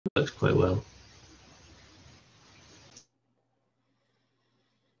works quite well.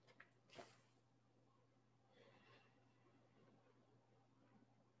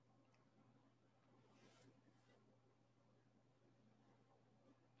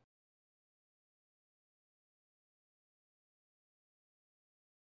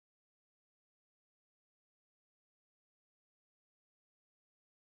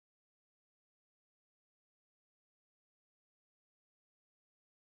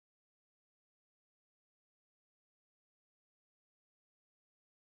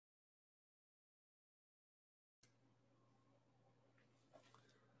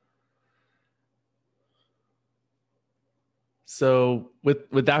 So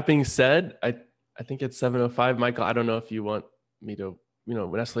with that being said, I think it's 7:05. Michael, I don't know if you want me to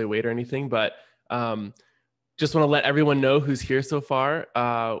necessarily wait or anything, but just want to let everyone know who's here so far.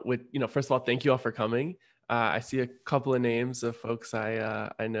 First of all, thank you all for coming. I see a couple of names of folks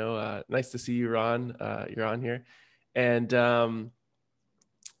I know. Nice to see you, Ron. You're on here, and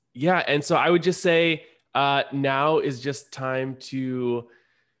yeah. And so I would just say now is just time to.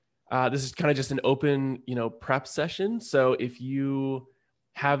 This is kind of just an open, prep session. So if you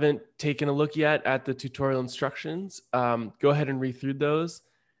haven't taken a look yet at the tutorial instructions, go ahead and read through those.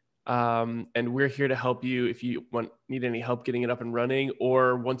 And we're here to help you if you need any help getting it up and running,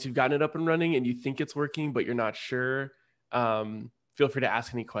 or once you've gotten it up and running and you think it's working, but you're not sure, feel free to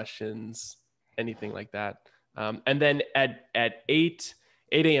ask any questions, anything like that. And then at 8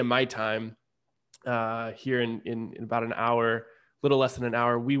 a.m. my time, here in about an hour, little less than an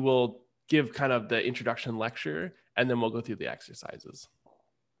hour, we will give kind of the introduction lecture, and then we'll go through the exercises.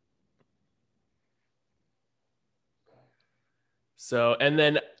 So, and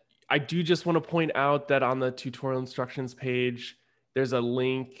then I do just want to point out that on the tutorial instructions page, there's a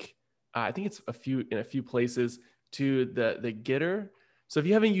link, I think it's in a few places, to the Gitter. So if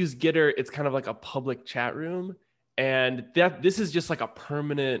you haven't used Gitter, it's kind of like a public chat room. And this is just like a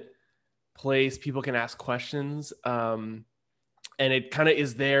permanent place people can ask questions. And it kind of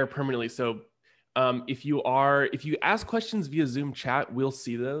is there permanently. So if you ask questions via Zoom chat, we'll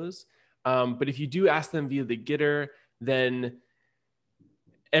see those. But if you do ask them via the Gitter, then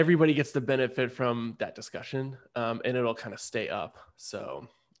everybody gets the benefit from that discussion, and it'll kind of stay up. So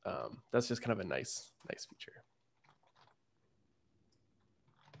that's just kind of a nice feature.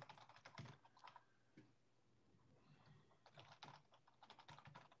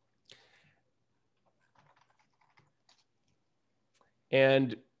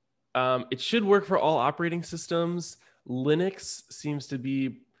 And it should work for all operating systems. Linux seems to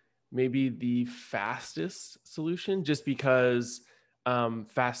be maybe the fastest solution, just because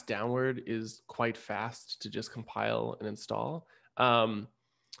fast downward is quite fast to just compile and install. On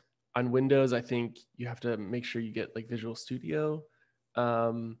Windows, I think you have to make sure you get like Visual Studio.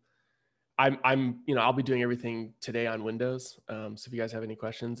 I'll be doing everything today on Windows. So if you guys have any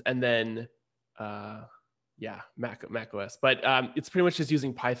questions, and then yeah, Mac OS, but it's pretty much just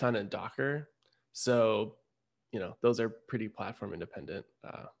using Python and Docker. So, those are pretty platform independent,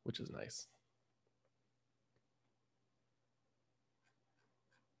 which is nice.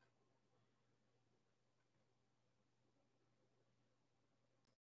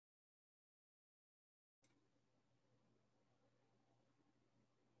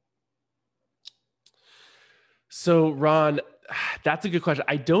 So Ron, that's a good question.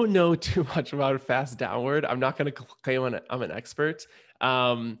 I don't know too much about fast downward. I'm not going to claim I'm an expert.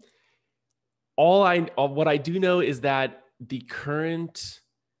 What I do know is that the current,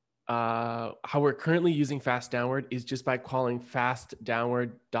 how we're currently using fast downward is just by calling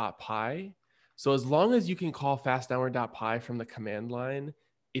fastdownward.py. So as long as you can call fastdownward.py from the command line,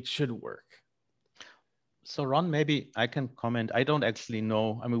 it should work. So Ron, maybe I can comment. I don't actually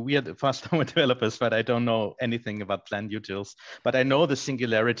know. I mean, we are the fast downward developers, but I don't know anything about plan utils. But I know the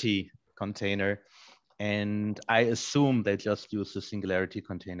Singularity container, and I assume they just use the Singularity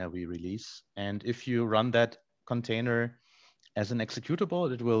container we release. And if you run that container as an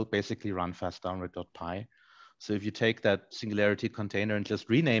executable, it will basically run fastdownward.py. So if you take that Singularity container and just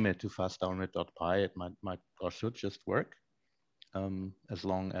rename it to fastdownward.py, it might or should just work, as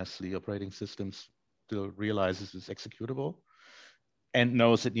long as the operating system still realizes it's executable and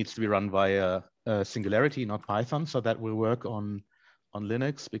knows it needs to be run via Singularity, not Python. So that will work on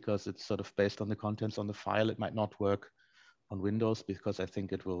Linux because it's sort of based on the contents on the file. It might not work on Windows because I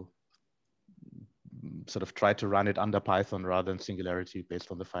think it will sort of try to run it under Python rather than Singularity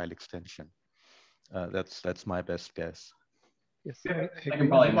based on the file extension. That's my best guess. Yes, yeah, I can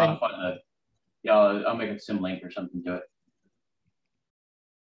probably modify that. Yeah, I'll make a symlink or something to it.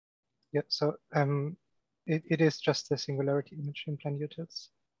 Yeah, so it is just the Singularity image in plan utils.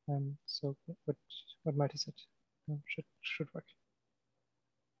 So what Marty said should work.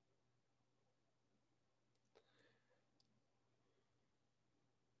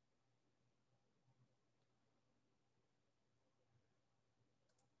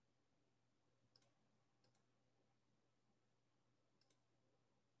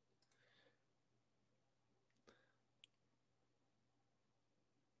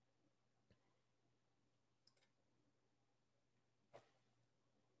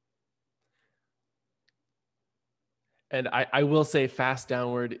 And I will say fast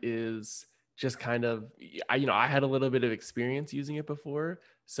downward is just kind of, I had a little bit of experience using it before,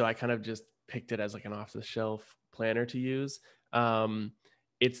 so I kind of just picked it as like an off the shelf planner to use.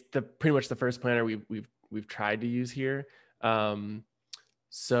 It's pretty much the first planner we've tried to use here.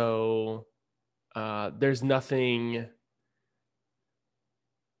 So there's nothing,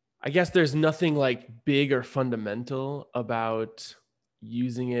 I guess there's nothing like big or fundamental about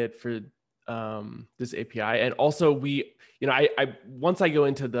using it for this API. And also I once I go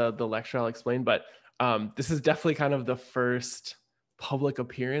into the lecture, I'll explain, but this is definitely kind of the first public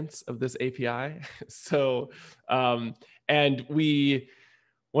appearance of this API. So, and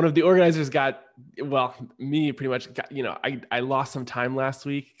one of the organizers me pretty much got, I lost some time last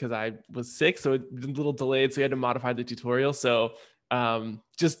week because I was sick. So it was a little delayed. So we had to modify the tutorial. So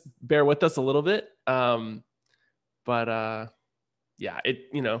just bear with us a little bit. Yeah,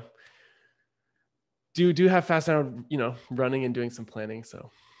 do have fast down, running and doing some planning.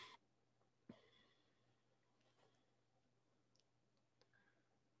 So.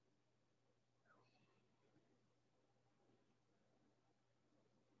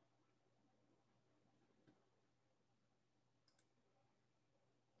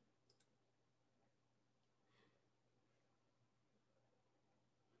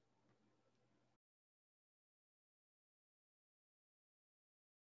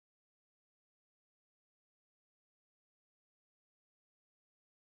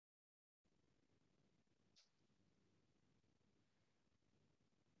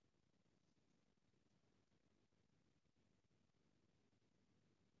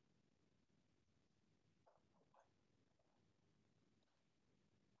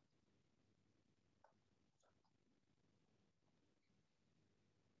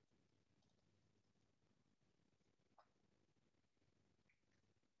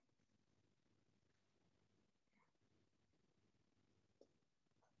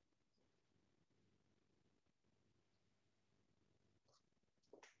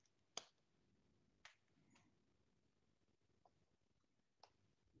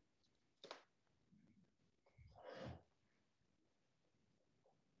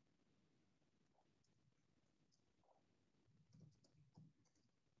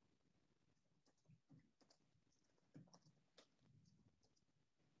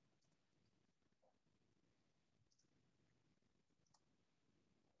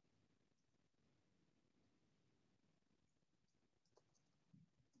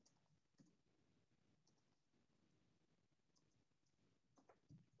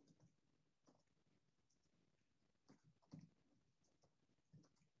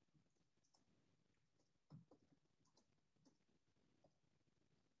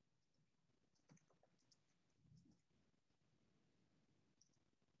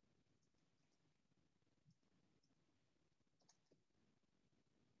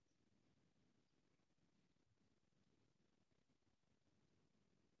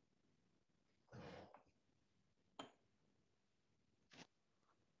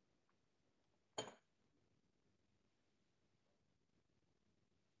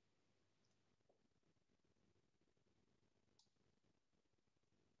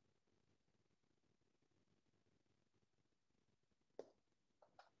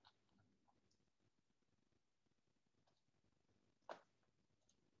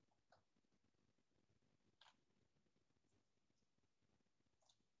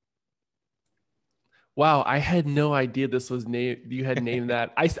 Wow, I had no idea this was you had named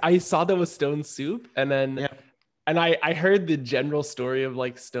that. I saw that was Stone Soup, and then Yeah. and I heard the general story of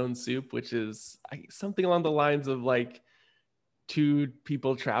like Stone Soup, which is something along the lines of like two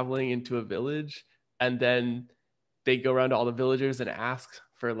people traveling into a village, and then they go around to all the villagers and ask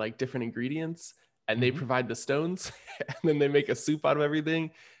for like different ingredients, and they provide the stones, and then they make a soup out of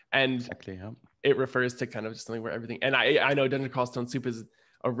everything. And Exactly, yeah. it refers to kind of just something where everything, and I know Dungeon Crawl Stone Soup is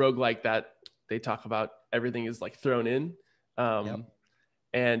a roguelike that they talk about everything is like thrown in.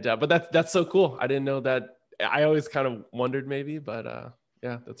 And but that's so cool. I didn't know that. I always kind of wondered maybe, but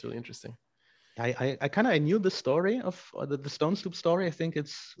yeah, that's really interesting. I kind of knew the story of the Stone Soup story. I think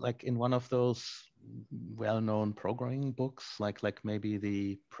it's like in one of those well-known programming books, like maybe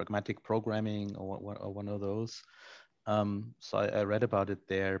the Pragmatic Programming or one of those. So I read about it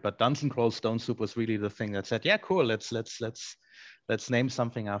there. But Dungeon Crawl Stone Soup was really the thing that said, yeah, cool, let's name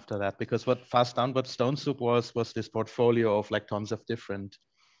something after that. Because what Fast Downward Stone Soup was this portfolio of like tons of different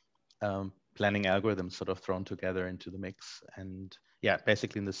planning algorithms sort of thrown together into the mix. And yeah,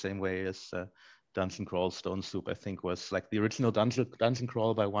 basically in the same way as Dungeon Crawl Stone Soup, I think was like the original dungeon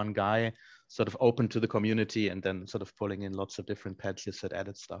crawl by one guy, sort of open to the community, and then sort of pulling in lots of different patches that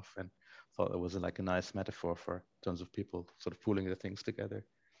added stuff. And thought it was like a nice metaphor for tons of people sort of pulling the things together.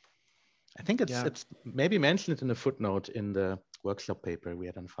 I think it's maybe mentioned in a footnote in the workshop paper we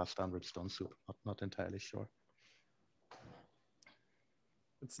had on Fast Downward Stone Soup. Not entirely sure.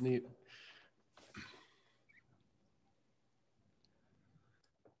 It's neat.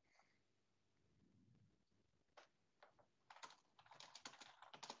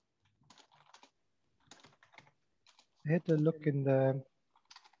 I had a look in the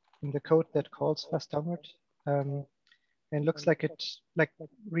code that calls Fast Downward, and it looks like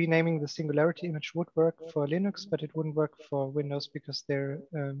renaming the singularity image would work for Linux, but it wouldn't work for Windows because the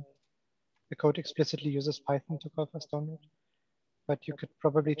code explicitly uses Python to call Fast Downward. But you could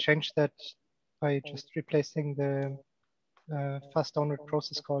probably change that by just replacing the Fast Downward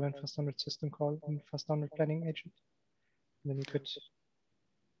process call and Fast Downward system call in Fast Downward planning agent. And then you could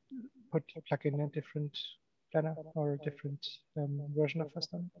plug in a different planner or a different version of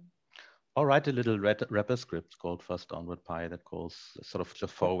Fast Downward. Or write a little wrapper script called Fast Downward Pi that calls sort of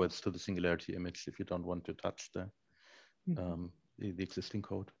just forwards to the singularity image if you don't want to touch the existing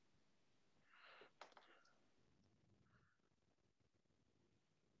code.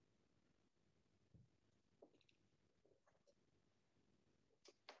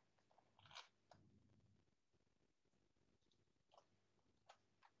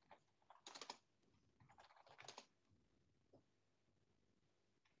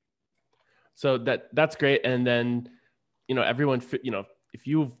 So that's great. And then, everyone, if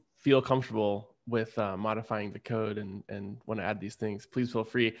you feel comfortable with modifying the code and want to add these things, please feel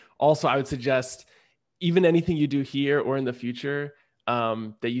free. Also, I would suggest even anything you do here or in the future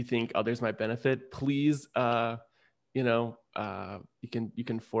that you think others might benefit, please, you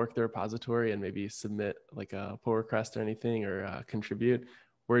can fork the repository and maybe submit like a pull request or anything, or contribute.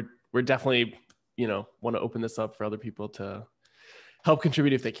 We're definitely, want to open this up for other people to help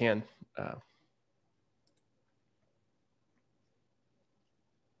contribute if they can.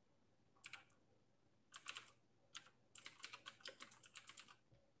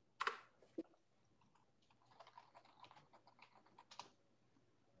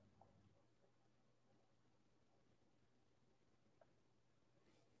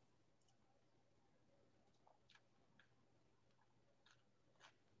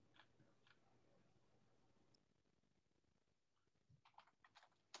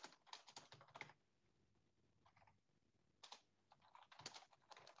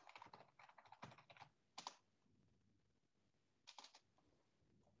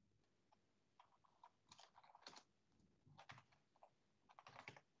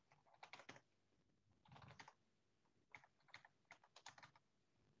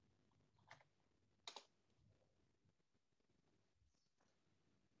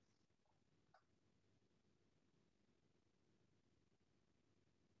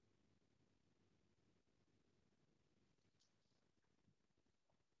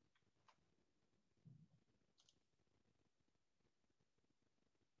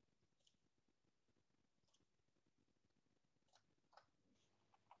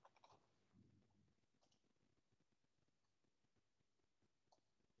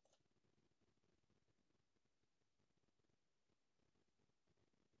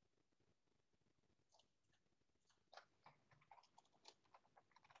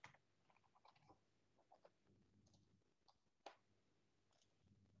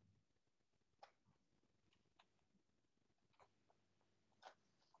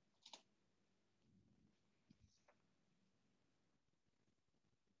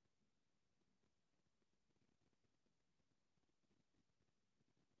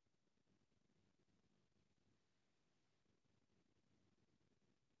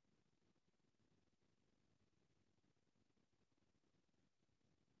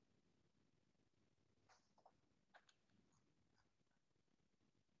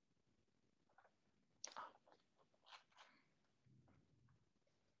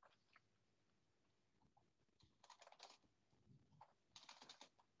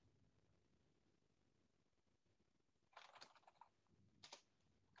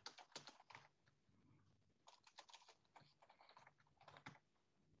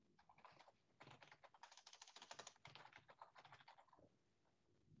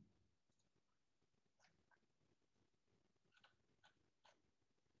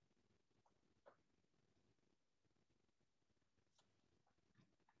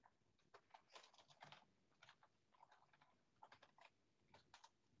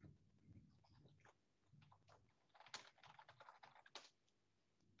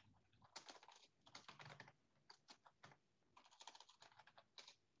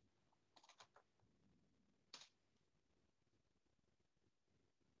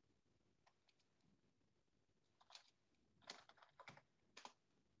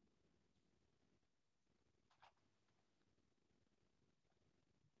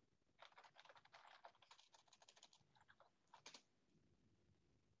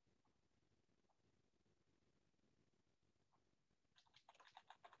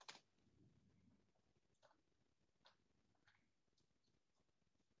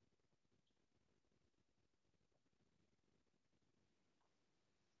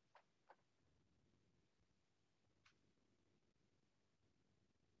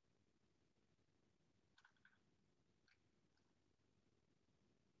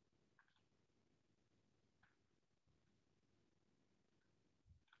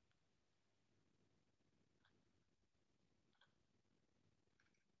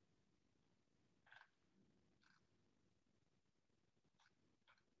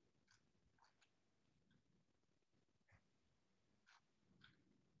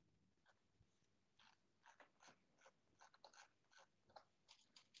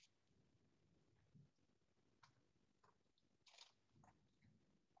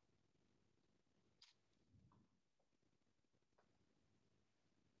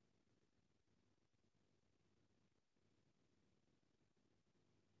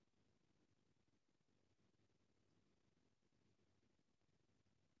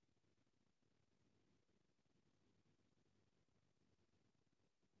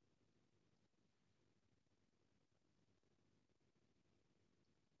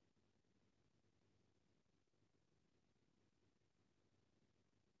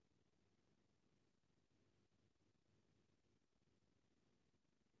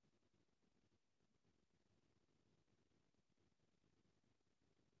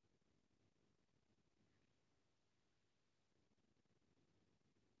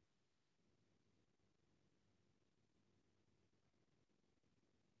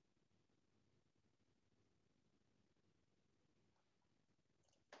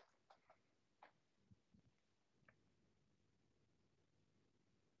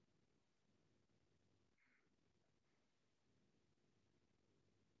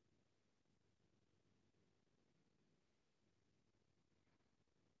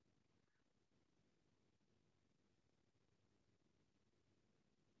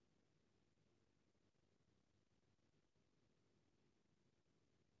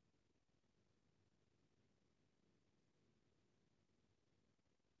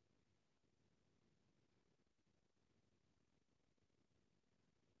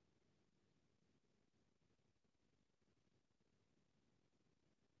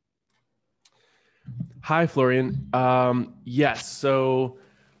 Hi, Florian. Yes. So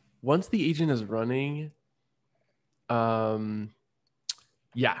once the agent is running, yeah,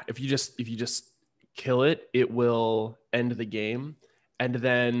 if you just kill it, it will end the game. And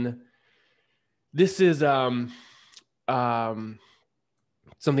then this is something I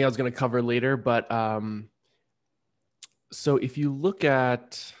was going to cover later, but so if you look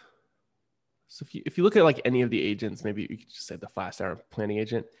at like any of the agents, maybe you could just say the fast hour planning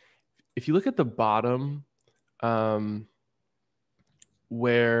agent. If you look at the bottom,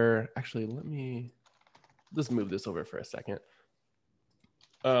 where actually let's move this over for a second.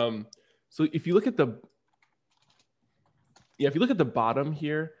 So if you look at the bottom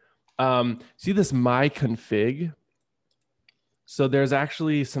here, see this my config. So there's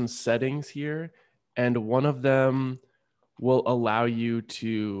actually some settings here, and one of them will allow you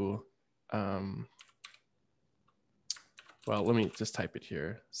to, well, let me just type it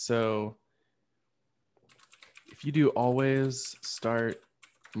here. So if you do always start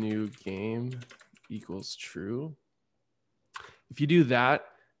new game equals true, if you do that,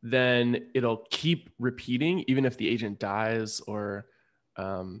 then it'll keep repeating even if the agent dies, or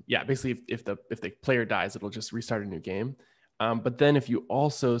yeah, basically if the player dies, it'll just restart a new game. But then if you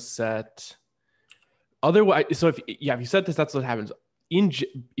also set otherwise, so if you set this, that's what happens.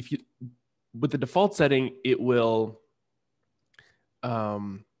 If you with the default setting, it will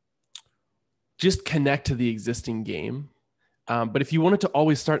just connect to the existing game. But if you wanted to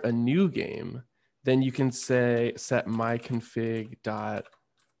always start a new game, then you can say set myconfig dot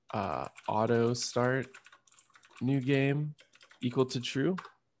auto start new game equal to true.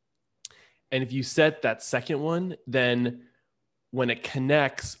 And if you set that second one, then when it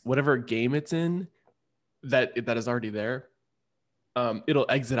connects, whatever game it's in that is already there, it'll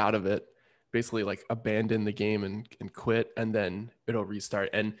exit out of it, basically like abandon the game and quit, and then it'll restart.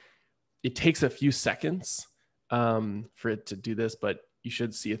 And it takes a few seconds for it to do this, but you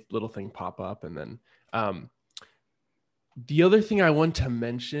should see a little thing pop up. And then the other thing I want to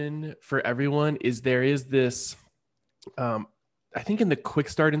mention for everyone is there is this, I think in the quick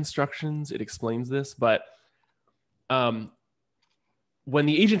start instructions, it explains this, but when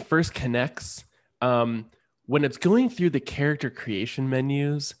the agent first connects, when it's going through the character creation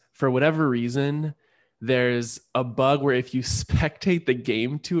menus, for whatever reason, there's a bug where if you spectate the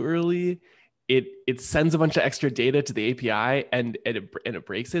game too early, it sends a bunch of extra data to the API and it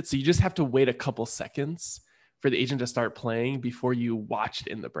breaks it. So you just have to wait a couple seconds for the agent to start playing before you watch it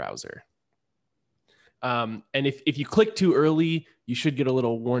in the browser. And if you click too early, you should get a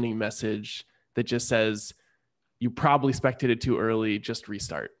little warning message that just says, you probably spectated too early, just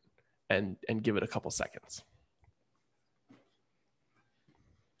restart and give it a couple seconds.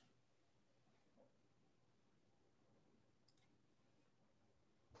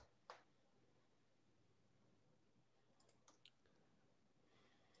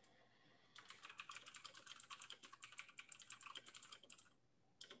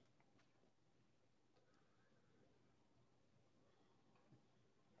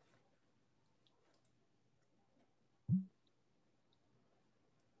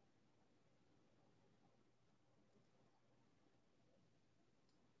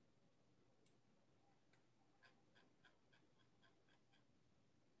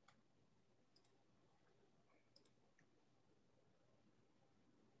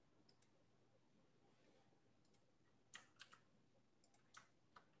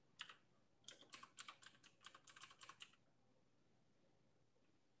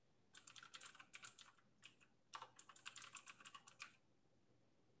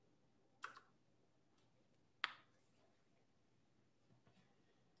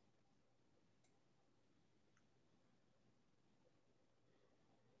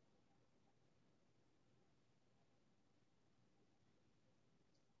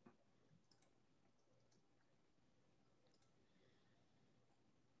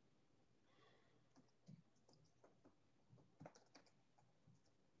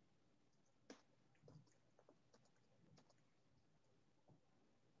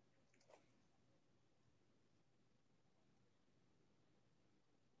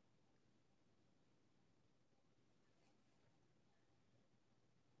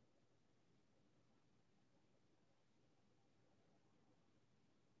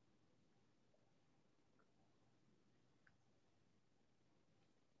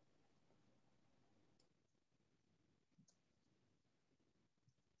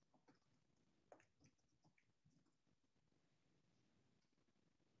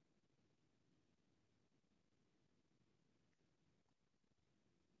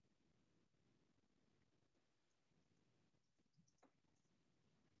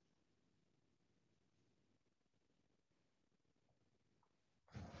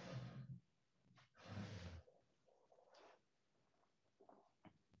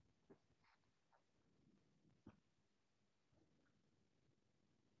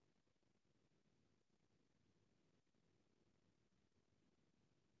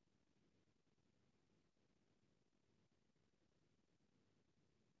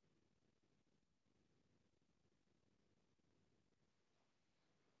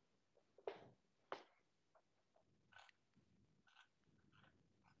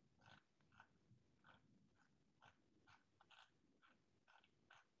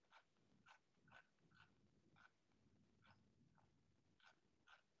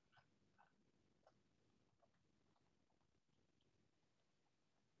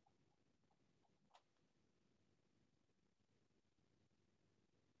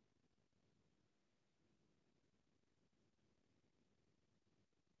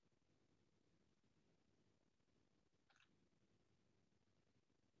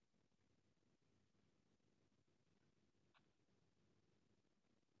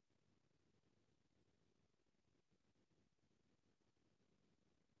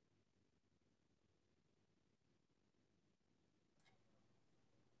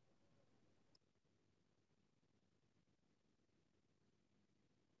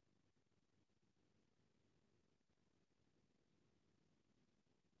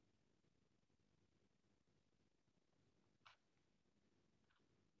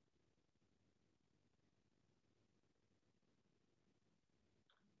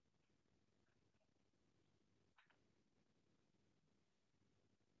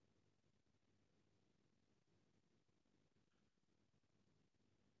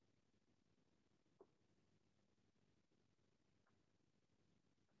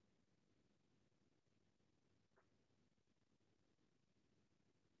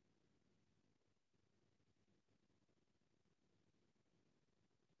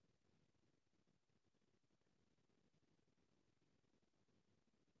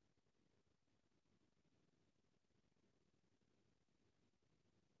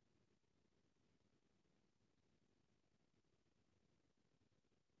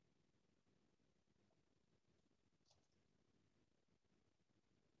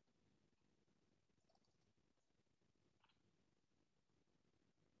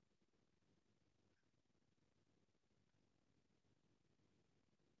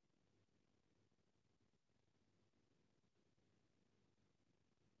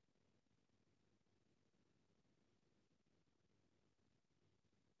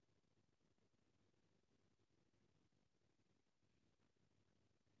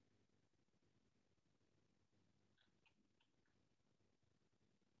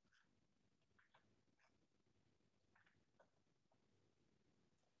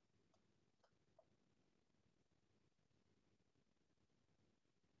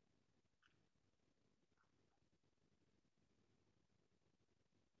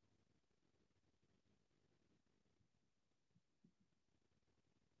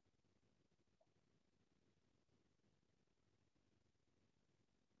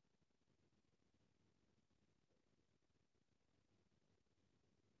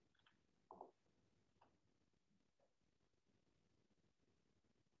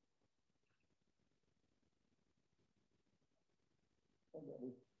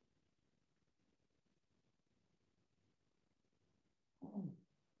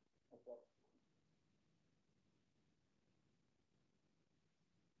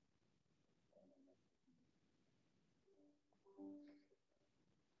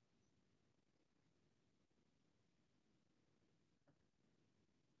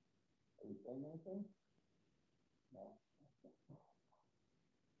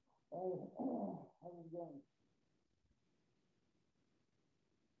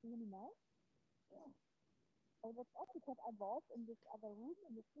 Hear me now? Oh, that's odd because I was in this other room,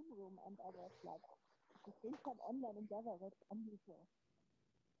 in the Zoom room, and I was like, the things come online and gather, that's unusual.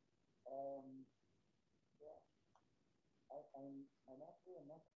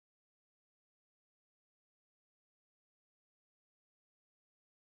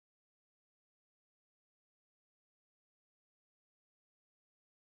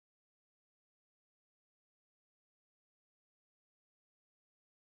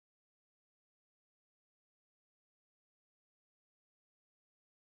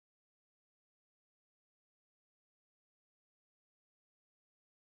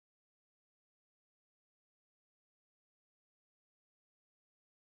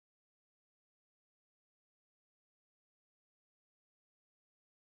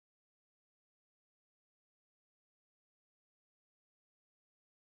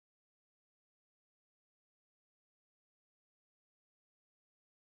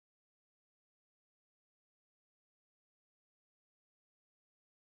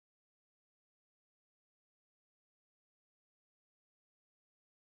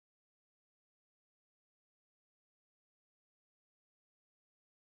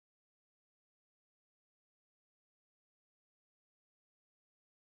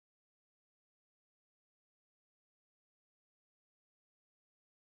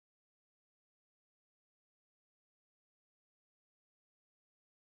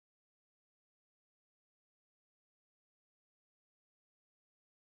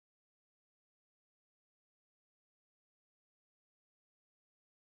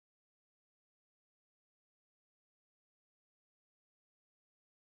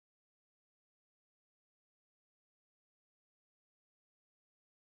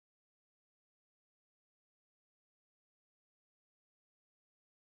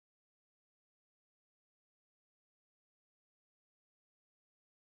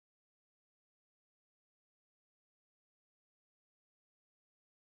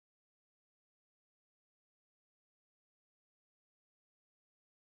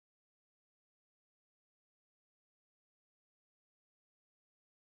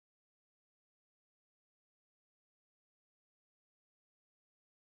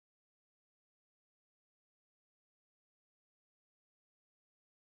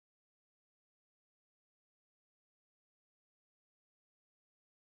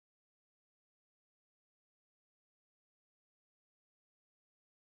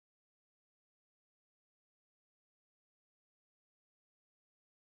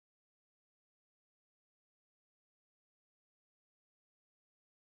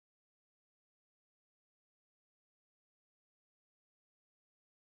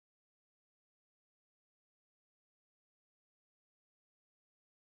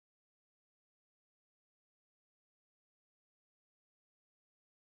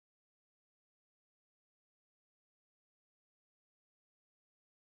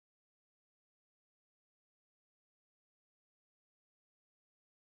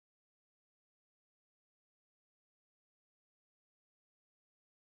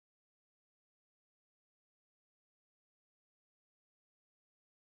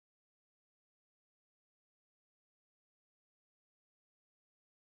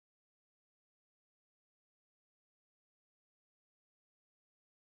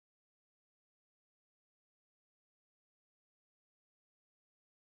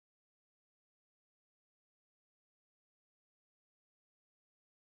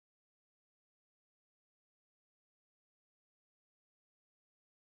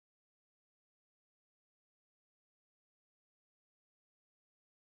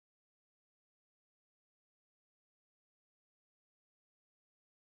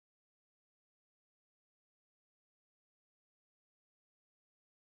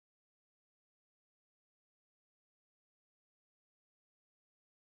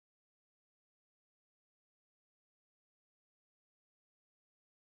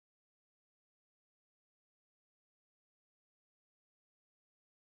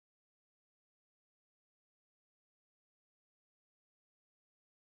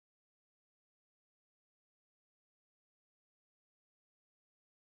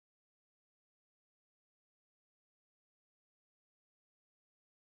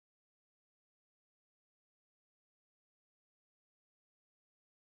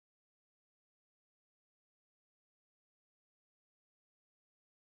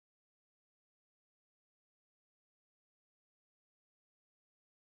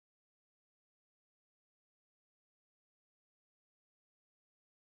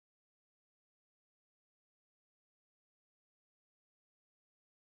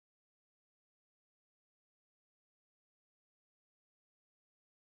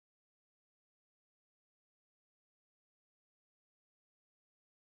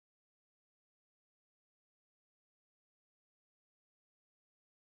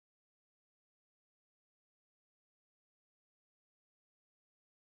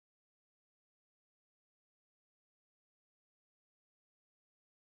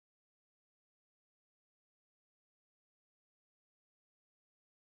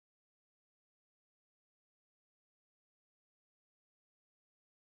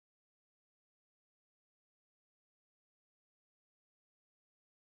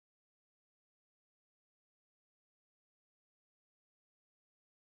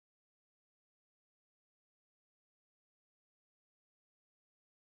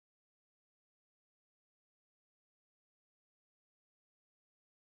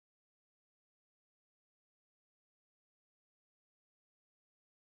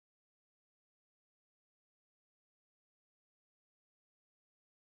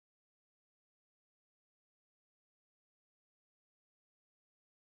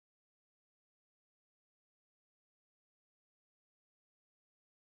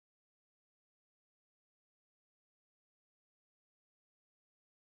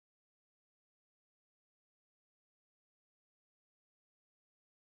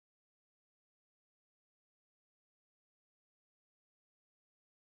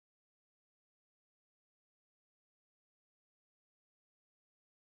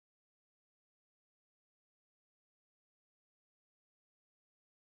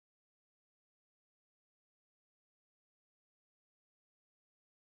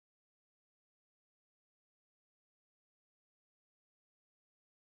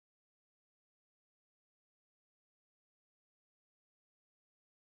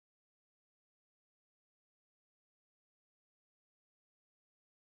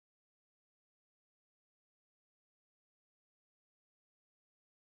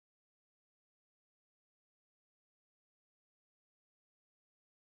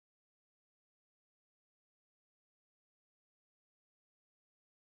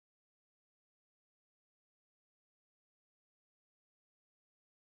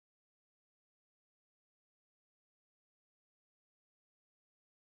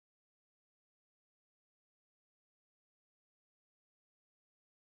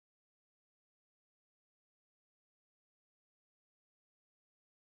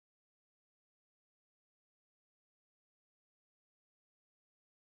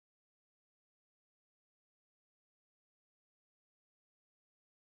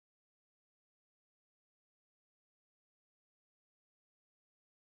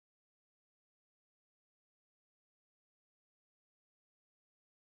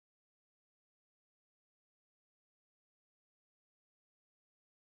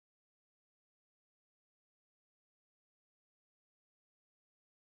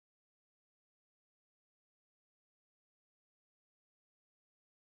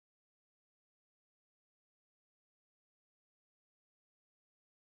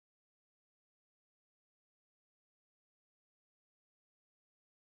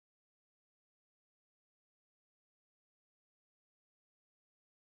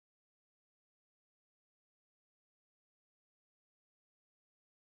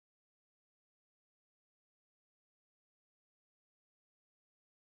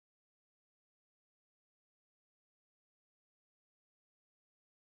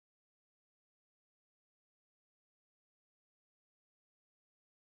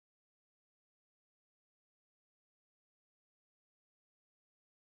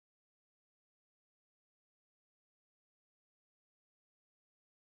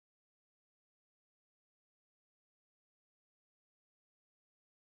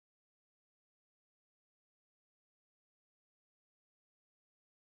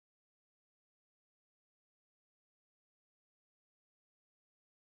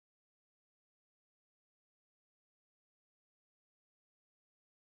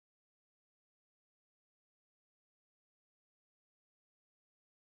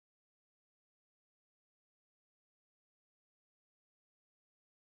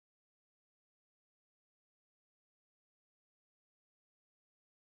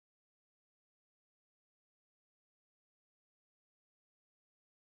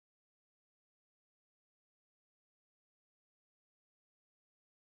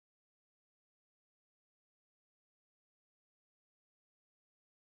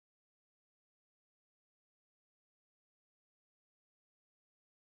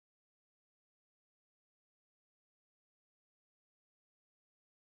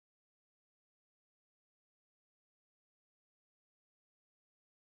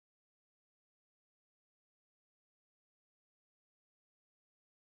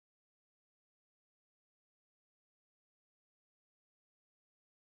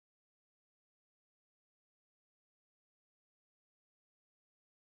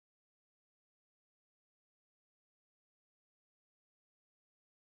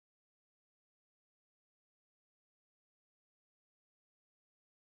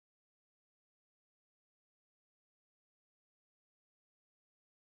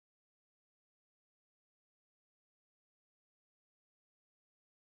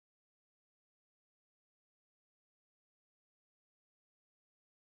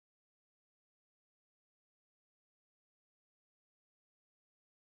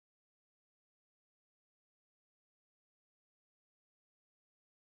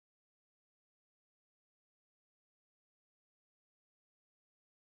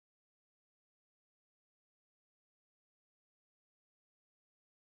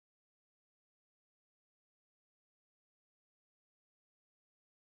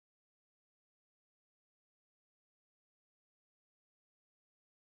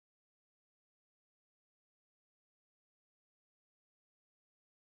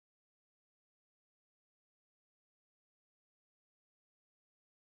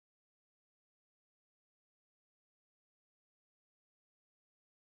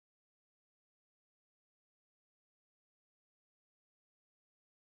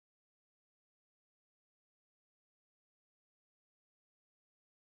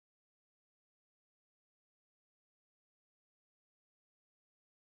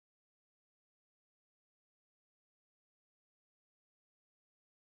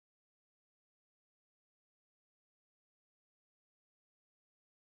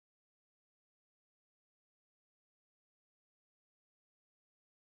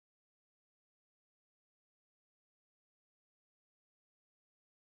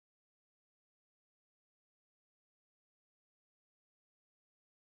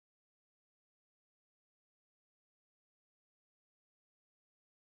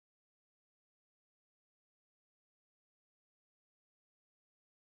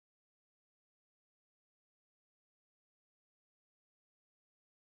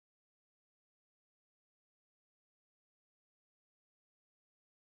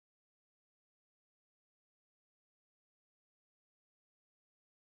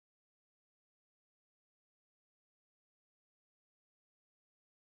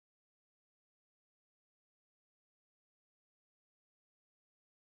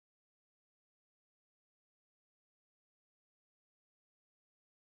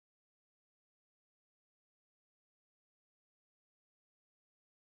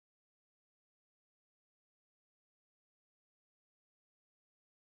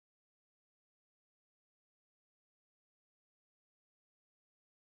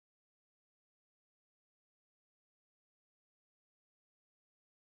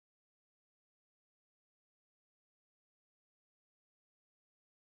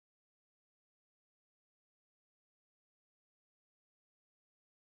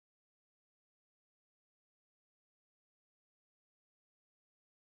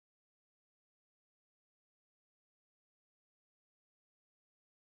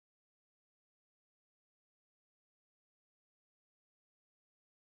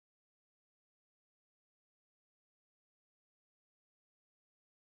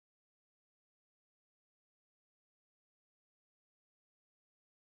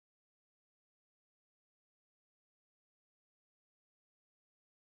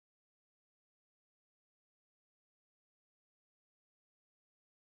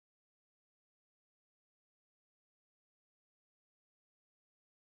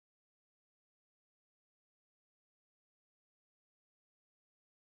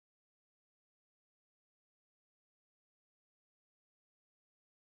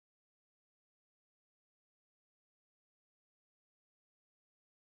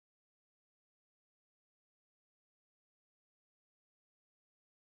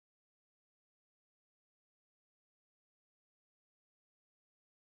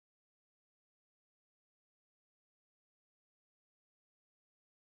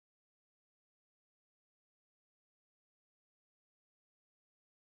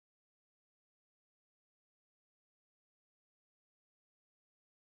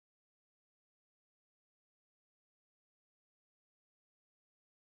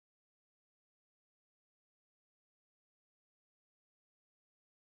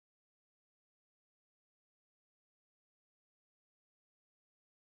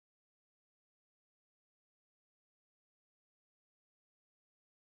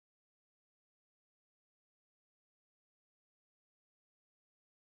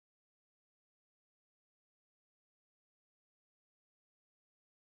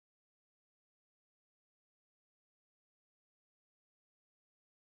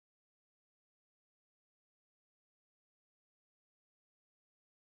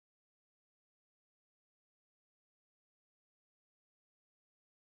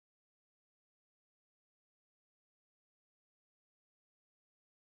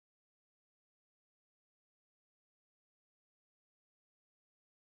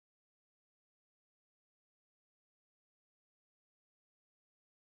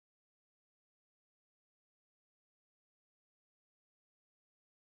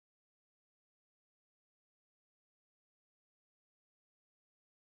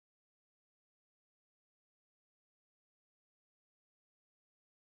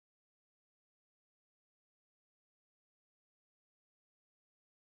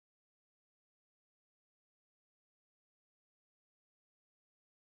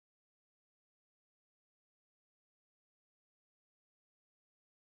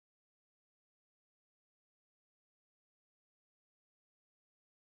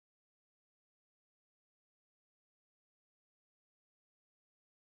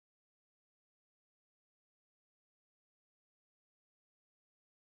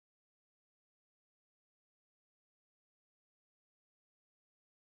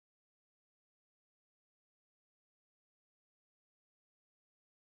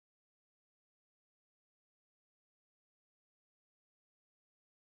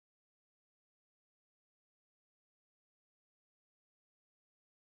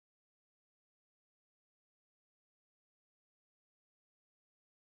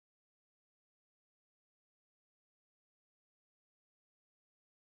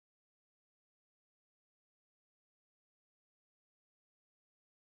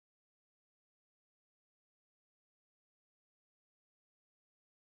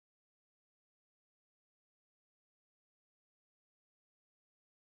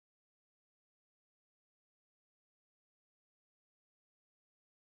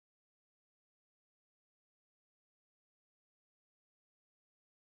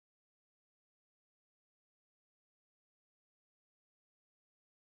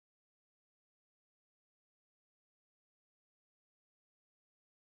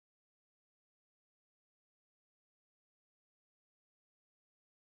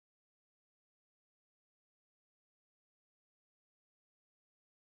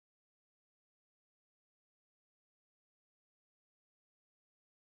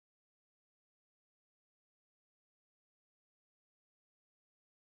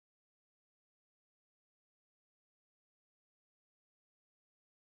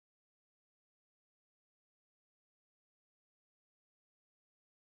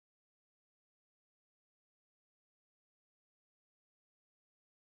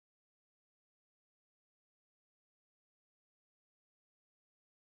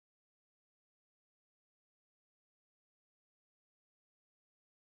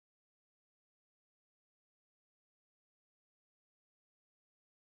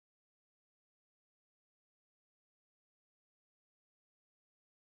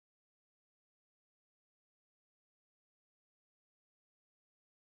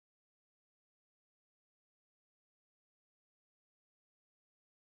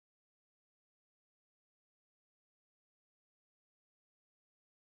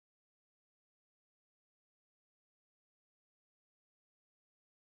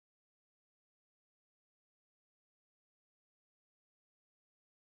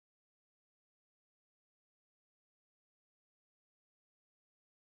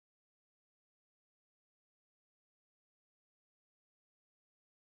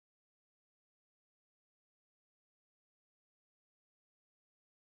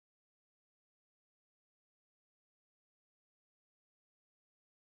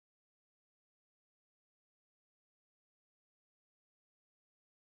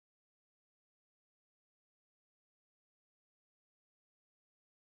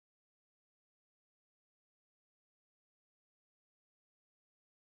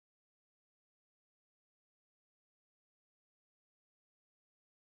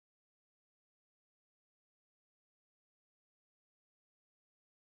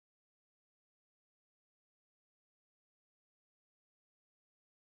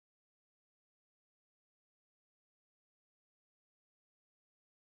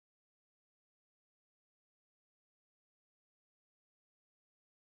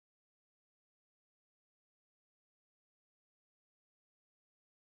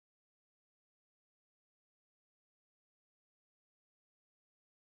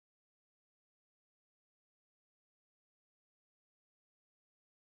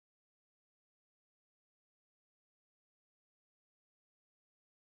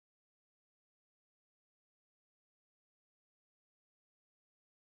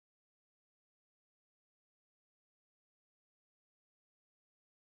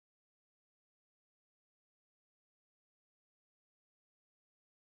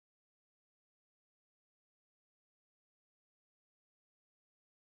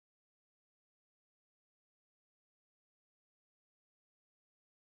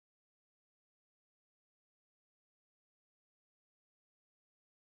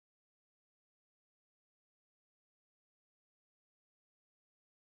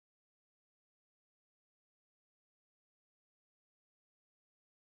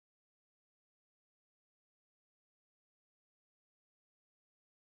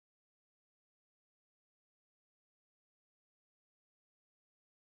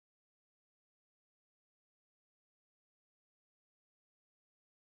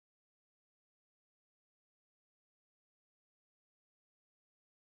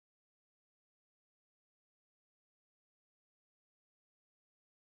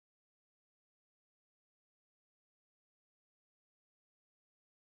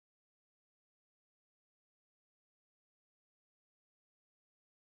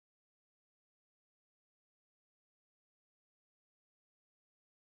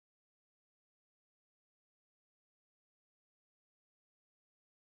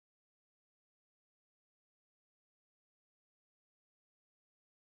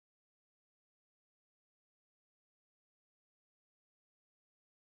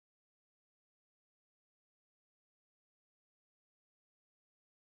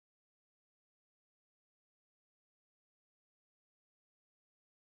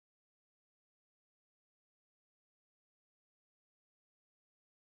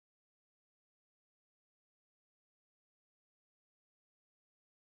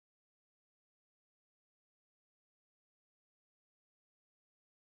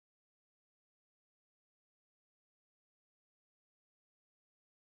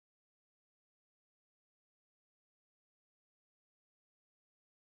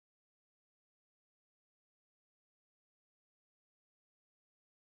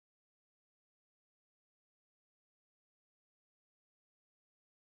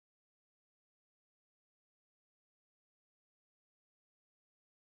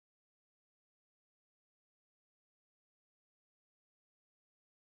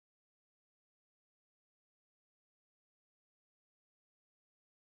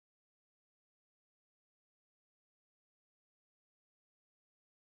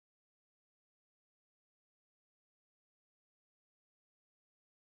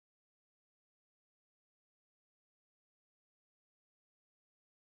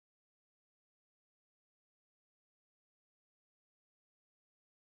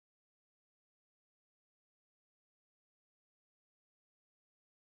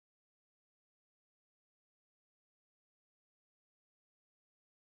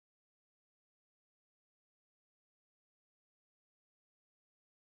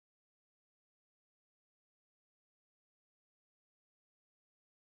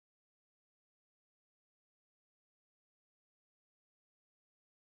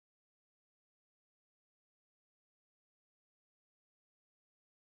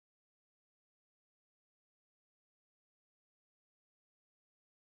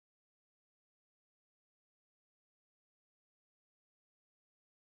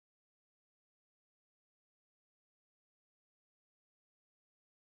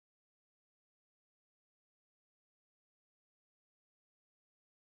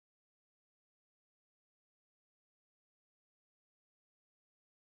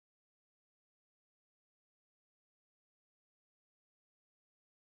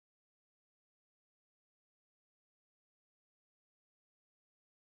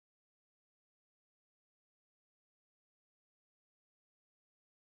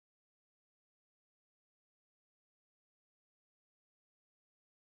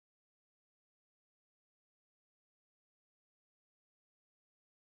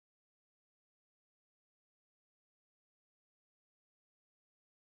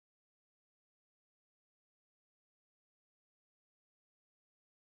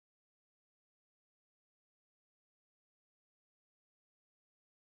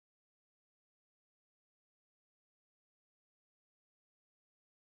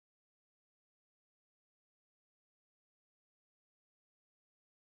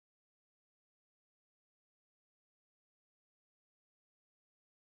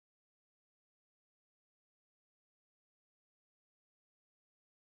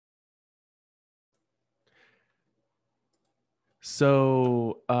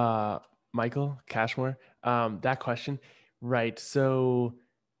 So, Michael Cashmore, that question, right? So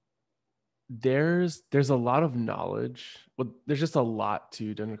there's a lot of knowledge. Well, there's just a lot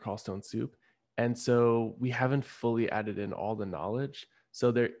to Dungeon Crawl Stone Soup, and so we haven't fully added in all the knowledge.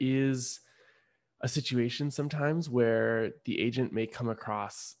 So there is a situation sometimes where the agent may come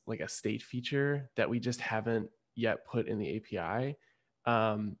across like a state feature that we just haven't yet put in the API.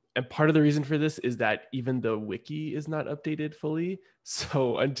 And part of the reason for this is that even the wiki is not updated fully.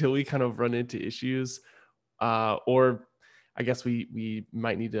 So until we kind of run into issues, or I guess we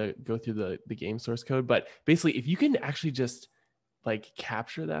might need to go through the game source code. But basically, if you can actually just like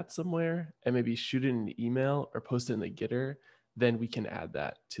capture that somewhere and maybe shoot it in an email or post it in the Gitter, then we can add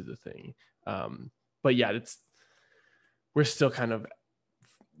that to the thing. But yeah, we're still kind of,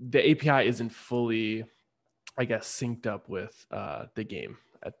 the API isn't fully, I guess, synced up with the game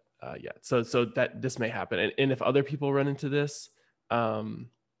yet. So that this may happen. And if other people run into this,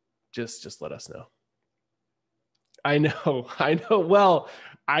 just let us know. I know. Well,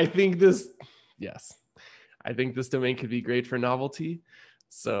 I think this domain could be great for novelty.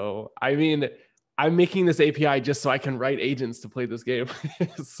 So, I mean, I'm making this API just so I can write agents to play this game.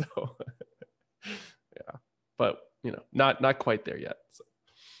 So, yeah, but not quite there yet. So.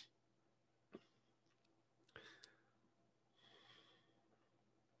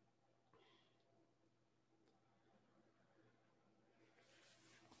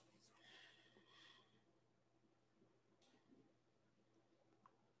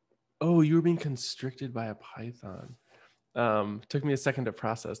 Oh, you were being constricted by a Python. Took me a second to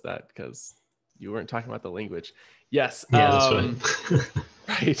process that because you weren't talking about the language. Yes. Yeah,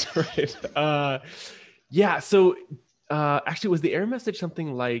 that's right. Right. Yeah. So actually, was the error message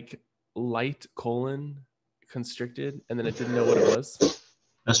something like light : constricted, and then it didn't know what it was?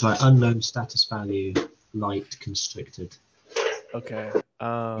 That's right. Unknown status value light constricted. Okay. You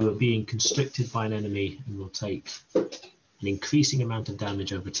are being constricted by an enemy and will take an increasing amount of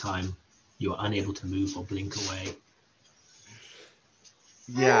damage over time. You are unable to move or blink away.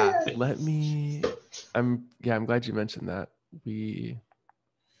 Yeah. I'm glad you mentioned that.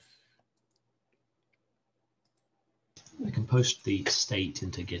 I can post the state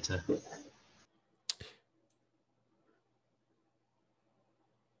into Gitter.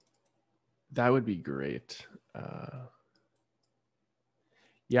 That would be great.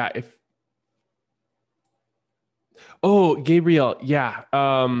 Yeah. Oh, Gabriel. Yeah.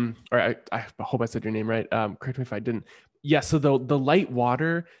 Or I hope I said your name right. Correct me if I didn't. Yeah. So the light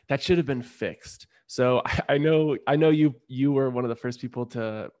water, that should have been fixed. So I know you were one of the first people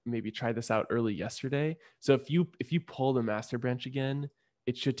to maybe try this out early yesterday. So if you pull the master branch again,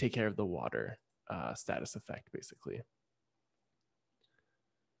 it should take care of the water status effect basically.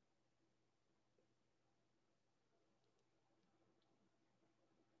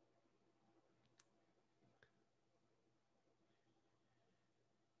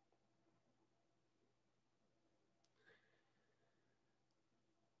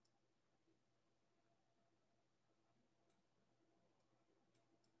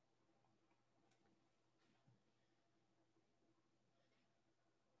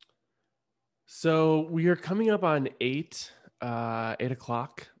 So we are coming up on 8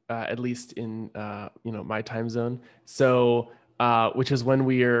 o'clock, at least in my time zone. So which is when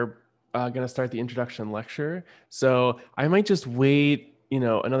we are going to start the introduction lecture. So I might just wait,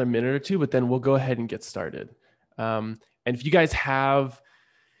 another minute or two, but then we'll go ahead and get started. And if you guys have,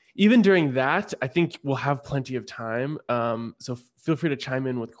 even during that, I think we'll have plenty of time. So feel free to chime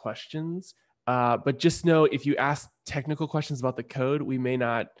in with questions. But just know if you ask technical questions about the code, we may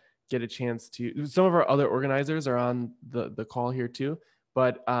not get a chance to. Some of our other organizers are on the call here too.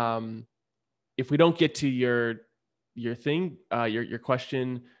 But if we don't get to your thing, your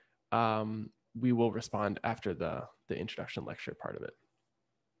question, we will respond after the introduction lecture part of it.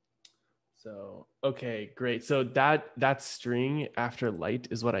 So, okay, great. So that string after light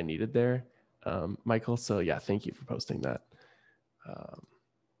is what I needed there, Michael. So yeah, thank you for posting that.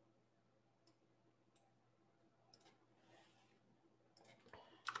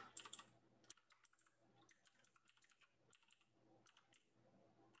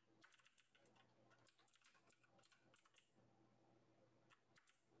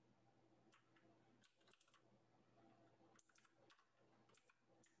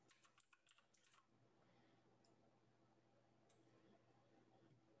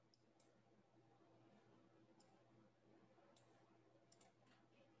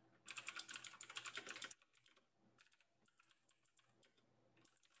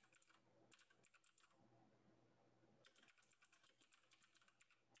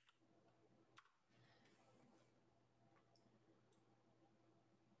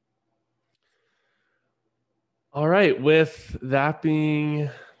 All right, with that being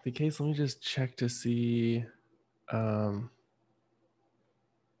the case, let me just check to see.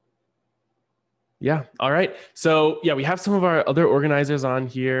 Yeah, all right. So yeah, we have some of our other organizers on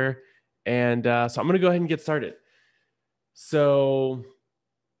here. And so I'm gonna go ahead and get started. So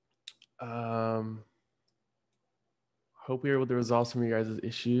hope we are able to resolve some of you guys'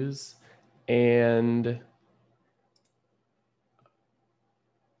 issues. And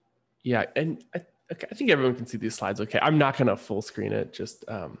yeah, and I think everyone can see these slides okay. I'm not gonna full screen it just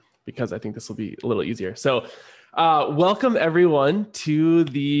because I think this will be a little easier. So welcome everyone to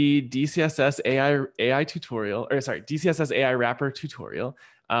the DCSS-AI tutorial, or sorry, DCSS-AI-Wrapper tutorial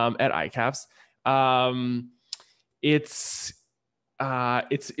at ICAPS. It's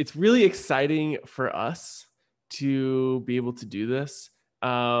really exciting for us to be able to do this.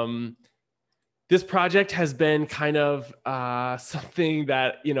 This project has been kind of something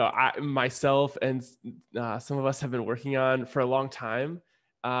that myself and some of us have been working on for a long time,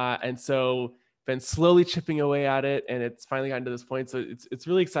 and so been slowly chipping away at it, and it's finally gotten to this point. So it's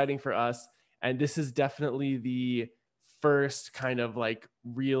really exciting for us, and this is definitely the first kind of like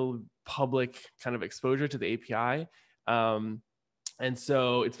real public kind of exposure to the API, and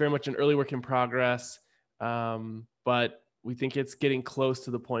so it's very much an early work in progress, but we think it's getting close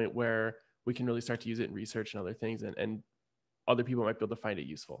to the point where we can really start to use it in research and other things, and other people might be able to find it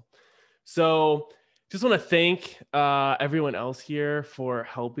useful. So just want to thank everyone else here for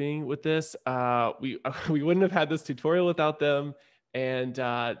helping with this. We wouldn't have had this tutorial without them, and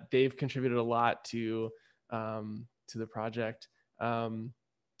they've contributed a lot to the project.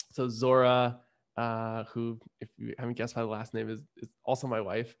 So Zora, who, if you haven't guessed by the last name, is also my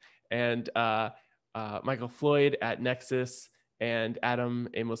wife, and Michael Floyd at Nexus, and Adam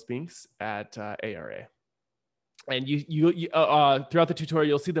Amos Binks at ARA. And you throughout the tutorial,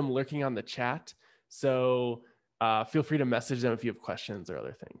 you'll see them lurking on the chat. So feel free to message them if you have questions or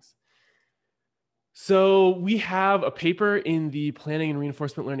other things. So we have a paper in the Planning and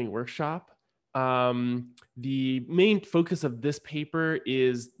Reinforcement Learning workshop. The main focus of this paper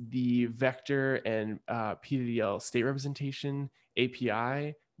is the vector and PDDL state representation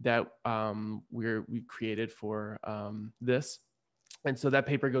API that we created for this. And so that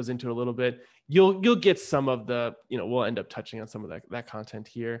paper goes into a little bit. You'll get some of the, we'll end up touching on some of that content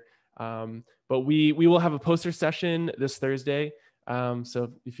here. But we will have a poster session this Thursday.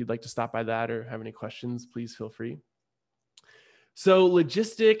 So if you'd like to stop by that or have any questions, please feel free. So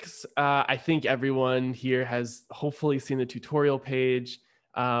logistics, I think everyone here has hopefully seen the tutorial page.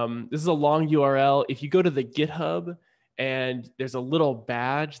 This is a long URL. If you go to the GitHub, and there's a little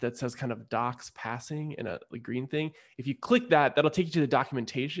badge that says kind of docs passing in a green thing. If you click that, that'll take you to the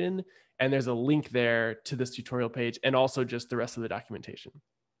documentation, and there's a link there to this tutorial page and also just the rest of the documentation.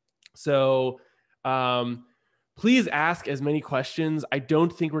 So please ask as many questions. I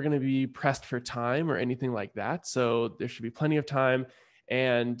don't think we're going to be pressed for time or anything like that. So there should be plenty of time.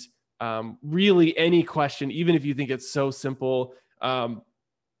 And really any question, even if you think it's so simple,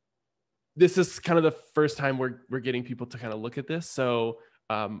 this is kind of the first time we're getting people to kind of look at this. So,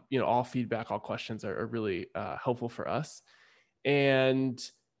 all feedback, all questions are really helpful for us. And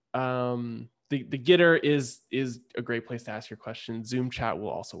the Gitter is a great place to ask your question. Zoom chat will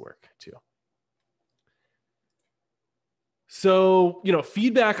also work too. So,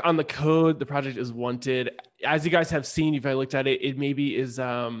 feedback on the code, the project is wanted. As you guys have seen, if I looked at it, it maybe is,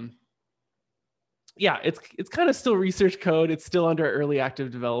 it's kind of still research code. It's still under early active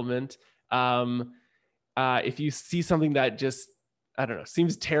development. If you see something that just, I don't know,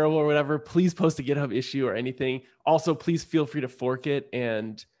 seems terrible or whatever, please post a GitHub issue or anything. Also, please feel free to fork it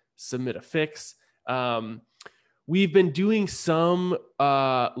and submit a fix. We've been doing some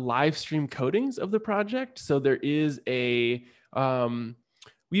live stream codings of the project. So there is a,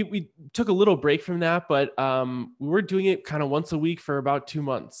 we took a little break from that, but we were doing it kind of once a week for about 2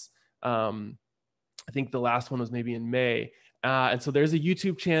 months. I think the last one was maybe in May. And so there's a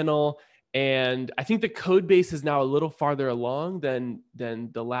YouTube channel. And I think the code base is now a little farther along than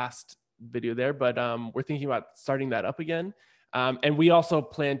the last video there, but we're thinking about starting that up again. And we also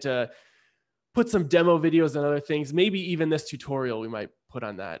plan to put some demo videos and other things, maybe even this tutorial we might put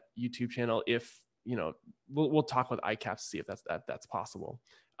on that YouTube channel if, we'll talk with ICAPS to see if that's possible.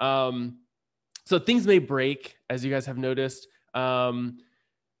 So things may break, as you guys have noticed. DCSS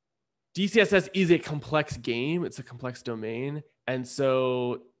is a complex game. It's a complex domain. And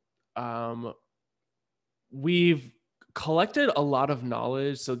so we've collected a lot of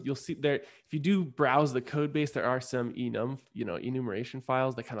knowledge. So you'll see there, if you do browse the code base, there are some enum, enumeration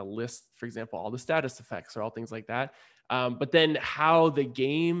files that kind of list, for example, all the status effects or all things like that. But then how the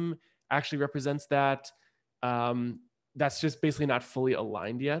game actually represents that, that's just basically not fully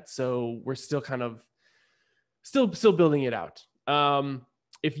aligned yet. So we're still kind of still building it out.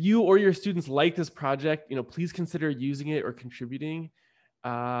 If you or your students like this project, please consider using it or contributing,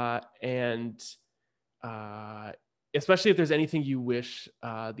 and especially if there's anything you wish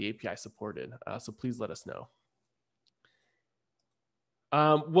the API supported. So please let us know.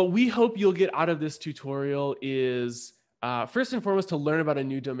 What we hope you'll get out of this tutorial is first and foremost to learn about a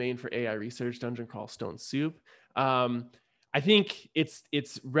new domain for AI research, Dungeon Crawl Stone Soup. I think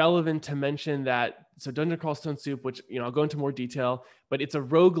it's relevant to mention that, so Dungeon Crawl Stone Soup, which I'll go into more detail, but it's a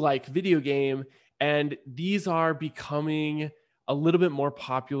roguelike video game, and these are becoming a little bit more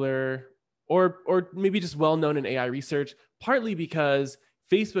popular, or maybe just well known in AI research, partly because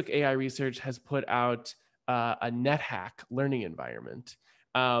Facebook AI research has put out a NetHack learning environment.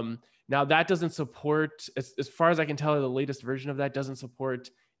 Now that doesn't support, as far as I can tell, the latest version of that doesn't support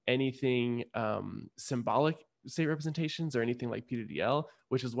anything symbolic state representations or anything like P2DL,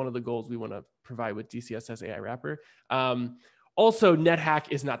 which is one of the goals we want to provide with DCSS-AI-Wrapper. Also, NetHack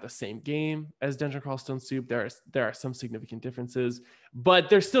is not the same game as Dungeon Crawl Stone Soup. There are some significant differences, but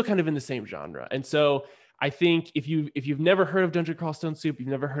they're still kind of in the same genre. And so I think if you've never heard of Dungeon Crawl Stone Soup, you've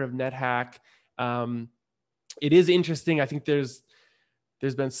never heard of NetHack, it is interesting. I think there's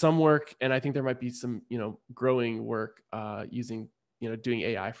been some work, and I think there might be some growing work using doing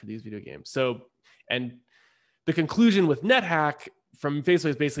AI for these video games. So, and the conclusion with NetHack from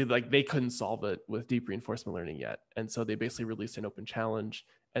Facebook is basically like they couldn't solve it with deep reinforcement learning yet, and so they basically released an open challenge.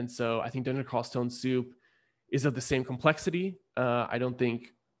 And so I think Dungeon Crawl Stone Soup is of the same complexity. I don't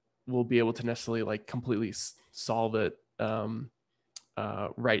think we'll be able to necessarily like completely solve it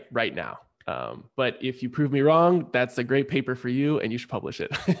right now. But if you prove me wrong, that's a great paper for you, and you should publish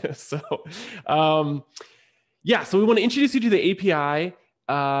it. So yeah, so we want to introduce you to the API,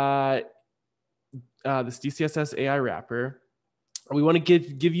 this DCSS-AI-Wrapper. We want to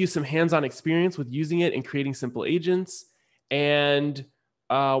give you some hands-on experience with using it and creating simple agents. And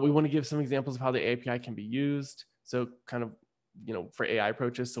we want to give some examples of how the API can be used. So kind of, for AI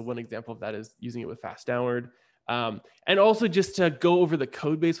approaches. So one example of that is using it with fast downward. And also just to go over the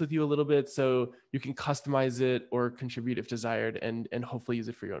code base with you a little bit so you can customize it or contribute if desired, and hopefully use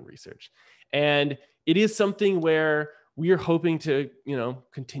it for your own research. And it is something where we are hoping to,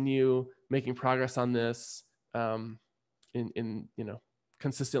 continue making progress on this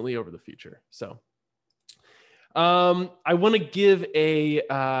consistently over the future. So I want to give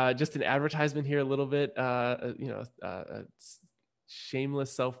just an advertisement here a little bit, a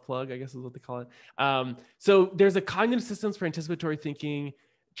shameless self-plug, I guess is what they call it. So there's a Cognitive Systems for Anticipatory Thinking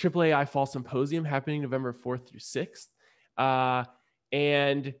AAAI Fall Symposium happening November 4th through 6th.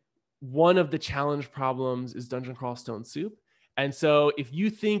 And one of the challenge problems is Dungeon Crawl Stone Soup. And so if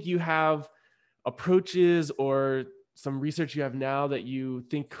you think you have approaches or some research you have now that you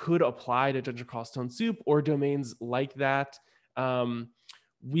think could apply to Dungeon Crawl Stone Soup or domains like that,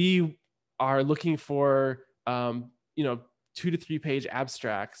 we are looking for 2 to 3 page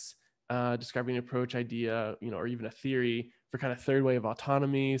abstracts describing an approach, idea, or even a theory for kind of third wave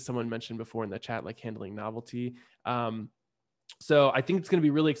autonomy. Someone mentioned before in the chat, like handling novelty. So I think it's going to be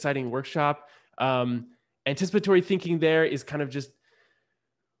a really exciting workshop. Anticipatory thinking there is kind of just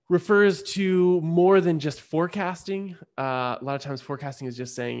refers to more than just forecasting. A lot of times forecasting is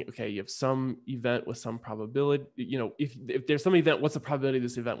just saying, okay, you have some event with some probability, if there's some event, what's the probability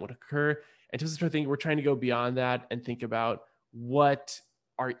this event would occur? Anticipatory thinking, we're trying to go beyond that and think about what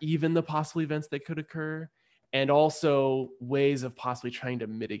are even the possible events that could occur, and also ways of possibly trying to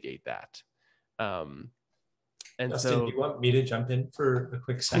mitigate that. And Dustin, so, do you want me to jump in for a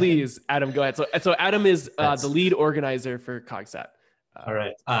quick second? Please, Adam, go ahead. So Adam is the lead organizer for CogSat. All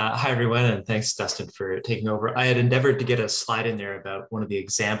right. Hi, everyone, and thanks, Dustin, for taking over. I had endeavored to get a slide in there about one of the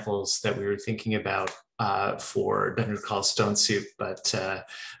examples that we were thinking about for Dungeon Crawl Stone Soup, but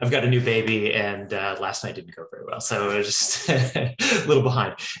I've got a new baby, and last night didn't go very well, so I was just a little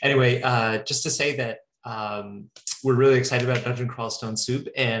behind. Anyway, just to say that we're really excited about Dungeon Crawl Stone Soup,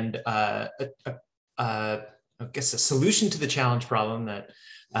 and I guess a solution to the challenge problem that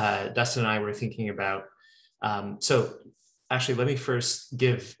Dustin and I were thinking about. So actually, let me first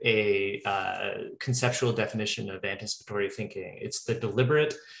give a conceptual definition of anticipatory thinking. It's the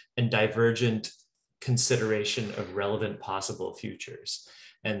deliberate and divergent consideration of relevant possible futures.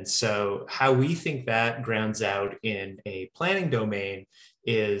 And so how we think that grounds out in a planning domain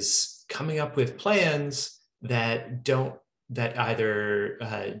is coming up with plans that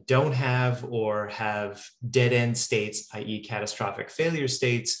either don't have or have dead end states, i.e. catastrophic failure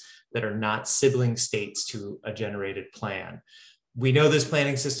states, that are not sibling states to a generated plan. we know there's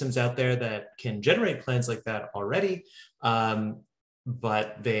planning systems out there that can generate plans like that already,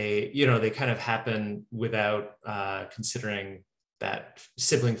 but they, they kind of happen without considering that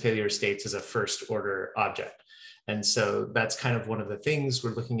sibling failure states as a first order object. And so that's kind of one of the things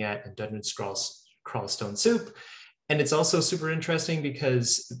we're looking at in Dungeon Crawl Stone Soup. And it's also super interesting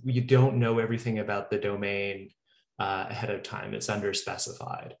because you don't know everything about the domain ahead of time. It's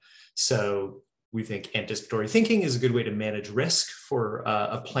underspecified. So we think anticipatory thinking is a good way to manage risk for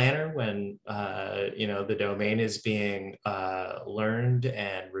a planner when the domain is being learned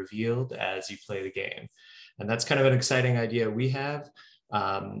and revealed as you play the game. And that's kind of an exciting idea we have.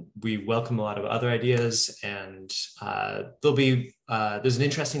 We welcome a lot of other ideas, and there's an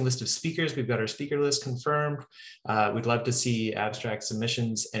interesting list of speakers. We've got our speaker list confirmed. We'd love to see abstract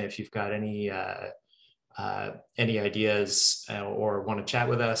submissions, and if you've got any ideas or want to chat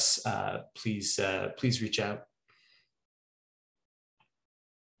with us, please reach out.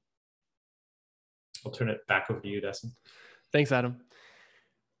 I'll turn it back over to you, Dustin. Thanks, Adam.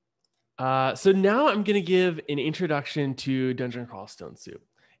 So now I'm going to give an introduction to Dungeon Crawl Stone Soup.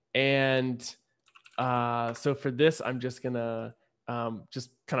 And so for this, I'm just going to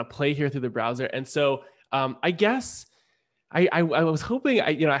just kind of play here through the browser. And so I guess I was hoping,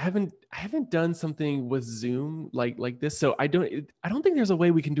 I haven't done something with Zoom like this. So I don't think there's a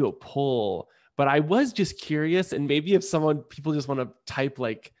way we can do a poll, but I was just curious. And maybe if people just want to type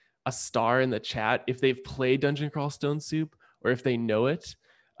like a star in the chat, if they've played Dungeon Crawl Stone Soup or if they know it.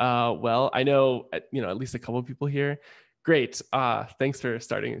 Well, I know, at least a couple of people here. Great. Thanks for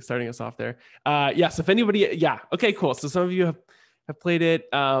starting us off there. Yes. If anybody, okay, cool. So some of you have played it.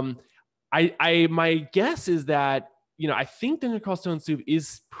 My guess is that, I think Dungeon Crawl Stone Soup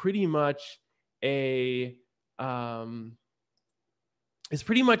is pretty much it's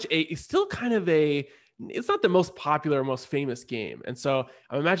still kind of it's not the most popular, most famous game. And so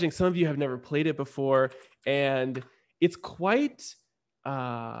I'm imagining some of you have never played it before, and it's quite,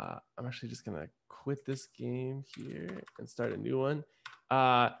 I'm actually just gonna quit this game here and start a new one.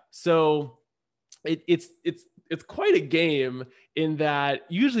 So it's quite a game in that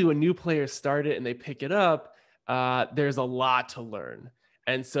usually when new players start it and they pick it up, there's a lot to learn.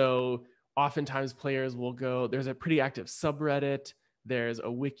 And so oftentimes players will go, there's a pretty active subreddit, there's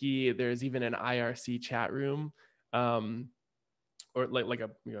a wiki, there's even an IRC chat room, or like a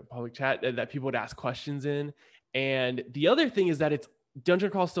public chat that people would ask questions in. And the other thing is that Dungeon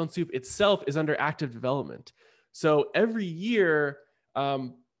Crawl Stone Soup itself is under active development. So every year,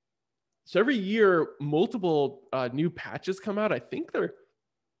 multiple new patches come out. I think they're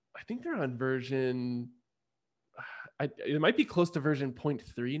on version, it might be close to version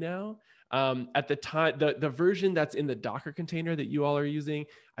 0.3 now. At the time, the version that's in the Docker container that you all are using,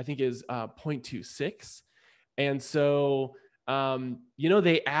 I think is 0.26. And so,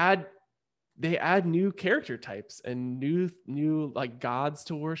 they add new character types and new like gods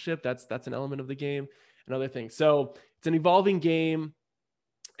to worship. That's an element of the game and other things. So it's an evolving game.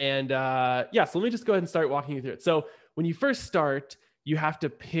 And so let me just go ahead and start walking you through it. So when you first start, you have to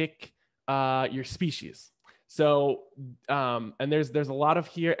pick your species. So, and there's a lot of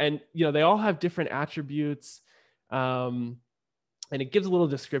here, and they all have different attributes, and it gives a little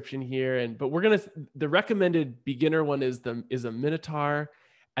description here. But the recommended beginner one is a Minotaur,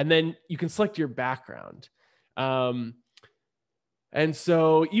 and then you can select your background. And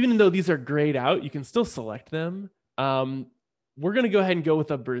so even though these are grayed out, you can still select them. We're gonna go ahead and go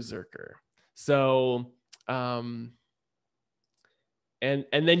with a Berserker. So.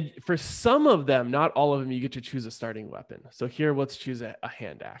 And then for some of them, not all of them, you get to choose a starting weapon. So here, let's choose a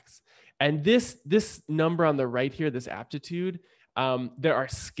hand axe. And this number on the right here, this aptitude, there are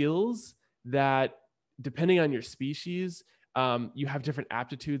skills that, depending on your species, you have different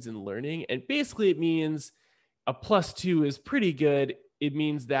aptitudes in learning. And basically it means a +2 is pretty good. It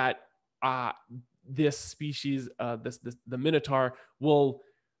means that this species, the Minotaur, will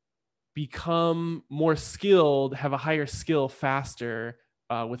become more skilled, have a higher skill faster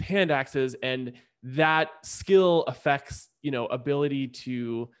with hand axes, and that skill affects ability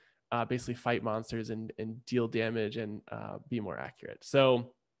to basically fight monsters and deal damage and be more accurate.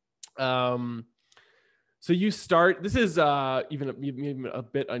 So you start. This is even a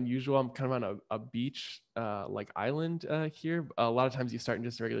bit unusual. I'm kind of on a beach like island here. A lot of times you start in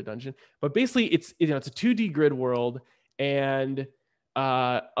just a regular dungeon, but basically it's a 2D grid world. And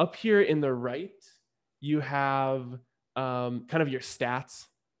up here in the right, you have kind of your stats.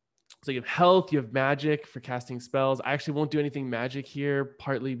 So you have health, you have magic for casting spells. I actually won't do anything magic here,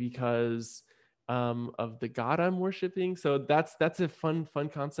 partly because of the god I'm worshiping. So that's a fun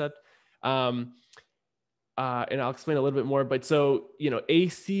concept. and I'll explain a little bit more. But so,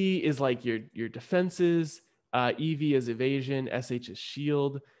 AC is like your defenses, EV is evasion, SH is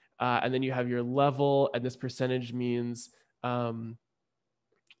shield, and then you have your level, and this percentage means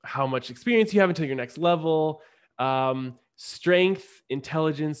how much experience you have until your next level. Strength,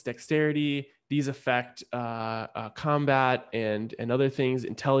 intelligence, dexterity, these affect combat and other things.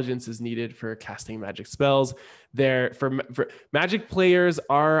 Intelligence is needed for casting magic spells. For magic players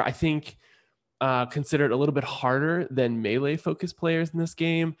are, I think, considered a little bit harder than melee focused players in this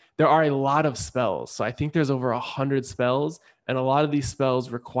game. There are a lot of spells. So I think there's over 100 spells, and a lot of these spells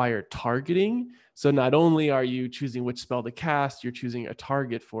require targeting. So not only are you choosing which spell to cast, you're choosing a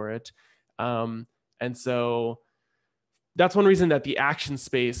target for it. And so that's one reason that the action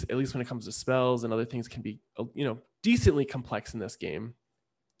space, at least when it comes to spells and other things, can be, decently complex in this game.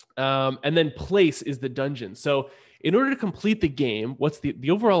 And then place is the dungeon. So in order to complete the game, what's the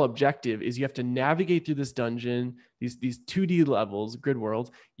overall objective is you have to navigate through this dungeon, these 2D levels, grid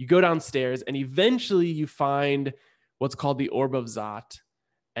worlds. You go downstairs and eventually you find what's called the Orb of Zot.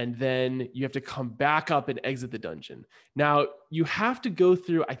 And then you have to come back up and exit the dungeon. Now you have to go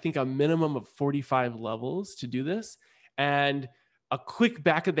through, I think, a minimum of 45 levels to do this. And a quick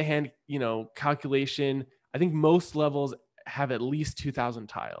back of the hand, calculation, I think most levels have at least 2,000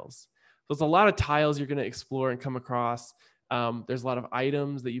 tiles. So it's a lot of tiles you're going to explore and come across. There's a lot of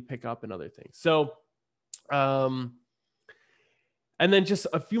items that you pick up and other things. So, and then just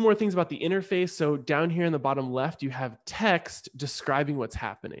a few more things about the interface. So down here in the bottom left, you have text describing what's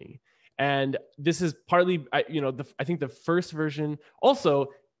happening. And this is partly, I think the first version. Also,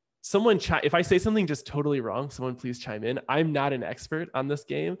 if I say something just totally wrong, someone please chime in. I'm not an expert on this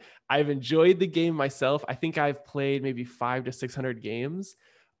game. I've enjoyed the game myself. I think I've played maybe 500 to 600 games,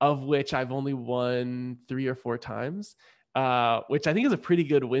 of which I've only won 3 or 4 times, which I think is a pretty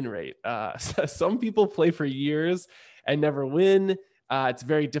good win rate. Some people play for years and never win. It's a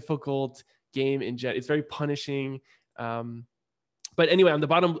very difficult game it's very punishing. But anyway, on the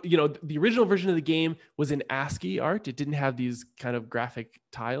bottom, the original version of the game was in ASCII art. It didn't have these kind of graphic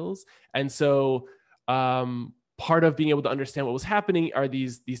tiles. And so part of being able to understand what was happening are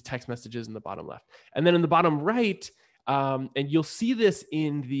these text messages in the bottom left. And then in the bottom right, and you'll see this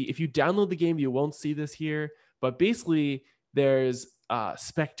if you download the game, you won't see this here, but basically there's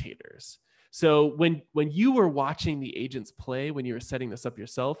spectators. So when you were watching the agents play, when you were setting this up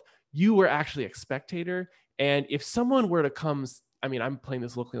yourself, you were actually a spectator. And if someone were to come, I'm playing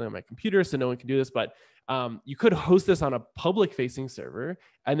this locally on my computer, so no one can do this, but you could host this on a public facing server.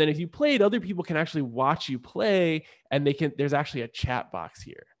 And then if you played, other people can actually watch you play, and there's actually a chat box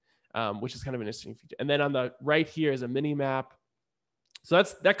here, which is kind of an interesting feature. And then on the right here is a mini map. So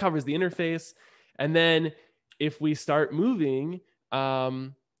that covers the interface. And then if we start moving,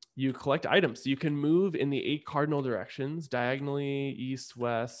 you collect items. So you can move in the 8 cardinal directions, diagonally, east,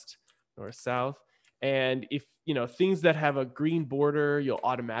 west, north, south. And if, things that have a green border, you'll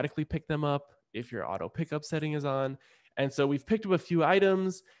automatically pick them up if your auto pickup setting is on. And so we've picked up a few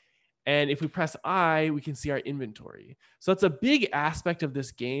items. And if we press I, we can see our inventory. So that's a big aspect of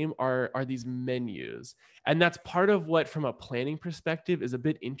this game are these menus. And that's part of what, from a planning perspective, is a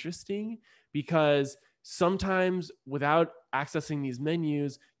bit interesting, because sometimes without accessing these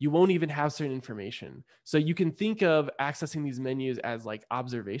menus, you won't even have certain information. So you can think of accessing these menus as like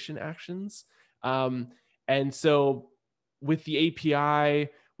observation actions. And so with the API,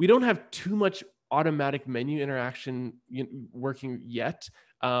 we don't have too much automatic menu interaction working yet,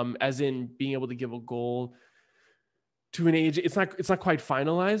 as in being able to give a goal to an agent. It's not quite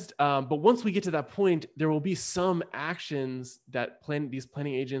finalized, but once we get to that point, there will be some actions that these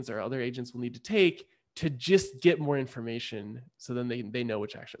planning agents or other agents will need to take to just get more information, so then they know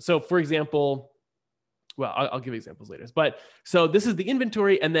which action. So for example, well, I'll give examples later. But so this is the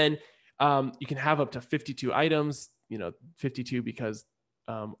inventory, and then you can have up to 52 items, 52 because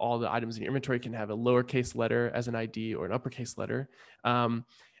all the items in your inventory can have a lowercase letter as an ID or an uppercase letter. And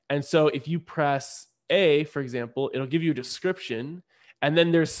so if you press A, for example, it'll give you a description, and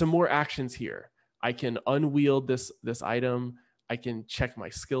then there's some more actions here. I can unwield this item. I can check my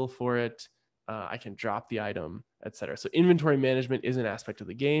skill for it. I can drop the item, etc. So inventory management is an aspect of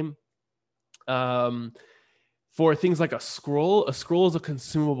the game. For things like a scroll is a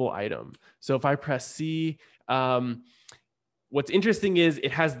consumable item. So if I press C, what's interesting is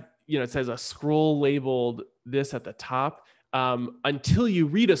it has, it says a scroll labeled this at the top. Until you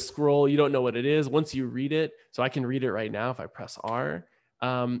read a scroll, you don't know what it is. Once you read it, so I can read it right now if I press R,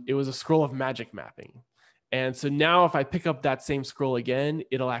 it was a scroll of magic mapping. And so now if I pick up that same scroll again,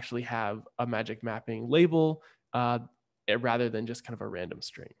 it'll actually have a magic mapping label rather than just kind of a random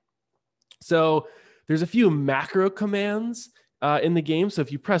string. So there's a few macro commands in the game. So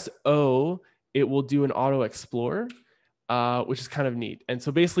if you press O, it will do an auto explore, which is kind of neat. And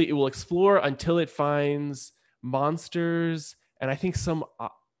so basically it will explore until it finds monsters, and I think some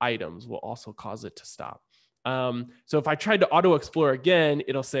items will also cause it to stop. So if I tried to auto explore again,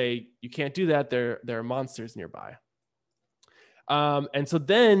 it'll say, you can't do that. There are monsters nearby. And so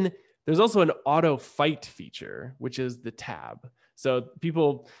then there's also an auto fight feature, which is the tab. So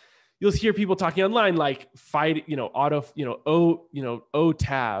you'll hear people talking online, like fight, auto, O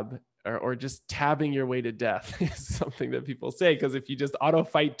tab, or just tabbing your way to death is something that people say. Because if you just auto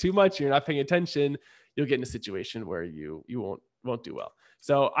fight too much, you're not paying attention, you'll get in a situation where you won't do well.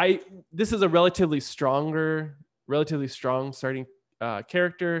 So this is a relatively strong starting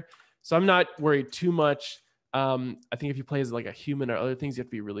character. So I'm not worried too much. I think if you play as like a human or other things, you have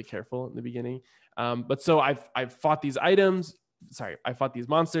to be really careful in the beginning. But so I've fought these I fought these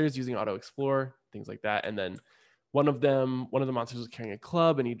monsters using auto explore, things like that. And then one of the monsters was carrying a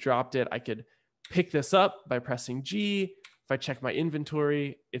club and he dropped it. I could pick this up by pressing G. If I check my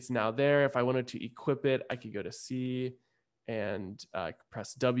inventory, it's now there. If I wanted to equip it, I could go to C and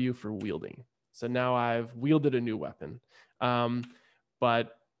press W for wielding. So now I've wielded a new weapon.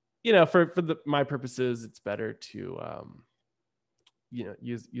 But for my purposes, it's better to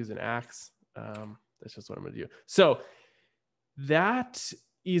use an axe. That's just what I'm going to do. So that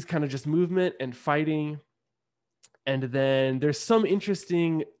is kind of just movement and fighting. And then there's some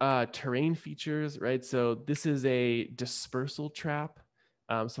interesting terrain features, right? So this is a dispersal trap.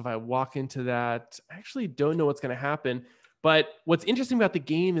 So if I walk into that, I actually don't know what's going to happen. But what's interesting about the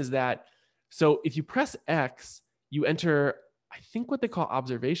game is that, so if you press X, you enter, I think, what they call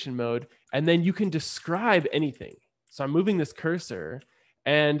observation mode, and then you can describe anything. So I'm moving this cursor,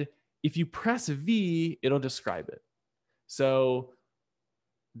 and if you press V, it'll describe it. So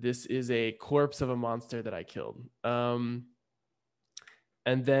this is a corpse of a monster that I killed. And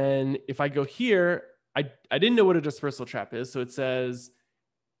then if I go here, I didn't know what a dispersal trap is. So it says,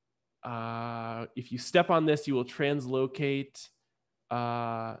 if you step on this, you will translocate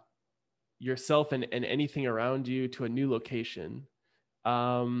yourself and anything around you to a new location.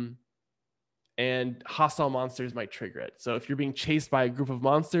 And hostile monsters might trigger it. So if you're being chased by a group of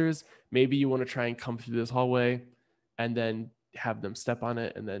monsters, maybe you want to try and come through this hallway and then have them step on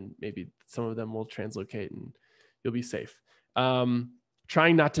it, and then maybe some of them will translocate and you'll be safe.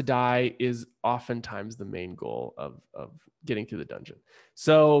 Trying not to die is oftentimes the main goal of getting through the dungeon.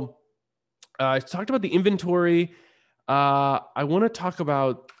 So I talked about the inventory. I want to talk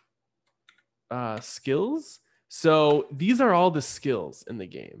about skills. So these are all the skills in the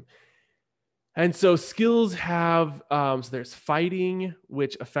game. And so skills have, so there's fighting,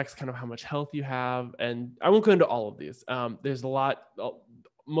 which affects kind of how much health you have. And I won't go into all of these. There's a lot,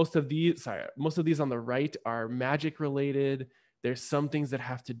 most of these on the right are magic related. There's some things that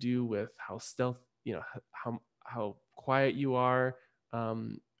have to do with how stealth, how quiet you are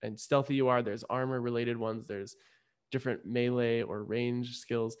and stealthy you are. There's armor related ones. There's different melee or range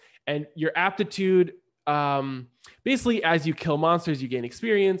skills. And your aptitude, basically as you kill monsters, you gain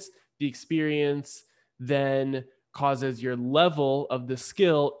experience. The experience then causes your level of the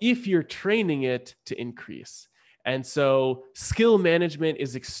skill, if you're training it, to increase. And so skill management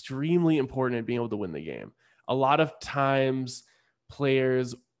is extremely important in being able to win the game. A lot of times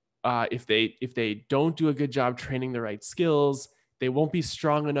players, if they don't do a good job training the right skills, they won't be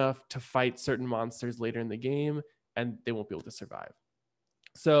strong enough to fight certain monsters later in the game, and they won't be able to survive.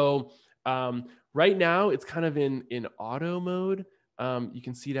 So right now it's kind of in auto mode. You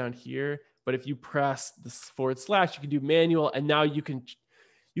can see down here, but if you press the /, you can do manual, and now you can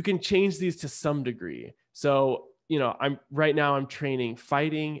change these to some degree. So, I'm training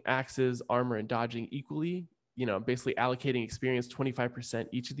fighting, axes, armor, and dodging equally, basically allocating experience 25%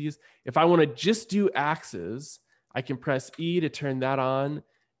 each of these. If I want to just do axes, I can press E to turn that on,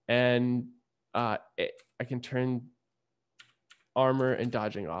 and I can turn armor and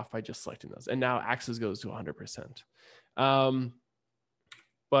dodging off by just selecting those. And now axes goes to 100%.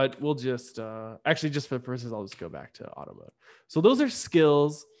 But we'll just, actually just for the purposes, I'll just go back to auto mode. So those are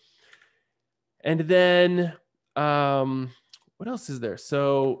skills. And then what else is there?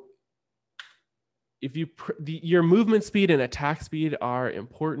 So if your movement speed and attack speed are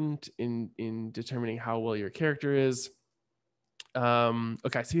important in determining how well your character is.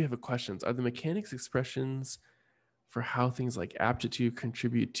 Okay, so you have questions. Are the mechanics expressions for how things like aptitude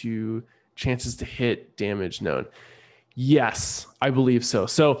contribute to chances to hit damage known? Yes, I believe so.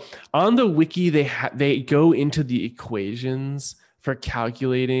 So on the wiki, they go into the equations for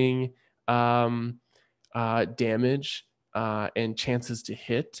calculating damage and chances to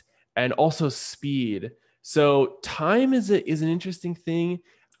hit. and also speed. So time is an interesting thing.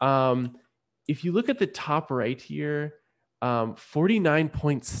 If you look at the top right here,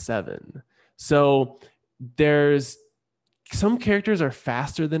 49.7. So there's some characters are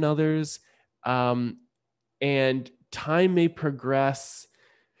faster than others, and time may progress.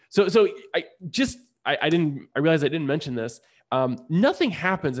 So I realized I didn't mention this. Nothing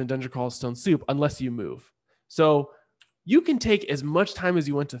happens in Dungeon Crawl Stone Soup unless you move. So you can take as much time as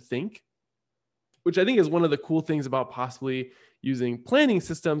you want to think, which I think is one of the cool things about possibly using planning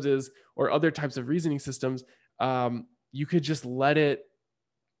systems or other types of reasoning systems. You could just let it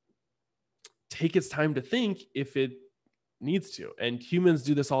take its time to think if it needs to. And humans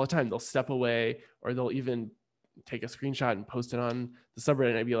do this all the time. They'll step away, or they'll even take a screenshot and post it on the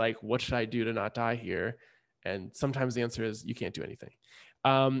subreddit and be like, what should I do to not die here? And sometimes the answer is you can't do anything.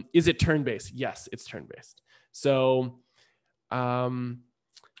 Is it turn-based? Yes, it's turn-based. So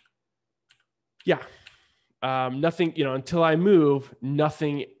yeah, nothing, until I move,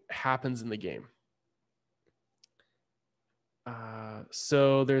 nothing happens in the game.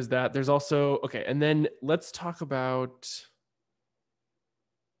 So there's that. There's also, okay, and then let's talk about,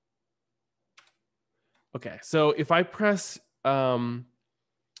 okay, so if I press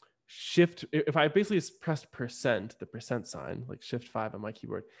shift, if I basically pressed %, the % sign, like shift 5 on my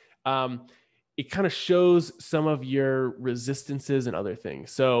keyboard, it kind of shows some of your resistances and other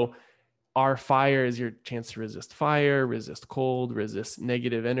things. So R fire is your chance to resist fire, resist cold, resist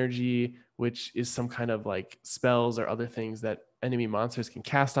negative energy, which is some kind of like spells or other things that enemy monsters can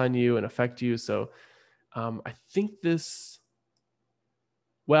cast on you and affect you. So I think this,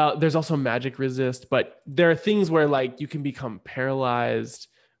 well, there's also magic resist, but there are things where like you can become paralyzed,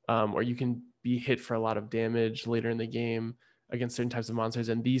 or you can be hit for a lot of damage later in the game against certain types of monsters.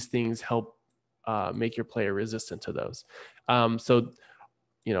 And these things help make your player resistant to those. So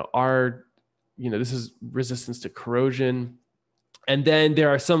this is resistance to corrosion. And then there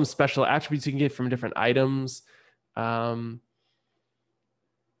are some special attributes you can get from different items.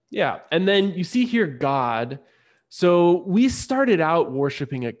 Yeah. And then you see here, God. So we started out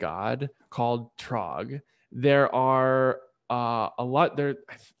worshiping a god called Trog. There are a lot there.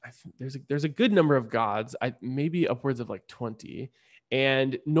 There's a good number of gods, maybe upwards of like 20.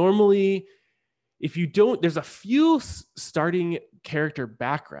 And normally, if you don't, there's a few starting character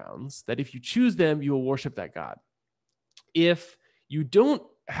backgrounds that if you choose them, you will worship that god. If you don't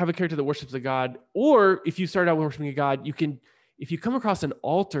have a character that worships a god, or if you start out worshiping a god, if you come across an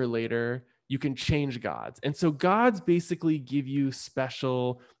altar later, you can change gods. And so gods basically give you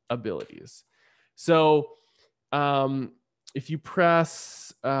special abilities. So if you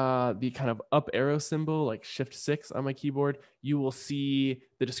press the kind of up arrow symbol, like shift 6 on my keyboard, you will see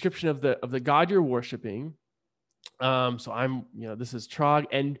the description of the god you're worshiping. So this is Trog,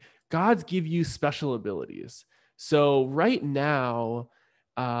 and gods give you special abilities. So right now,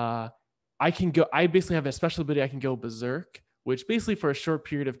 I basically have a special ability. I can go berserk, which basically for a short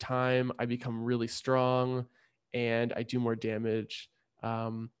period of time, I become really strong and I do more damage.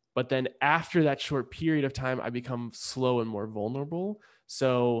 But then after that short period of time, I become slow and more vulnerable.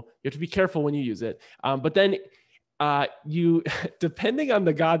 So you have to be careful when you use it. But then you, depending on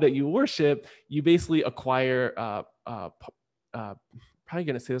the god that you worship, you basically acquire, probably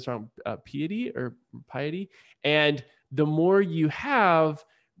going to say this wrong, piety. And the more you have,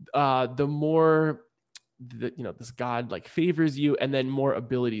 the more this god like favors you, and then more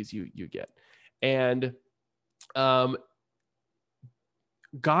abilities you get. And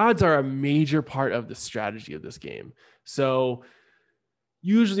gods are a major part of the strategy of this game. So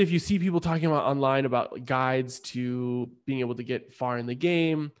usually if you see people talking about online about guides to being able to get far in the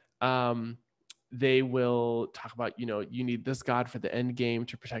game, they will talk about, you need this god for the end game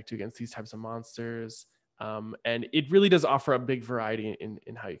to protect you against these types of monsters. And it really does offer a big variety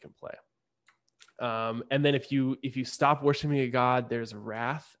in how you can play. And then if you stop worshiping a god, there's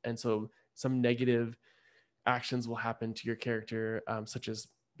wrath. And so some negative actions will happen to your character, such as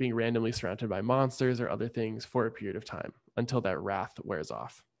being randomly surrounded by monsters or other things for a period of time until that wrath wears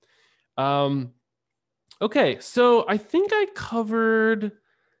off. Okay, so I think I covered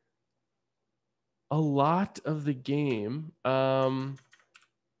a lot of the game. I'm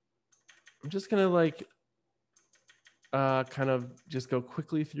just gonna kind of just go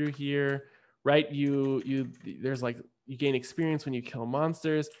quickly through here, right? There's you gain experience when you kill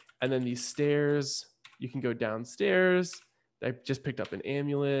monsters, and then these stairs, you can go downstairs. I just picked up an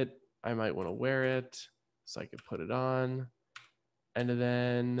amulet. I might want to wear it so I could put it on. And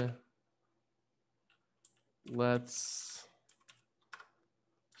then let's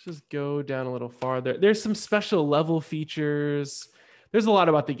just go down a little farther. There's some special level features. there's a lot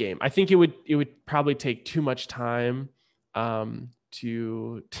about the game. I think it would probably take too much time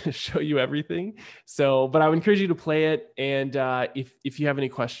to show you everything. So, but I would encourage you to play it. And if you have any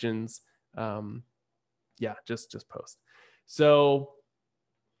questions, yeah, just post. So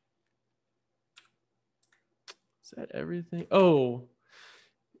is that everything? Oh,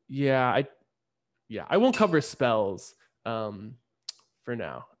 yeah, I won't cover spells for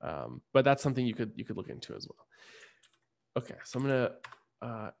now, but that's something you could look into as well. Okay, so I'm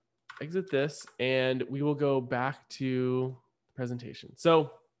gonna exit this, and we will go back to the presentation.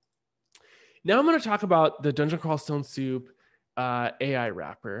 So now I'm going to talk about the Dungeon Crawl Stone Soup AI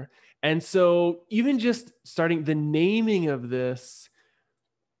wrapper. And so even just starting the naming of this,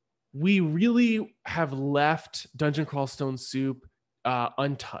 we really have left Dungeon Crawl Stone Soup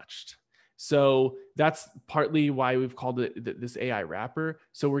untouched. So that's partly why we've called it this AI wrapper.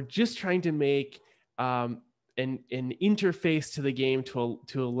 So we're just trying to make an interface to the game to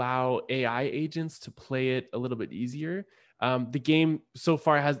allow AI agents to play it a little bit easier. The game so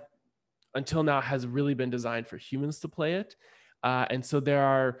far until now has really been designed for humans to play it. And so there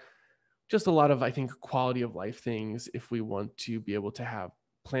are just a lot of, I think, quality of life things if we want to be able to have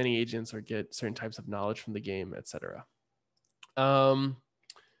planning agents or get certain types of knowledge from the game, etc.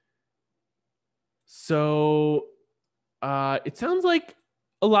 So it sounds like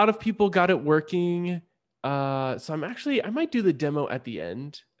a lot of people got it working. So I might do the demo at the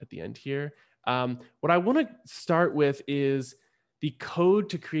end here. What I want to start with is the code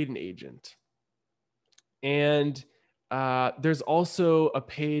to create an agent. And there's also a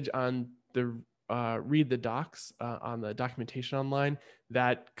page on the read the docs on the documentation online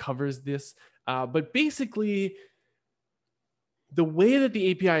that covers this. But basically, the way that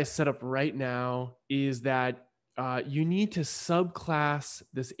the API is set up right now is that you need to subclass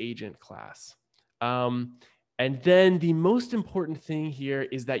this agent class. And then the most important thing here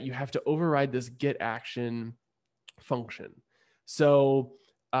is that you have to override this get action function. So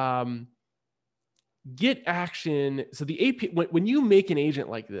get action. So the API, when you make an agent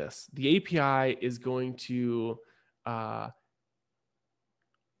like this, the API is going to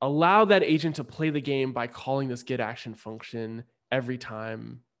allow that agent to play the game by calling this get action function every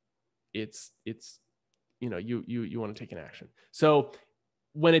time you want to take an action. So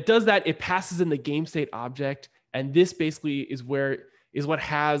when it does that, it passes in the game state object, and this basically is what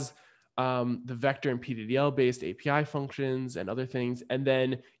has the vector and PDDL based API functions and other things. And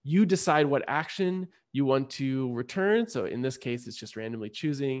then you decide what action you want to return. So in this case, it's just randomly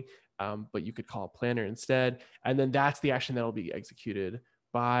choosing, but you could call a planner instead. And then that's the action that will be executed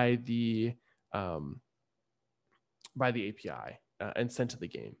by the API and sent to the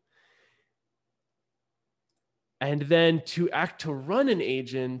game. And then to run an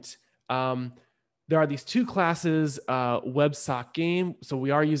agent, there are these two classes, WebSock game. So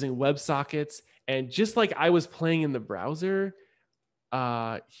we are using WebSockets. And just like I was playing in the browser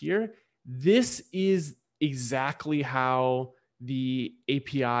here, this is exactly how the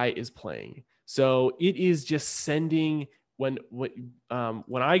API is playing. So it is just sending, when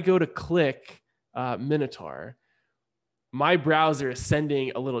I go to click Minotaur, my browser is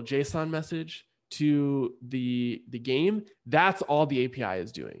sending a little JSON message to the game. That's all the API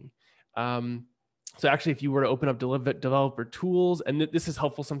is doing. So actually, if you were to open up developer tools, and this is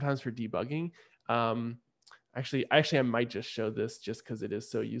helpful sometimes for debugging. Actually, I might just show this just because it is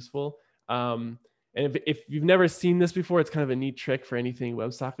so useful. And if you've never seen this before, it's kind of a neat trick for anything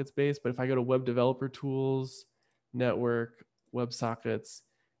WebSockets based. But if I go to web developer tools, network, WebSockets,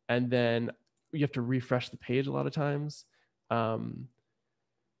 and then you have to refresh the page a lot of times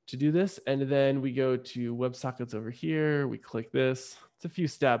to do this. And then we go to WebSockets over here. We click this. It's a few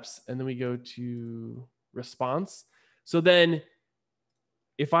steps. And then we go to response. So then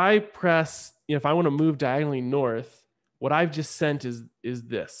if I press, if I want to move diagonally north, what I've just sent is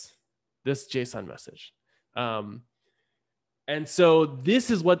this JSON message. And so this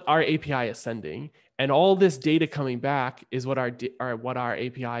is what our API is sending. And all this data coming back is what our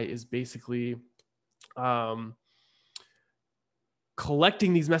API is basically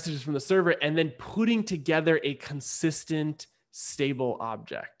collecting these messages from the server and then putting together a consistent, stable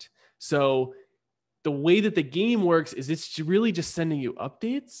object. So the way that the game works is it's really just sending you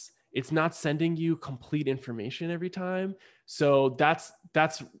updates. It's not sending you complete information every time. So that's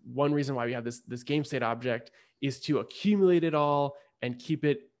one reason why we have this game state object, is to accumulate it all and keep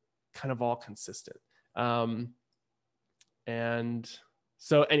it kind of all consistent. And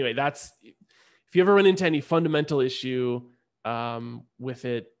so anyway, if you ever run into any fundamental issue with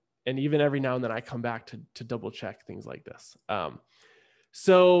it, and even every now and then I come back to double check things like this.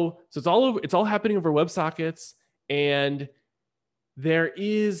 So it's all happening over WebSockets, and there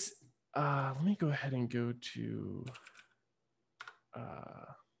is, let me go ahead and go to,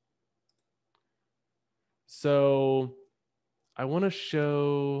 so I want to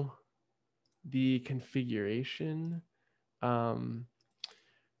show the configuration.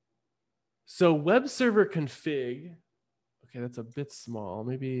 So web server config, okay, that's a bit small.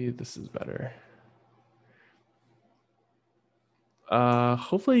 Maybe this is better.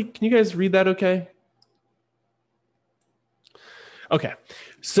 Hopefully, can you guys read that okay? Okay,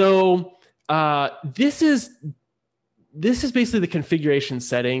 so this is basically the configuration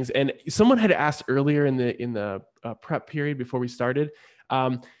settings. And someone had asked earlier in the prep period before we started.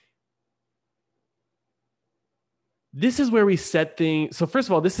 This is where we set things. So first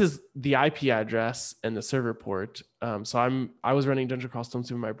of all, this is the IP address and the server port. So I was running Dungeon Crawl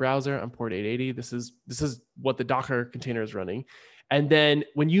Stormsweep in my browser. I'm port 880. This is what the Docker container is running. And then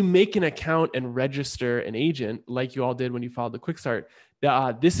when you make an account and register an agent, like you all did when you followed the quick start,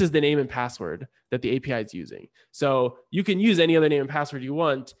 this is the name and password that the API is using. So you can use any other name and password you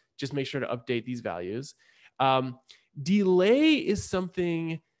want. Just make sure to update these values. Delay is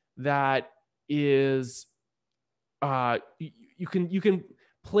something that is you can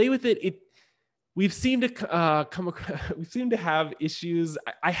play with it. We've seemed to we seem to have issues.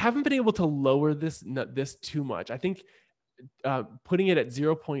 I haven't been able to lower this too much. I think putting it at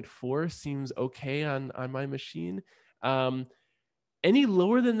 0.4 seems okay on my machine. Any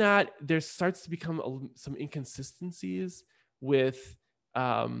lower than that, there starts to become some inconsistencies with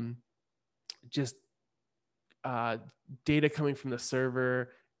just data coming from the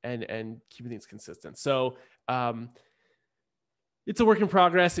server and keeping things consistent. So it's a work in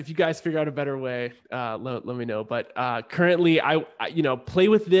progress. If you guys figure out a better way, let me know. But currently, I play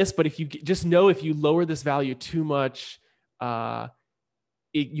with this. But if you just know, if you lower this value too much,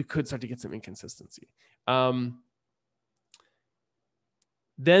 you could start to get some inconsistency.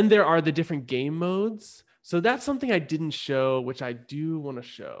 Then there are the different game modes. So that's something I didn't show, which I do want to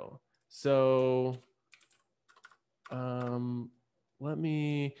show. So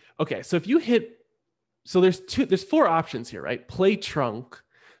okay. So if you hit, so there's 4 options here, right? Play trunk.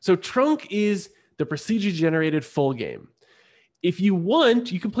 So trunk is the procedure generated full game. If you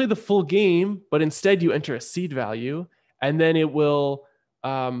want, you can play the full game, but instead you enter a seed value, and then it will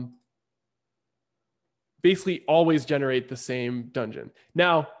basically always generate the same dungeon.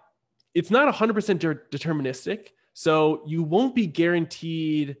 Now, it's not 100% deterministic, so you won't be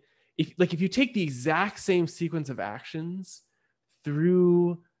guaranteed, if you take the exact same sequence of actions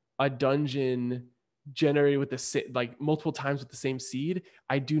through a dungeon generated with the same, multiple times with the same seed,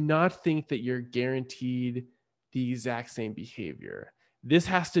 I do not think that you're guaranteed the exact same behavior. This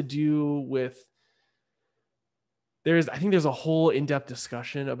has to do with, I think there's a whole in-depth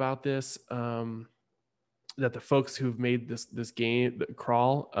discussion about this that the folks who've made this game, the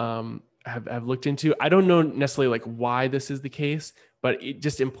crawl, have looked into. I don't know necessarily why this is the case, but it's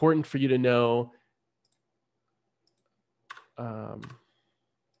just important for you to know.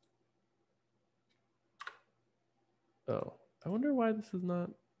 Oh, I wonder why this is not.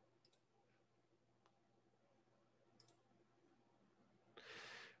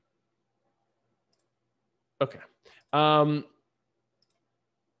 Okay.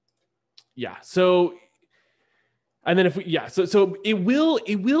 Yeah. So, and then so it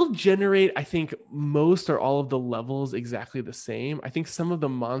will generate, I think, most or all of the levels exactly the same. I think some of the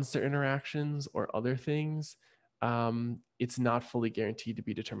monster interactions or other things, it's not fully guaranteed to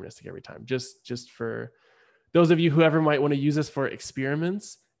be deterministic every time. Just for those of you who ever might want to use this for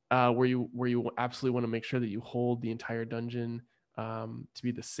experiments, where you absolutely want to make sure that you hold the entire dungeon to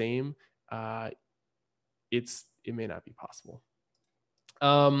be the same, it may not be possible.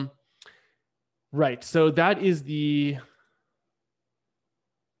 Right. So that is the.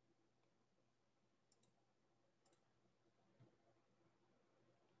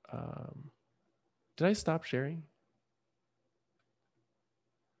 Did I stop sharing?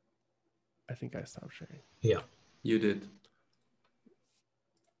 I think I stopped sharing. Yeah, you did.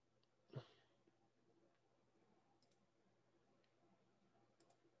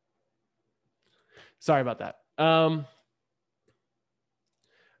 Sorry about that.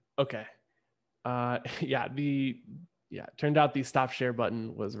 Okay. It turned out the stop share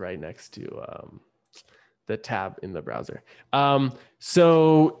button was right next to the tab in the browser.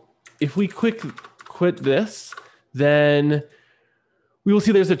 So if we quit this, then we will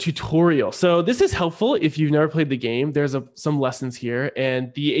see there's a tutorial. So this is helpful if you've never played the game. There's some lessons here,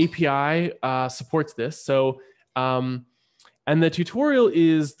 and the API supports this. So, and the tutorial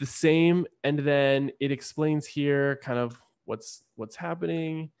is the same, and then it explains here kind of what's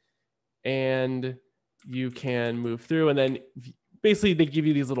happening, and you can move through. And then basically they give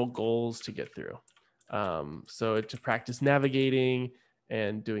you these little goals to get through. So to practice navigating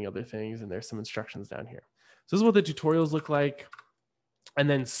and doing other things, and there's some instructions down here. So this is what the tutorials look like. And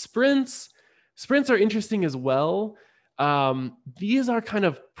then sprints. Sprints are interesting as well. These are kind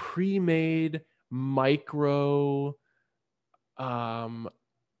of pre-made micro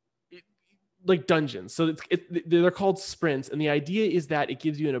like dungeons. So they're called sprints. And the idea is that it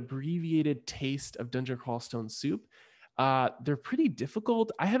gives you an abbreviated taste of Dungeon Crawl Stone Soup. They're pretty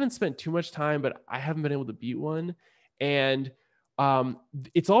difficult. I haven't spent too much time, but I haven't been able to beat one. And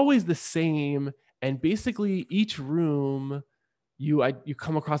it's always the same. And basically each room, you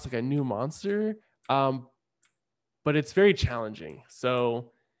come across like a new monster, but it's very challenging.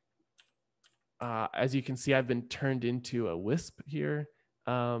 So as you can see, I've been turned into a wisp here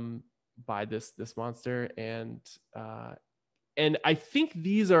by this monster, and I think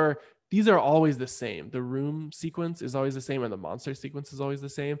these are always the same. The room sequence is always the same, and the monster sequence is always the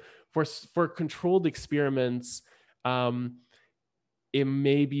same. For controlled experiments, it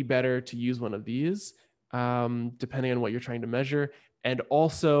may be better to use one of these, depending on what you're trying to measure. And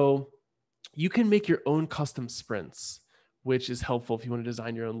also, you can make your own custom sprints, which is helpful if you want to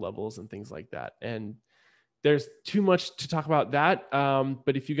design your own levels and things like that. And there's too much to talk about that.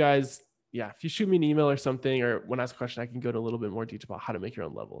 But if you guys, if you shoot me an email or something, or want to ask a question, I can go into a little bit more detail about how to make your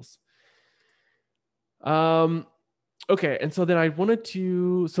own levels. Okay, and so then I wanted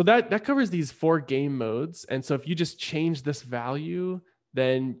to, so that covers these 4 game modes. And so if you just change this value,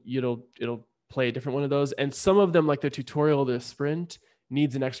 then it'll play a different one of those. And some of them, like the tutorial, the sprint,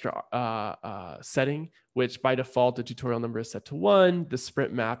 needs an extra setting, which by default, the tutorial number is set to 1. The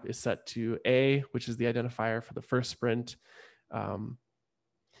sprint map is set to A, which is the identifier for the first sprint. And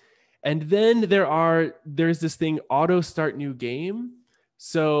then there's this thing, auto start new game.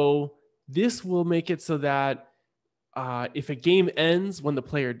 So this will make it so that if a game ends when the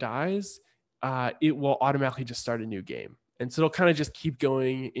player dies, it will automatically just start a new game. And so it'll kind of just keep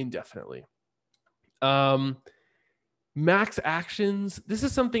going indefinitely. Max actions. This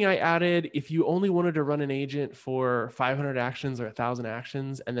is something I added. If you only wanted to run an agent for 500 actions or 1,000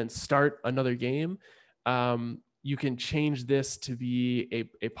 actions and then start another game, you can change this to be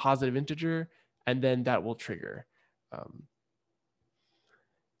a positive integer, and then that will trigger.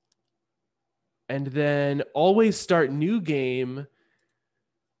 And then always start new game.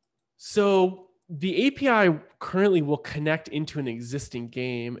 So the API currently will connect into an existing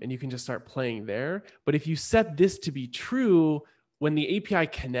game and you can just start playing there. But if you set this to be true, when the API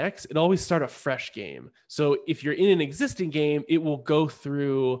connects, it always start a fresh game. So if you're in an existing game, it will go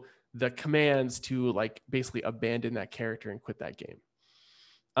through the commands to like basically abandon that character and quit that game.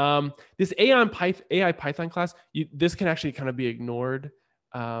 This AI Python class, this can actually kind of be ignored.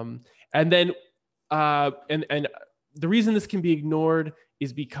 And then and the reason this can be ignored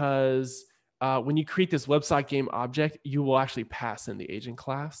is because when you create this website game object, you will actually pass in the agent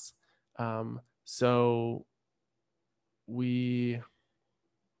class. So we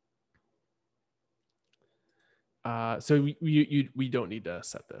don't need to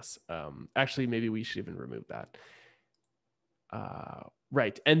set this. Actually, maybe we should even remove that.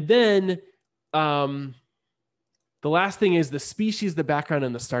 Right, and then the last thing is the species, the background,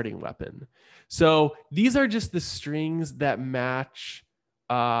 and the starting weapon. So these are just the strings that match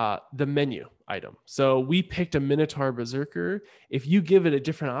the menu item. So we picked a Minotaur Berserker. If you give it a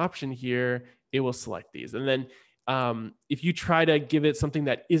different option here, it will select these. And then if you try to give it something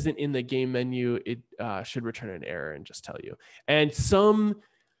that isn't in the game menu, it should return an error and just tell you. And so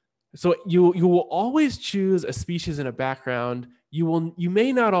you will always choose a species and a background. You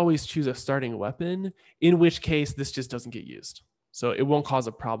may not always choose a starting weapon, in which case this just doesn't get used. So it won't cause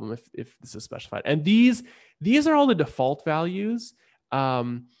a problem if this is specified. And these are all the default values.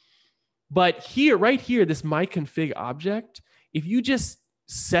 But here, right here, this myconfig object, if you just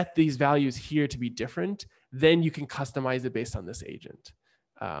set these values here to be different, then you can customize it based on this agent.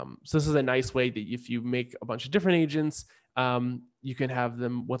 So this is a nice way that if you make a bunch of different agents, you can have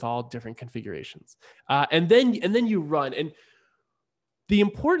them with all different configurations. And then you run. And the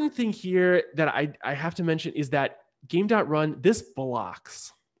important thing here that I have to mention is that game.run, this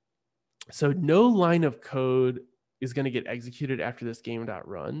blocks. So no line of code is going to get executed after this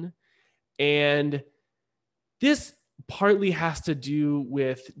game.run. And this partly has to do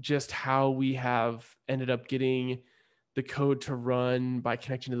with just how we have ended up getting the code to run by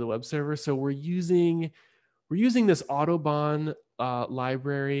connecting to the web server. So we're using this Autobahn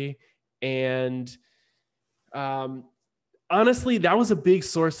library, and honestly, that was a big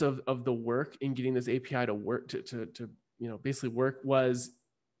source of the work in getting this API to work to basically work, was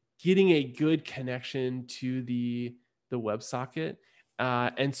getting a good connection to the the WebSocket.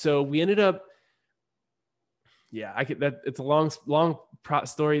 And so we ended up, yeah, it's a long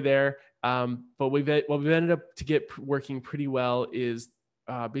story there. But what we've ended up to get working pretty well is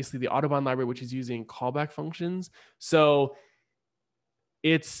basically the Autobahn library, which is using callback functions. So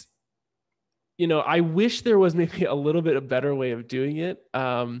it's, I wish there was maybe a little bit a better way of doing it.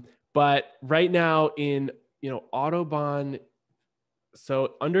 But right now in, Autobahn,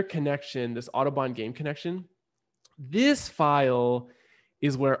 so under connection, this Autobahn game connection, this file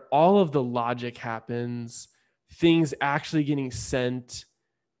is where all of the logic happens, things actually getting sent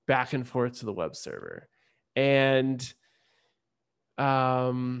back and forth to the web server. And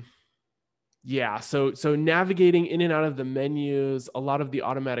yeah, so navigating in and out of the menus, a lot of the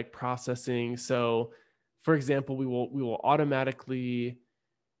automatic processing. So for example, we will automatically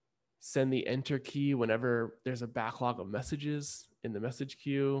send the enter key whenever there's a backlog of messages in the message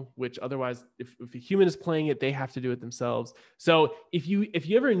queue, which otherwise, if a human is playing it, they have to do it themselves. So if you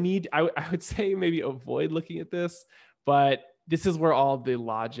ever need, I would say maybe avoid looking at this, but this is where all the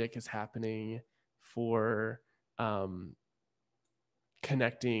logic is happening for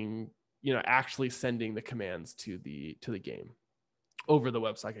connecting, actually sending the commands to the game over the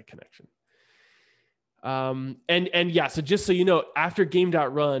WebSocket connection. And yeah, so just so you know, after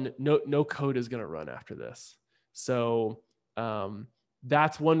game.run, no code is going to run after this. So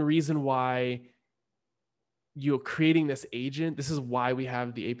that's one reason why you're creating this agent. This is why we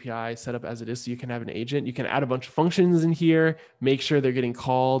have the API set up as it is, so you can have an agent. You can add a bunch of functions in here, make sure they're getting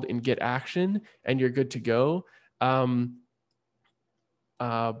called in get action, and you're good to go.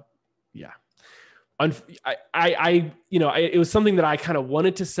 Yeah. It was something that I kind of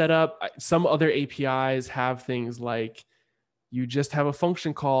wanted to set up. Some other APIs have things like you just have a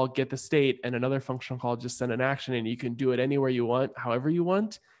function call, get the state, and another function call, just send an action, and you can do it anywhere you want, however you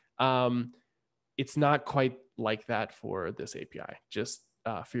want. It's not quite like that for this API, just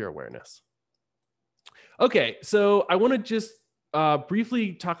for your awareness. Okay, so I want to just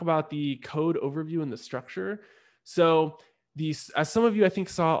briefly talk about the code overview and the structure. So as some of you I think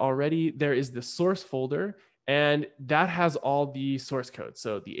saw already, there is the source folder, and that has all the source code.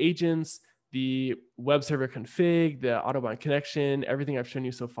 So the agents, the web server config, the Autobahn connection, everything I've shown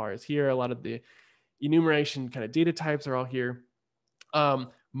you so far is here. A lot of the enumeration kind of data types are all here.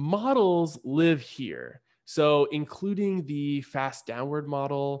 Models live here. So including the fast downward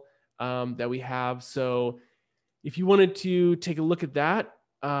model that we have. So if you wanted to take a look at that,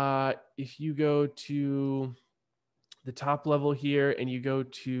 if you go to the top level here and you go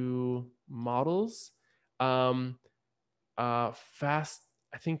to models, fast,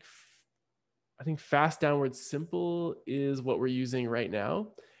 I think fast downward simple is what we're using right now.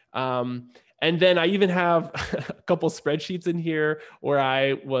 And then I even have a couple spreadsheets in here where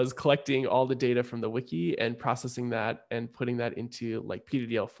I was collecting all the data from the wiki and processing that and putting that into like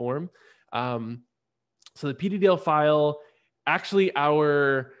PDDL form. So the PDDL file, actually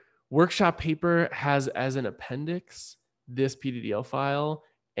our workshop paper has as an appendix this PDDL file,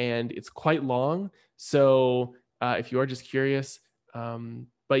 and it's quite long. So if you are just curious,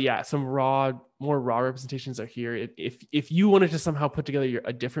 but yeah, some more raw representations are here. If you wanted to somehow put together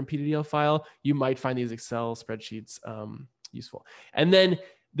a different PDDL file, you might find these Excel spreadsheets useful. And then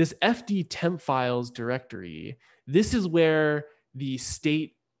this FD temp files directory, this is where the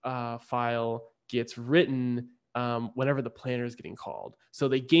state file gets written whenever the planner is getting called. So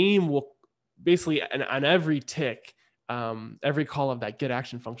the game will basically, on every tick, every call of that get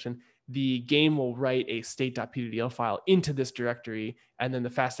action function, the game will write a state.pddl file into this directory, and then the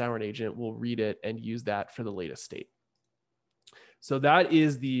fast downward agent will read it and use that for the latest state. So that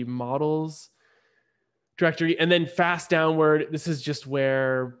is the models directory. And then fast downward, this is just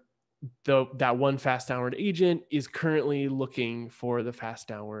where that one fast downward agent is currently looking for the fast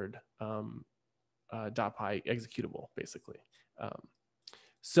downward .py executable, basically.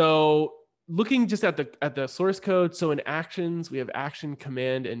 So looking just at the source code, so in actions, we have action,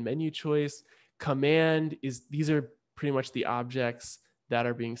 command, and menu choice. Command these are pretty much the objects that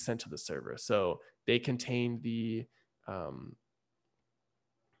are being sent to the server. So they contain the,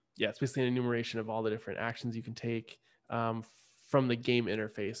 it's basically an enumeration of all the different actions you can take from the game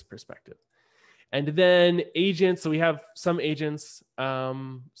interface perspective. And then agents, so we have some agents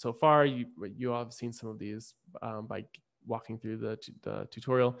so far. You all have seen some of these by walking through the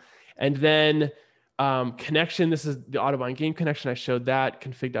tutorial. And then connection, this is the Autobahn game connection. I showed that.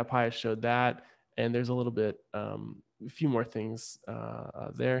 Config.py, I showed that. And there's a little bit, a few more things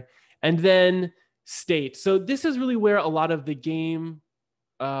there. And then state. So this is really where a lot of the game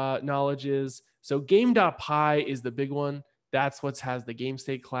knowledge is. So game.py is the big one. That's what has the game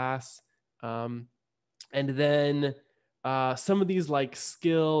state class. And then Some of these like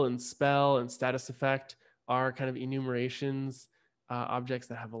skill and spell and status effect are kind of enumerations, objects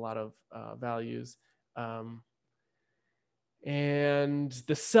that have a lot of values. And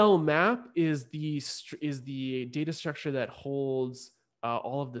the cell map is the data structure that holds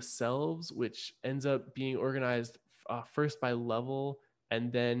all of the cells, which ends up being organized first by level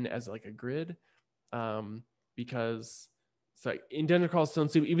and then as like a grid. Because so in Dendron Crawl Stone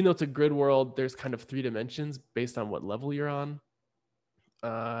Soup, even though it's a grid world, there's kind of 3 dimensions based on what level you're on.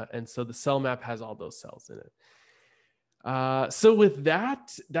 And so the cell map has all those cells in it. So with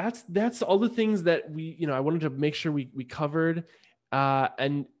that, that's all the things that I wanted to make sure we covered.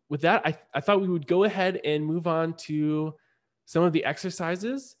 And with that, I thought we would go ahead and move on to some of the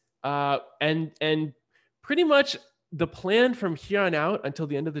exercises. And pretty much the plan from here on out until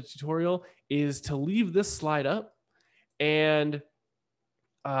the end of the tutorial is to leave this slide up and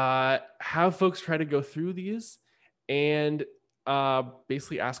have folks try to go through these and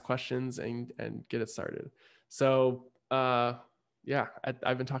basically ask questions and get it started. So yeah,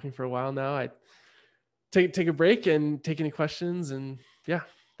 I've been talking for a while now. I take a break and take any questions, and yeah,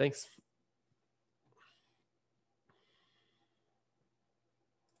 thanks.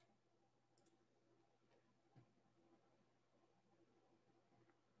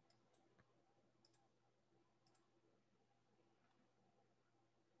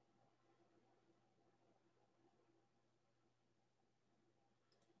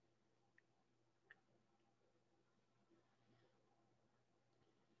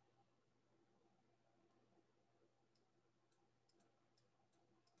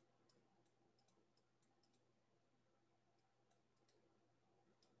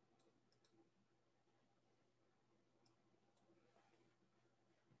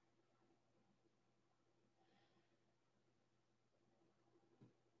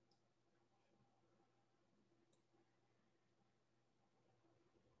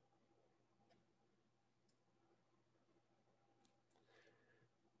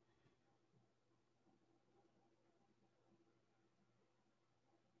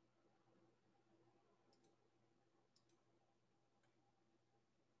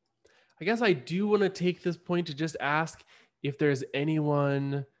 I guess I do want to take this point to just ask if there's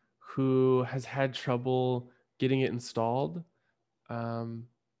anyone who has had trouble getting it installed and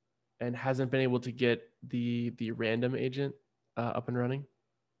hasn't been able to get the random agent up and running.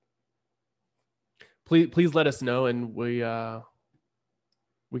 Please let us know, and we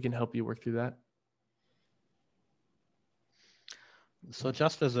can help you work through that. So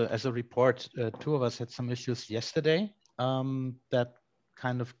just as a report, 2 of us had some issues yesterday that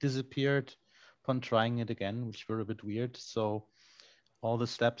kind of disappeared upon trying it again, which were a bit weird. So all the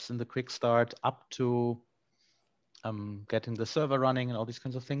steps in the quick start up to getting the server running and all these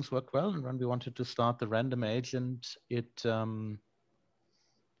kinds of things worked well. And when we wanted to start the random agent, it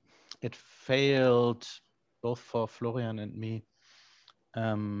failed both for Florian and me.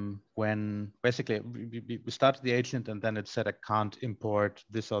 When basically we started the agent and then it said I can't import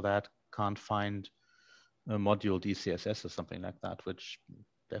this or that, can't find a module DCSS or something like that, which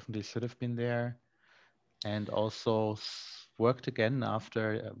definitely should have been there. And also worked again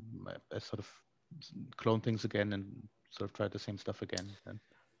after I sort of cloned things again and sort of tried the same stuff again. And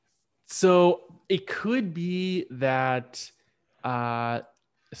so it could be that,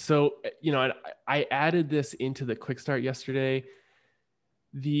 so, I added this into the quick start yesterday.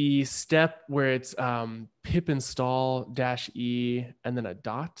 The step where it's pip install -e and then a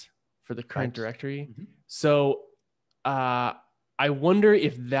dot for the current directory. Mm-hmm. So I wonder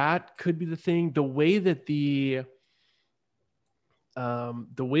if that could be the thing. The way that the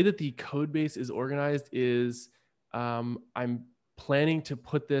code base is organized is I'm planning to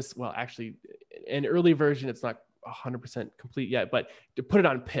put this, well, actually an early version, it's not 100% complete yet, but to put it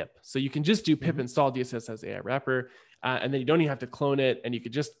on pip. So you can just do pip install DCSS-AI-Wrapper, and then you don't even have to clone it, and you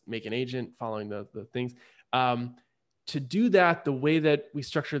could just make an agent following the things. To do that, the way that we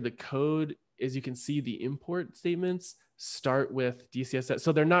structure the code is you can see the import statements start with DCSS.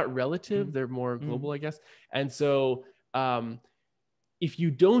 So they're not relative, they're more global, I guess. And so if you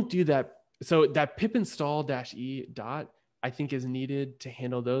don't do that, so that pip install -e dot, I think is needed to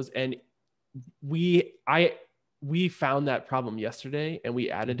handle those. And we found that problem yesterday and we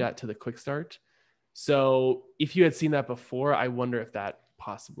added that to the quick start. So if you had seen that before, I wonder if that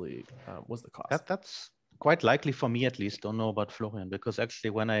possibly was the cause. That's quite likely for me, at least. Don't know about Florian, because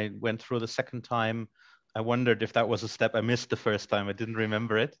actually when I went through the second time, I wondered if that was a step I missed the first time. I didn't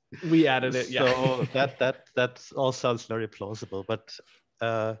remember it. We added it, yeah. So that all sounds very plausible. But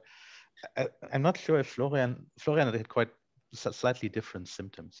I'm not sure if Florian had quite slightly different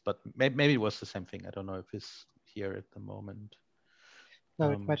symptoms, but maybe it was the same thing. I don't know if here at the moment.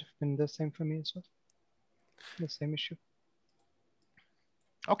 No, it might have been the same for me as well. The same issue.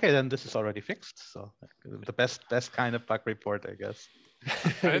 Okay, then this is already fixed. So the best kind of bug report, I guess.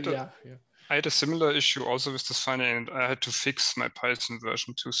 I had a similar issue also with this finding, and I had to fix my Python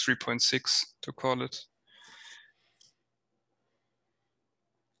version to 3.6 to call it.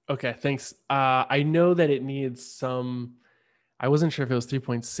 Okay, thanks. I know that it needs some. I wasn't sure if it was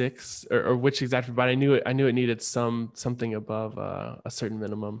 3.6 or which exactly, but I knew it needed something above a certain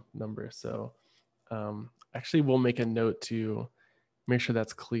minimum number. So actually, we'll make a note to make sure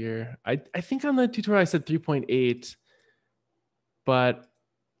that's clear. I think on the tutorial I said 3.8, but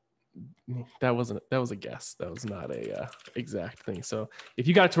that was a guess. That was not a exact thing. So if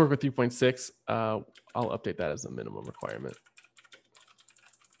you got it to work with 3.6, I'll update that as a minimum requirement.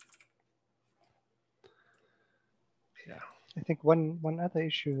 Yeah. I think one other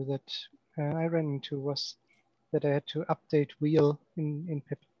issue that I ran into was that I had to update wheel in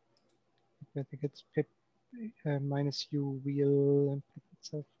pip. I think it's pip -u wheel and pip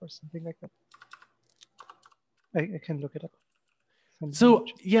itself or something like that. I can look it up. So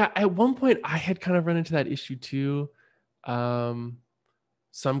yeah, at one point I had kind of run into that issue too.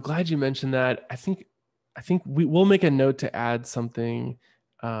 So I'm glad you mentioned that. I think we'll make a note to add something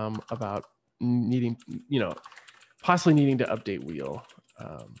about needing, possibly needing to update wheel.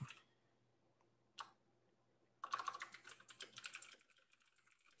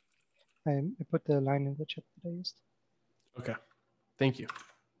 I put the line in the chat that I used. Okay, thank you.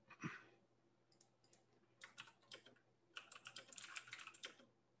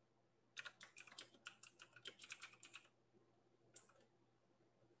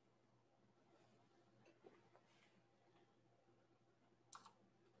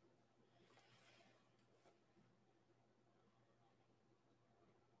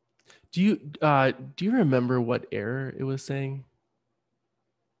 Do you remember what error it was saying?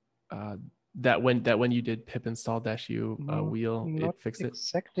 That when you did pip install -u wheel, it fixed it? Not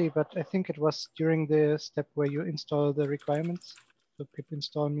exactly, but I think it was during the step where you install the requirements. So pip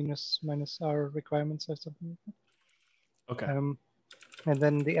install -r requirements or something like that. Okay. And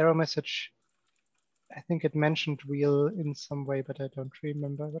then the error message, I think it mentioned wheel in some way, but I don't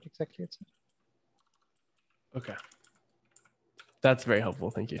remember what exactly it said. Okay. That's very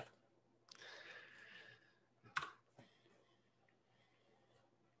helpful. Thank you.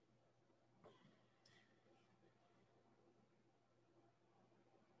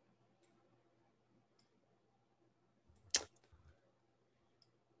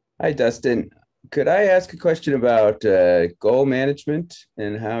 Hi, Dustin. Could I ask a question about goal management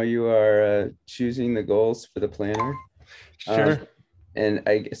and how you are choosing the goals for the planner? Sure. And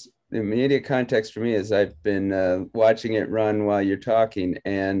I guess the immediate context for me is I've been watching it run while you're talking,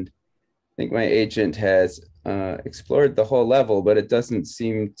 and I think my agent has explored the whole level, but it doesn't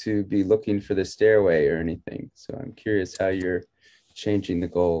seem to be looking for the stairway or anything. So I'm curious how you're changing the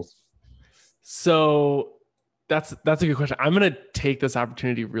goals. So that's a good question. I'm going to take this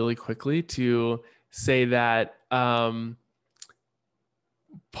opportunity really quickly to say that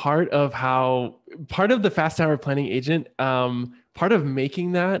part of the fast hour planning agent, part of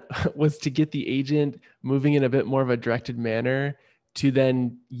making that was to get the agent moving in a bit more of a directed manner, to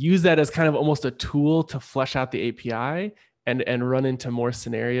then use that as kind of almost a tool to flesh out the API and run into more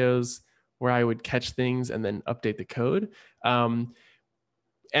scenarios where I would catch things and then update the code.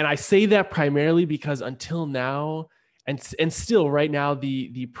 And I say that primarily because until now, and still right now,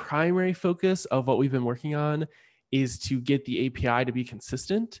 the primary focus of what we've been working on is to get the API to be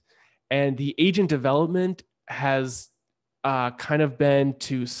consistent. And the agent development has kind of been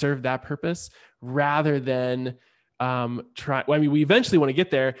to serve that purpose rather than we eventually want to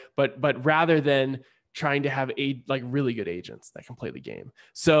get there, but rather than trying to have really good agents that can play the game.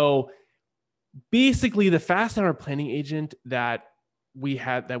 So basically the fast hour planning agent that we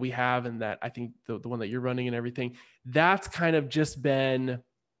have, and that I think the one that you're running and everything, that's kind of just been,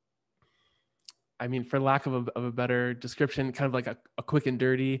 I mean, for lack of a better description, kind of like a quick and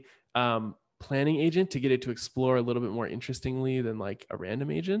dirty planning agent to get it to explore a little bit more interestingly than like a random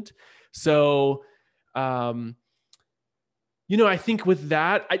agent. So, I think with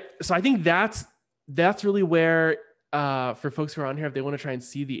that, I think that's really where for folks who are on here, if they want to try and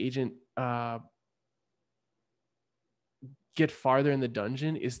see the agent get farther in the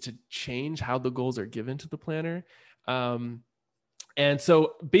dungeon, is to change how the goals are given to the planner. And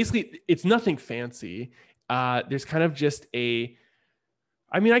so basically it's nothing fancy. There's kind of just I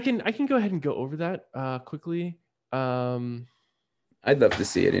can go ahead and go over that quickly. I'd love to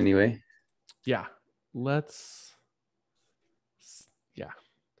see it anyway. Yeah,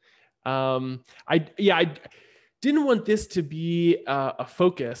 didn't want this to be a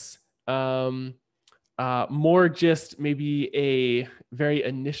focus, more just maybe a very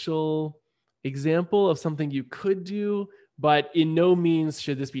initial example of something you could do, but in no means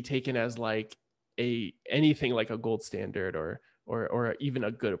should this be taken as like anything like a gold standard or even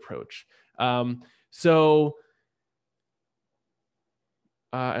a good approach. So,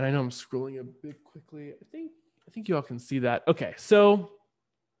 and I know I'm scrolling a bit quickly. I think you all can see that. Okay, so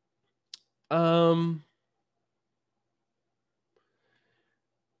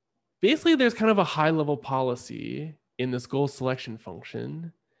basically there's kind of a high level policy in this goal selection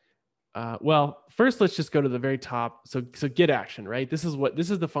function. Well, first let's just go to the very top. So get action, right? This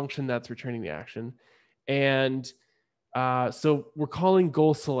is the function that's returning the action. And so we're calling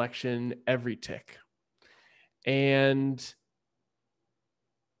goal selection every tick. And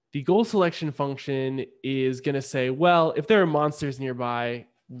the goal selection function is going to say, well, if there are monsters nearby,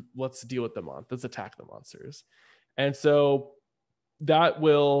 let's deal with them let's attack the monsters. And so that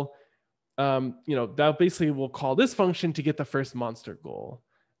will, that basically will call this function to get the first monster goal.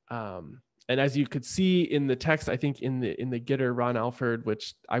 And as you could see in the text, I think in the getter, Ron Alford,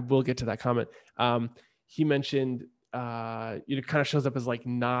 which I will get to that comment, he mentioned it kind of shows up as like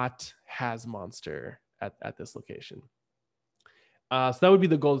not has monster at this location. So that would be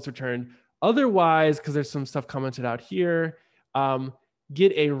the goal that's returned. Otherwise, because there's some stuff commented out here,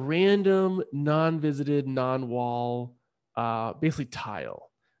 get a random non-visited, non-wall, basically tile.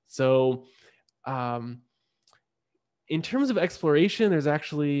 So in terms of exploration, there's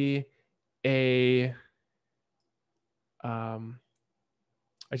actually I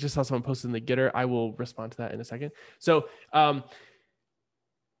just saw someone posted in the getter. I will respond to that in a second. So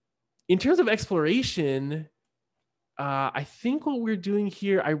in terms of exploration, I think what we're doing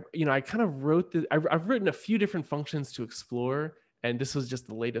here, I kind of wrote this, I've written a few different functions to explore, and this was just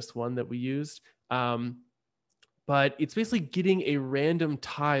the latest one that we used. But it's basically getting a random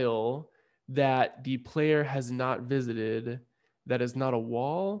tile that the player has not visited, that is not a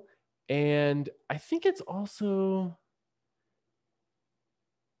wall. And I think it's also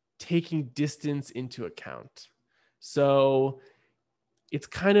taking distance into account. So it's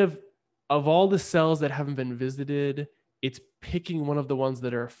kind of all the cells that haven't been visited, it's picking one of the ones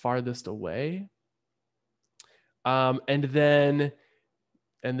that are farthest away. And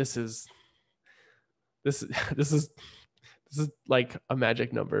this is like a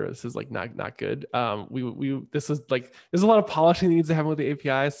magic number. This is like not good. This is like, there's a lot of polishing that needs to happen with the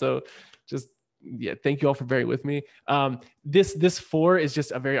API. So just, yeah, thank you all for bearing with me. This 4 is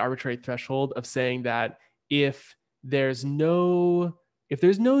just a very arbitrary threshold of saying that if there's no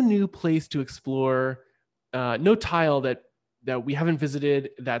new place to explore, no tile that we haven't visited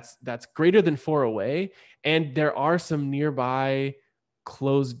that's greater than 4 away, and there are some nearby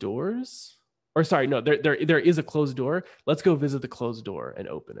closed doors, or sorry, no, there is a closed door. Let's go visit the closed door and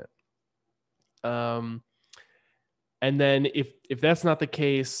open it. And then if that's not the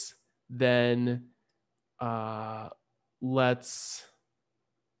case, then let's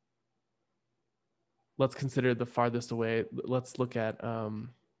consider the farthest away. Let's look at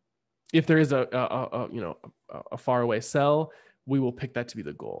if there is a far away cell, we will pick that to be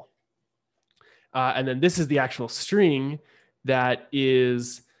the goal. And then this is the actual string that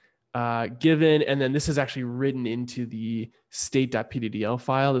is given, and then this is actually written into the state.pddl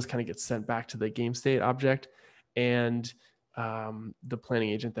file. This kind of gets sent back to the game state object, and the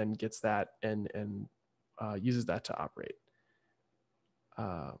planning agent then gets that and uses that to operate.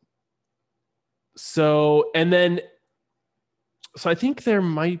 So I think there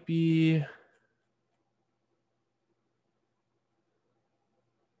might be,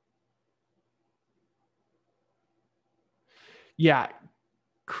 yeah,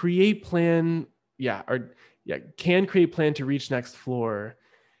 create plan, can create plan to reach next floor.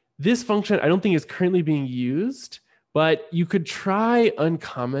 This function I don't think is currently being used, but you could try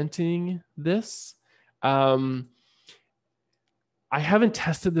uncommenting this. I haven't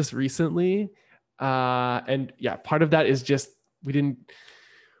tested this recently. And yeah, part of that is just we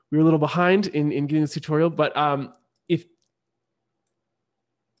were a little behind in getting this tutorial, but if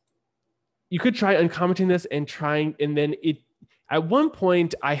you could try uncommenting this and then at one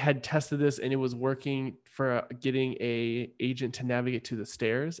point I had tested this and it was working for getting a agent to navigate to the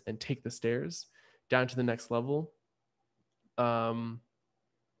stairs and take the stairs down to the next level. And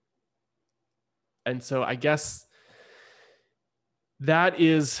so I guess that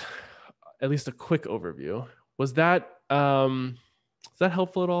is at least a quick overview. Was that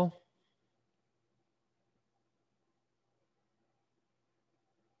helpful at all?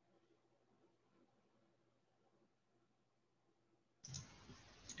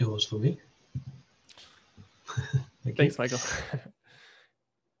 It was for me. Thanks, Michael.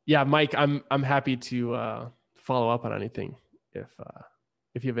 Yeah, Mike, I'm happy to follow up on anything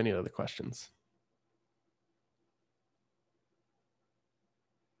if you have any other questions.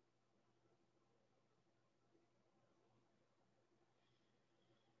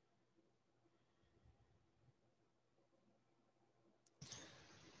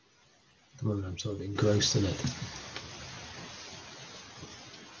 At the moment, I'm sort of engrossed in it.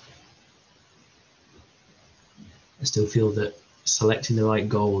 I still feel that selecting the right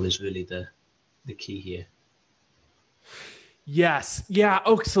goal is really the key here. Yes. Yeah.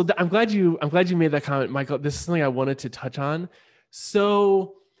 Oh, so I'm glad you made that comment, Michael. This is something I wanted to touch on.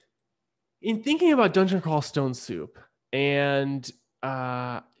 So in thinking about Dungeon Crawl Stone Soup, and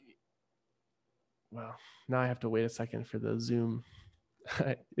well, now I have to wait a second for the Zoom.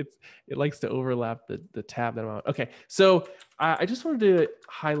 It likes to overlap the tab that I'm on. Okay, so I just wanted to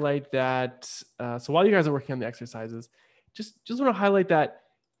highlight that. So while you guys are working on the exercises, just want to highlight that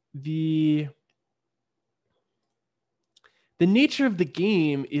the nature of the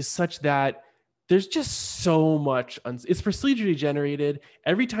game is such that there's just so much. It's procedurally generated.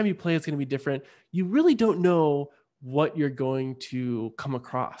 Every time you play, it's going to be different. You really don't know what you're going to come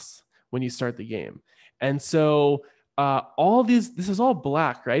across when you start the game. And so this is all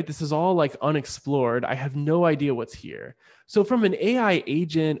black, right? This is all like unexplored. I have no idea what's here. So from an AI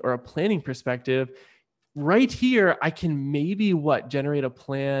agent or a planning perspective, right here, I can maybe generate a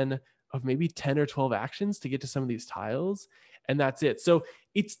plan of maybe 10 or 12 actions to get to some of these tiles. And that's it. So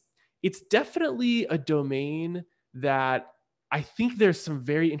it's definitely a domain that I think there's some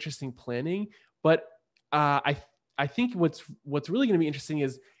very interesting planning, but I think what's really going to be interesting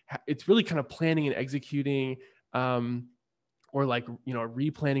is it's really kind of planning and executing, or like, a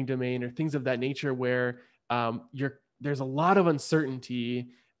replanning domain or things of that nature where there's a lot of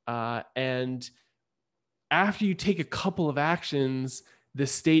uncertainty, and after you take a couple of actions, the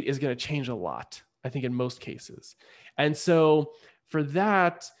state is going to change a lot, I think, in most cases. And so for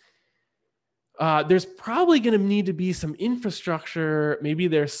that, there's probably going to need to be some infrastructure. Maybe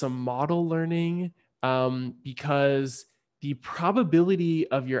there's some model learning, because the probability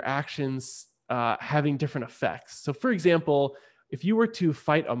of your actions having different effects. So for example, if you were to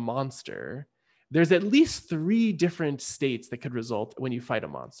fight a monster, there's at least 3 different states that could result when you fight a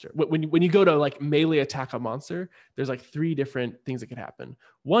monster. When you go to like melee attack a monster, there's like 3 different things that could happen.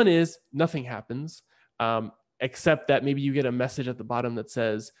 One is nothing happens, except that maybe you get a message at the bottom that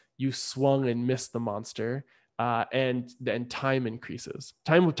says you swung and missed the monster, and then time increases.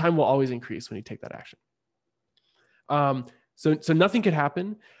 Time will always increase when you take that action. So nothing could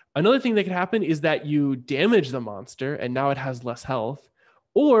happen. Another thing that could happen is that you damage the monster and now it has less health,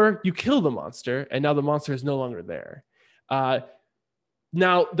 or you kill the monster and now the monster is no longer there.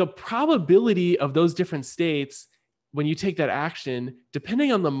 Now, the probability of those different states when you take that action,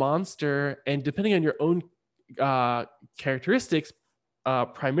 depending on the monster and depending on your own characteristics,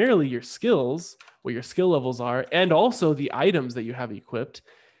 primarily your skills, what your skill levels are, and also the items that you have equipped,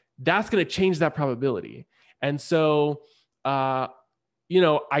 that's going to change that probability. And so,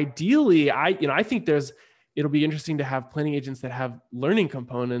 ideally, I think it'll be interesting to have planning agents that have learning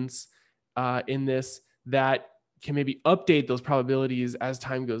components in this that can maybe update those probabilities as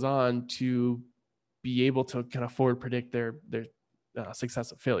time goes on to be able to kind of forward predict their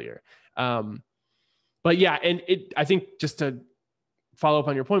success or failure. But yeah, and I think just to follow up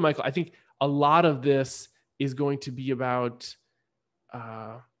on your point, Michael, I think a lot of this is going to be about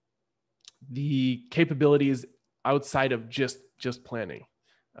the capabilities outside of just planning.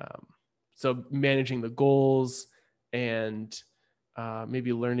 So managing the goals and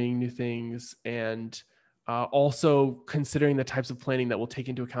maybe learning new things, and also considering the types of planning that will take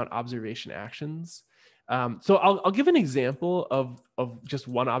into account observation actions. So I'll give an example of just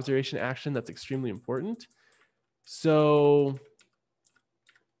one observation action that's extremely important. So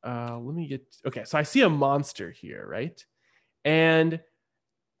okay, so I see a monster here, right? And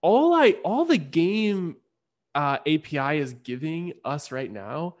all the game API is giving us right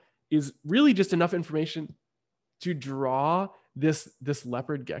now is really just enough information to draw this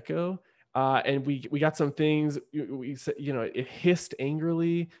leopard gecko. And we got some things, it hissed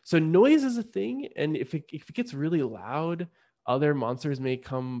angrily. So noise is a thing. And if it gets really loud, other monsters may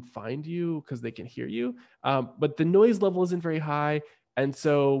come find you because they can hear you. But the noise level isn't very high. And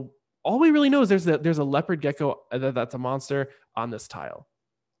so all we really know is there's a leopard gecko that's a monster on this tile.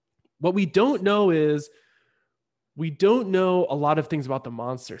 What we don't know is we don't know a lot of things about the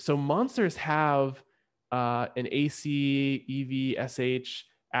monster. So monsters have an AC, EV, SH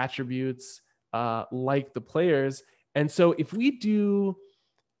attributes like the players. And so if we do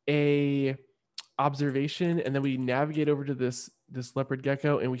a observation, and then we navigate over to this leopard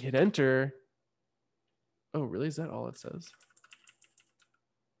gecko and we hit enter. Oh, really? Is that all it says?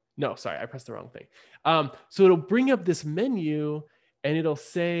 No, sorry, I pressed the wrong thing. So it'll bring up this menu and it'll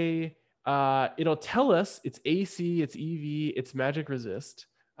say, it'll tell us it's AC, it's EV, it's magic resist.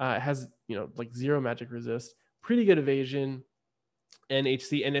 It has, like 0 magic resist, pretty good evasion, and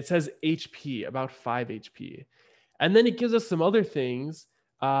HC, and it says HP, about 5 HP. And then it gives us some other things.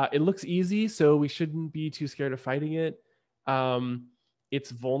 It looks easy, so we shouldn't be too scared of fighting it.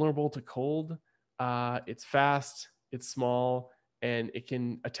 It's vulnerable to cold. It's fast, it's small, and it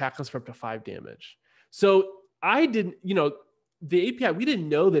can attack us for up to 5 damage. So I didn't, the API, we didn't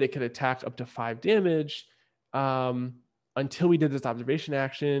know that it could attack up to 5 damage until we did this observation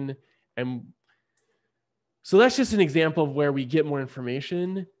action. And so that's just an example of where we get more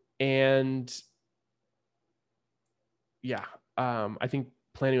information. And yeah, I think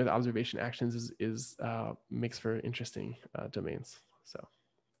planning with observation actions is makes for interesting domains. So.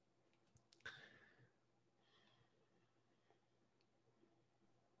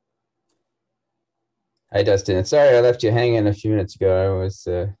 Hi, Dustin. And sorry I left you hanging a few minutes ago. I was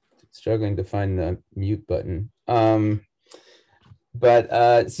struggling to find the mute button.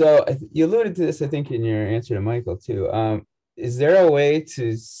 So you alluded to this, I think, in your answer to Michael, too. Is there a way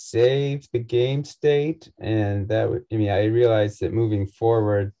to save the game state? And that would, I realize that moving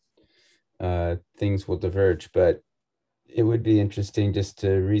forward, things will diverge, but it would be interesting just to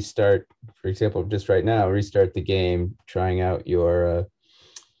restart, for example, just right now, restart the game, trying out your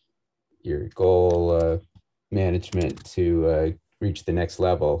goal management to reach the next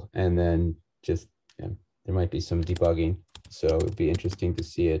level, and then just there might be some debugging. So it would be interesting to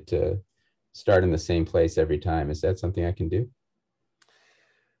see it start in the same place every time. Is that something I can do?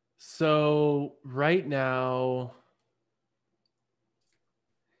 So right now,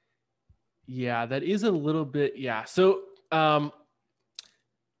 yeah, that is a little bit, yeah. So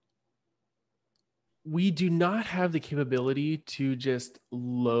we do not have the capability to just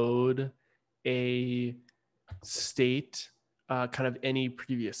load a state, kind of any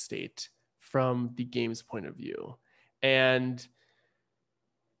previous state from the game's point of view. And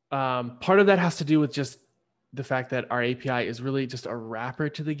part of that has to do with just the fact that our API is really just a wrapper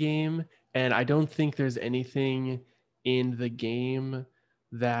to the game. And I don't think there's anything in the game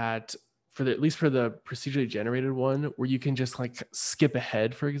that, at least for the procedurally generated one, where you can just like skip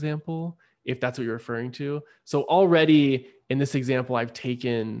ahead, for example, if that's what you're referring to. So already in this example, I've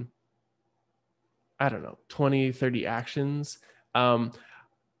taken, I don't know, 20, 30 actions.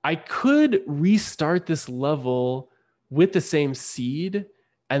 I could restart this level with the same seed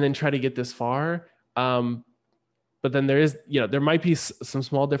and then try to get this far. But then there is, there might be some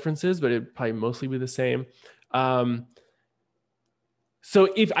small differences, but it'd probably mostly be the same. So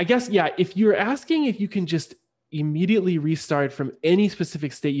if you're asking if you can just immediately restart from any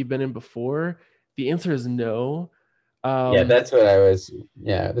specific state you've been in before, the answer is no. That's what I was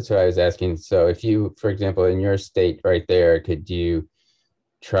asking. So if you, for example, in your state right there, could you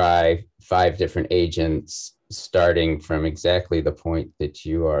try 5 different agents starting from exactly the point that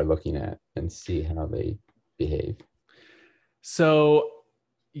you are looking at and see how they behave? So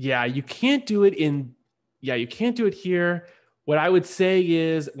you can't do it here. What I would say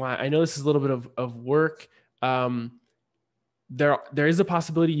is, well, I know this is a little bit of work. There is a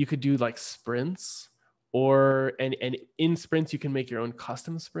possibility you could do like sprints, and in sprints you can make your own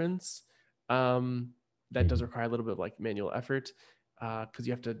custom sprints. That does require a little bit of like manual effort, because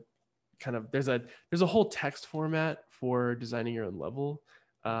you have to kind of, there's a whole text format for designing your own level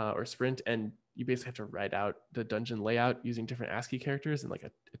or sprint, and you basically have to write out the dungeon layout using different ASCII characters in like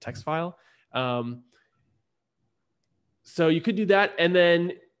a text file. So you could do that, and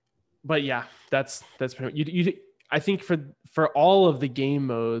then, but yeah, that's pretty much, you I think for all of the game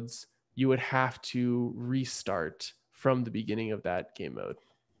modes, you would have to restart from the beginning of that game mode.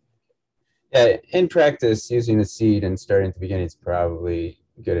 Yeah, in practice, using the seed and starting at the beginning is probably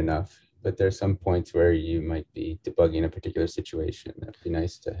good enough. But there's some points where you might be debugging a particular situation. That'd be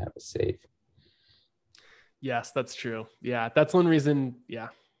nice to have a save. Yes, that's true. Yeah, that's one reason. Yeah,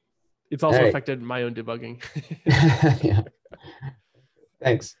 it's also affected my own debugging. Yeah.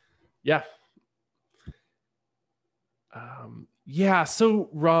 Thanks. Yeah. So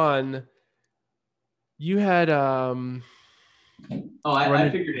Ron, you had I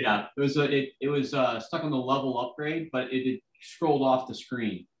figured it out. It was stuck on the level upgrade, but it had scrolled off the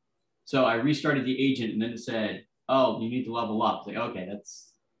screen. So I restarted the agent, and then it said, "Oh, you need to level up." It's like, okay,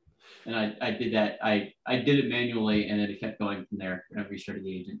 and I did that. I did it manually, and then it kept going from there. And I restarted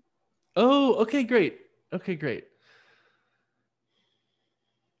the agent. Oh, okay, great. Okay, great.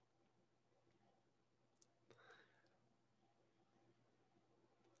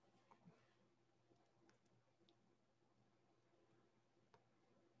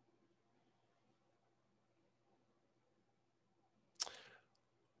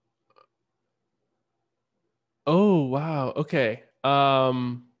 Oh, wow. Okay.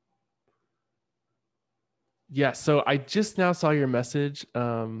 Yeah, so I just now saw your message.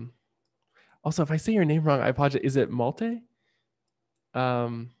 Also, if I say your name wrong, I apologize. Is it Malte?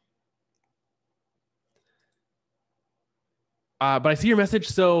 But I see your message.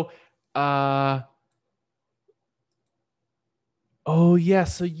 So, oh yeah.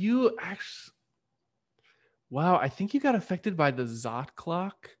 So you actually, wow. I think you got affected by the Zot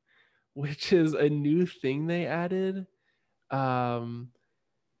clock, which is a new thing they added. I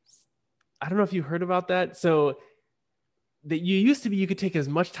don't know if you heard about that. So that you used to be, you could take as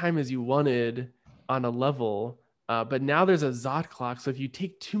much time as you wanted on a level, but now there's a Zot clock. So if you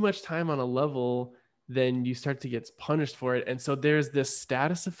take too much time on a level, then you start to get punished for it. And so there's this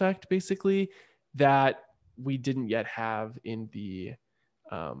status effect basically that we didn't yet have in the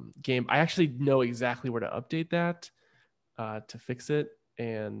game. I actually know exactly where to update that to fix it.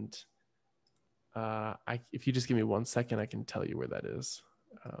 And if you just give me 1 second, I can tell you where that is.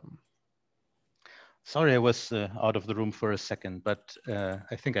 Sorry, I was out of the room for a second, but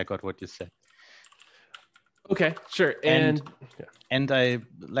I think I got what you said. Okay, sure. And yeah. And I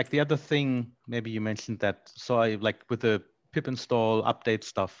like the other thing, maybe you mentioned that. So I like with the pip install update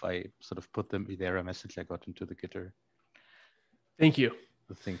stuff, I sort of put the error message I got into the Gitter. Thank you.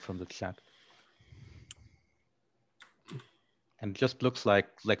 The thing from the chat. And it just looks like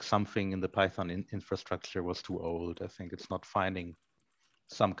something in the Python infrastructure was too old. I think it's not finding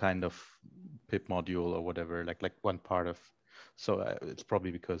some kind of pip module or whatever, like one part of. So it's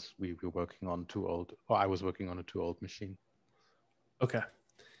probably because we were working on too old, or I was working on a too old machine. Okay.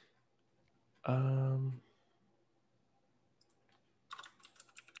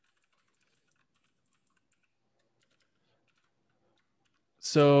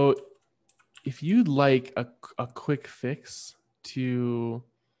 So if you'd like a quick fix to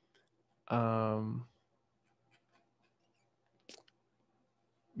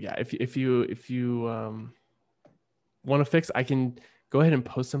yeah, if you want to fix, I can go ahead and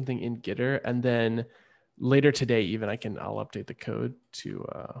post something in Gitter, and then later today even I'll update the code to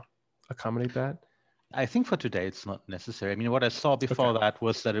accommodate that. I think for today it's not necessary. I mean, what I saw before that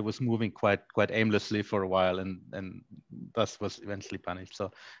was that it was moving quite aimlessly for a while, and thus was eventually punished. So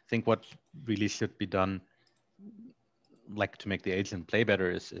I think what really should be done, like to make the agent play better,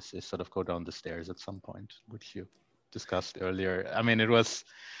 is sort of go down the stairs at some point, which you discussed earlier. I mean, it was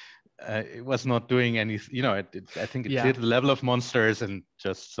not doing anything. You know, I think it cleared the level of monsters and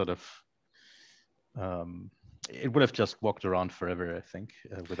just sort of. It would have just walked around forever, I think,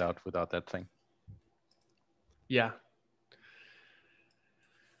 without that thing. Yeah.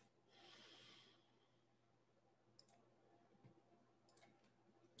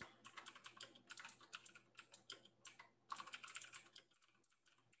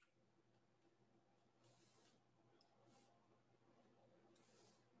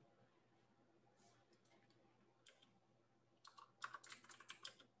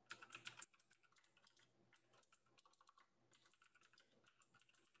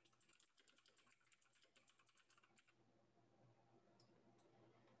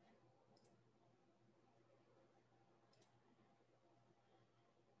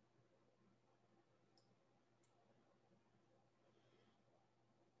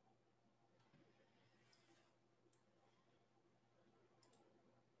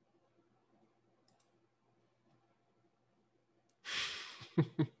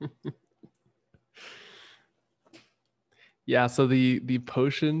 Yeah, so the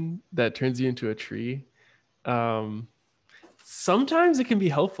potion that turns you into a tree, sometimes it can be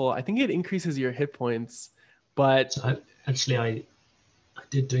helpful. I think it increases your hit points, but so I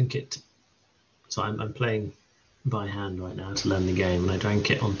did drink it. So I'm playing by hand right now to learn the game, and I drank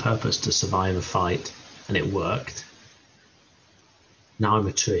it on purpose to survive a fight, and it worked. Now I'm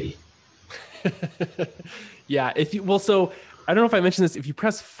a tree. Yeah, so I don't know if I mentioned this. If you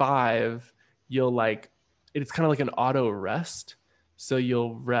press 5, you'll it's kind of like an auto rest. So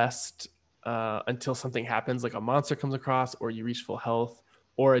you'll rest until something happens, like a monster comes across, or you reach full health,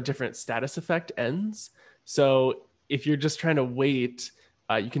 or a different status effect ends. So if you're just trying to wait,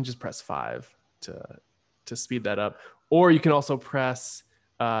 you can just press 5 to speed that up. Or you can also press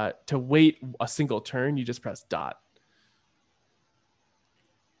to wait a single turn. You just press dot.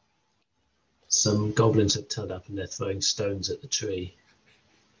 Some goblins have turned up and they're throwing stones at the tree.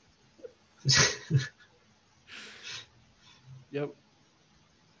 Yep.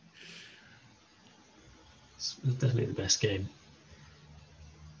 It's definitely the best game.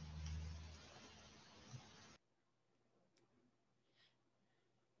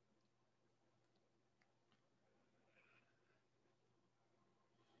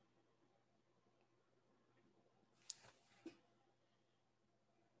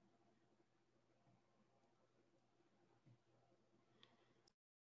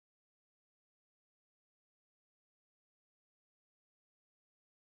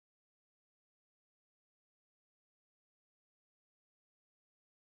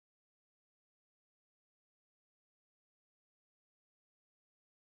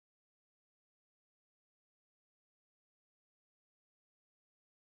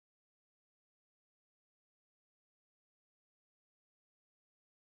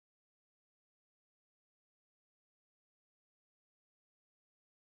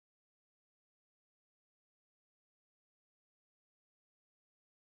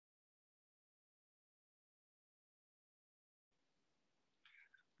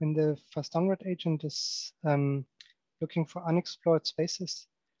 when the fast downward agent is looking for unexplored spaces,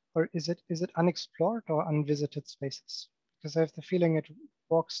 or is it unexplored or unvisited spaces? Because I have the feeling it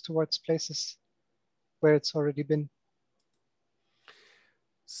walks towards places where it's already been.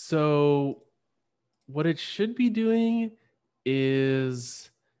 So what it should be doing is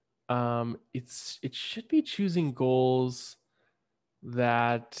it should be choosing goals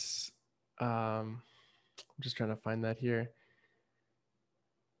that I'm just trying to find that here.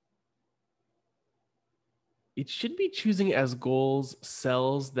 It should be choosing as goals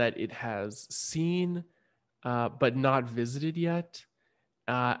cells that it has seen but not visited yet.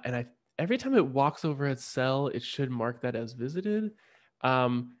 And every time it walks over a cell, it should mark that as visited.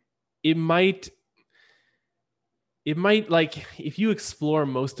 It might like if you explore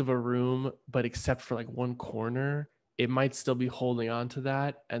most of a room, but except for like one corner, it might still be holding on to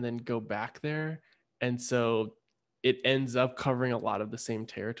that and then go back there. And so it ends up covering a lot of the same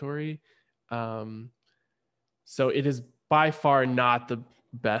territory. So it is by far not the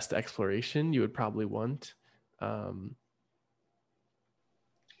best exploration you would probably want. I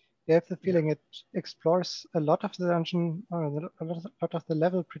have the feeling it explores a lot of the dungeon, or a lot of the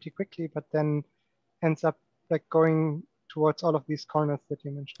level pretty quickly, but then ends up like going towards all of these corners that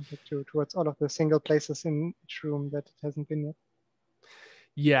you mentioned, like towards all of the single places in each room that it hasn't been yet.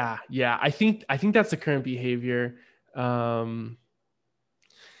 Yeah. I think that's the current behavior.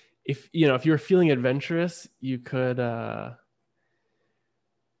 If you're feeling adventurous, you could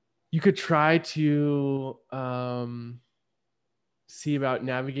try to see about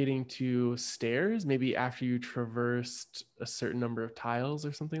navigating to stairs, maybe after you traversed a certain number of tiles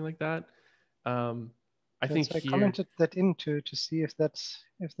or something like that. I think I here, commented that in to see if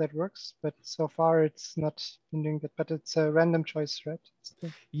that works, but so far it's not been doing that. But it's a random choice, right?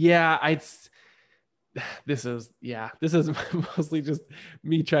 Yeah, this is mostly just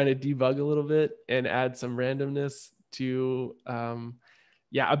me trying to debug a little bit and add some randomness to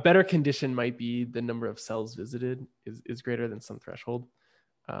a better condition might be the number of cells visited is greater than some threshold.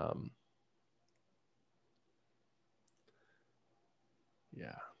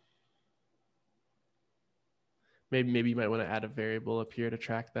 Yeah. Maybe you might want to add a variable up here to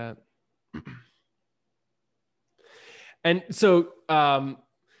track that. And so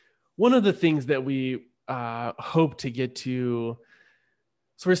one of the things that we hope to get to,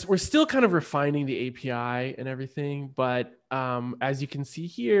 so we're still kind of refining the API and everything, but as you can see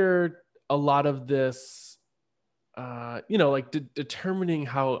here, a lot of this, like determining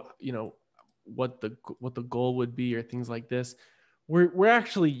how, what the goal would be or things like this, we're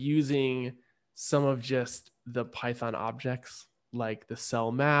actually using some of just the Python objects like the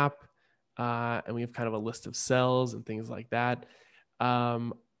cell map, and we have kind of a list of cells and things like that. I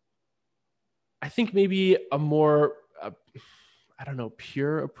think maybe a more, I don't know,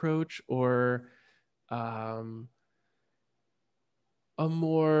 pure approach or a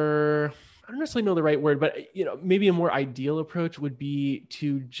more, I don't necessarily know the right word, but maybe a more ideal approach would be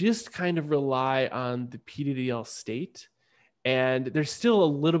to just kind of rely on the PDDL state. And there's still a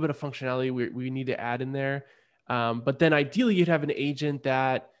little bit of functionality we need to add in there. But then ideally you'd have an agent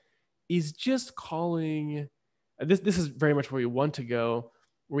that is just calling, this is very much where we want to go,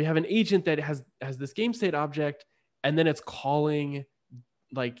 where we have an agent that has this game state object, and then it's calling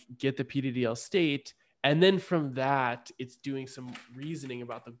like get the PDDL state. And then from that, it's doing some reasoning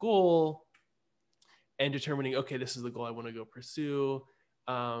about the goal and determining, okay, this is the goal I want to go pursue.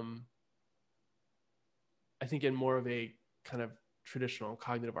 I think in more of a kind of traditional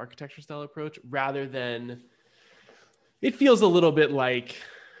cognitive architecture style approach, rather than, it feels a little bit like,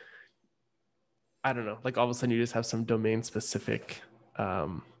 I don't know, like all of a sudden you just have some domain specific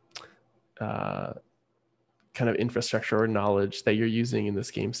kind of infrastructure or knowledge that you're using in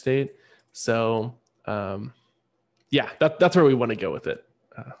this game state. So that's where we want to go with it.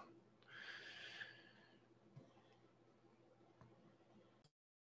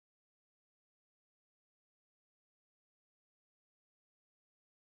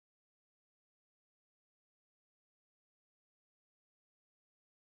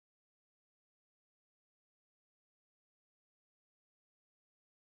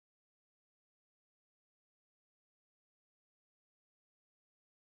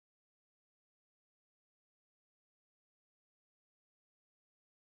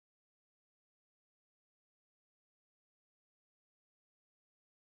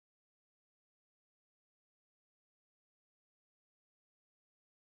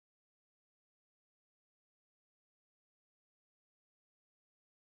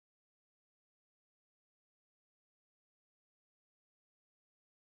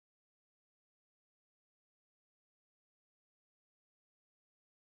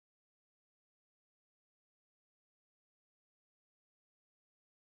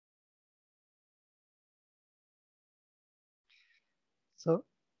 So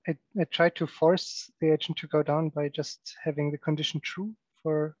I tried to force the agent to go down by just having the condition true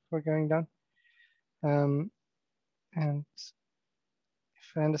for going down. And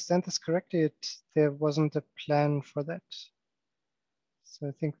if I understand this correctly, there wasn't a plan for that. So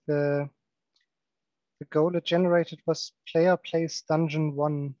I think the goal it generated was player plays dungeon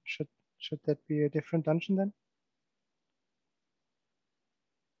 1. Should that be a different dungeon then?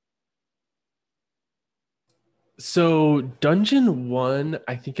 So dungeon 1,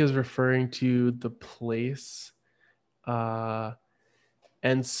 I think, is referring to the place. And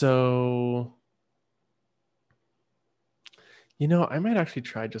so, you know, I might actually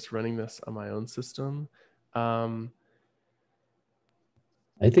try just running this on my own system. I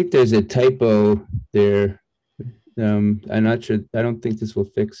think there's a typo there. I'm not sure. I don't think this will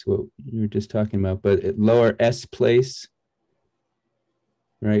fix what you were just talking about, but lower S place,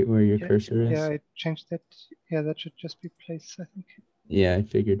 right where your cursor is. Yeah, I changed that. Yeah, that should just be place, I think. Yeah, I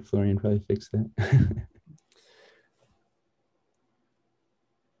figured Florian probably fixed that.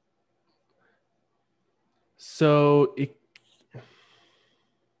 So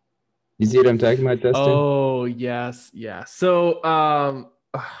you see what I'm talking about, Dustin? Oh yes, yeah. So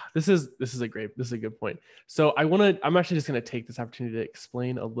this is a good point. So I'm actually just gonna take this opportunity to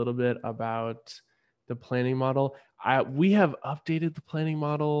explain a little bit about the planning model. We have updated the planning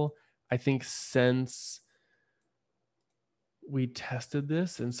model, I think, since we tested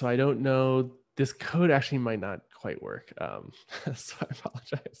this, and so I don't know, this code actually might not quite work. So I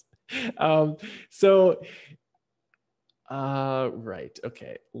apologize. Right.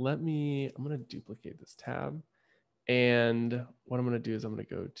 Okay. I'm going to duplicate this tab. And what I'm going to do is I'm going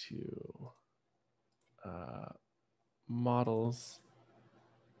to go to models.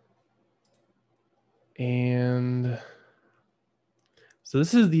 And so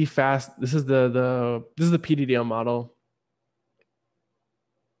this is the PDDL model.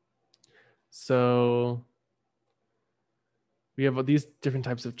 So we have these different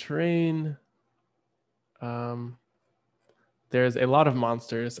types of terrain. There's a lot of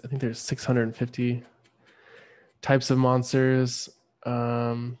monsters. I think there's 650 types of monsters. There's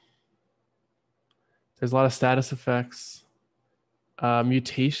a lot of status effects.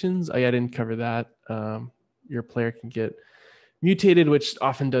 Mutations, I didn't cover that. Your player can get mutated, which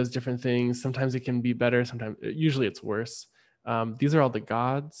often does different things. Sometimes it can be better. Usually it's worse. These are all the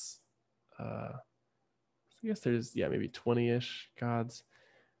gods. I guess there's, maybe 20-ish gods.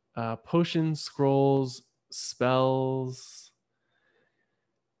 Potions, scrolls, spells.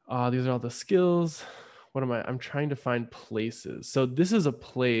 These are all the skills. I'm trying to find places. So this is a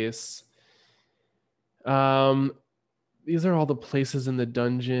place. These are all the places in the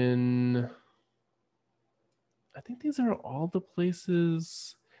dungeon. I think these are all the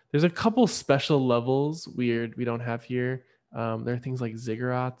places. There's a couple special levels we don't have here. There are things like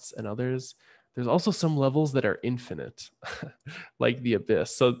ziggurats and others. There's also some levels that are infinite, like the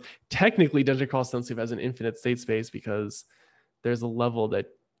Abyss. So technically, Dungeon Crawl Extensive has an infinite state space because there's a level that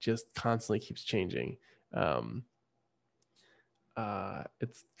just constantly keeps changing.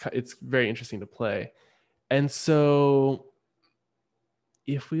 It's very interesting to play. And so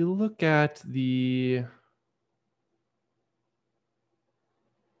if we look at the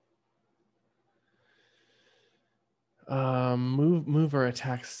move our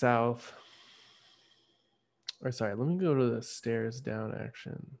attack south, or sorry, let me go to the stairs down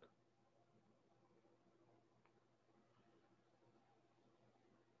action.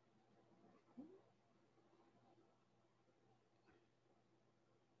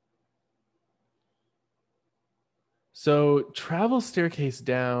 So travel staircase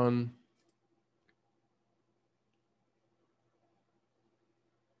down.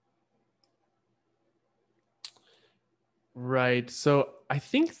 Right. So I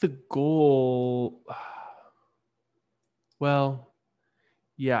think the goal,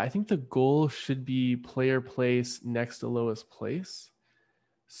 I think the goal should be player place next to lowest place.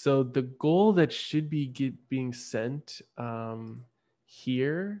 So the goal that should be being sent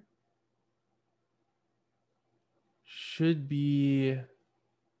here should be,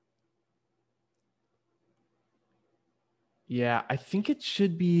 I think it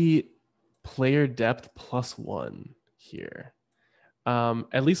should be player depth +1 here,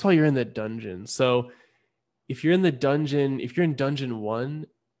 at least while you're in the dungeon. So if you're in dungeon 1,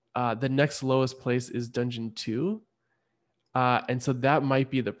 the next lowest place is dungeon 2. And so that might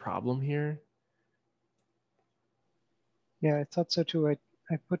be the problem here. Yeah, I thought so too. I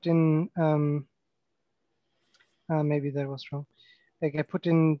put in, maybe that was wrong. Like I put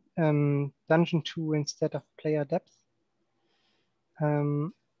in dungeon 2 instead of player depth.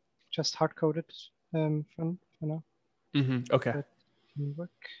 Just hard-coded for now. Okay. didn't work.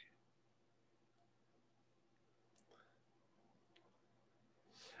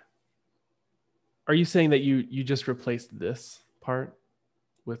 Are you saying that you just replaced this part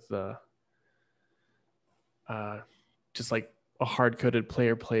with the just like a hard-coded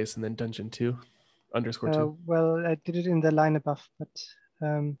player place and then dungeon 2 _ 2? Well, I did it in the line above, but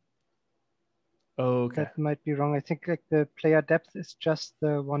okay. that might be wrong. I think like the player depth is just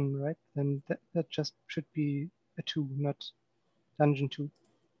the 1, right? And that just should be a 2, not dungeon 2.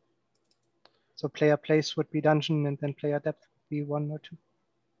 So player place would be dungeon, and then player depth would be 1 or 2.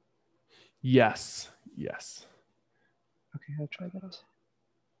 Yes. Okay, I'll try that.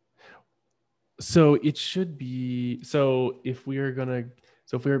 So it should be, so if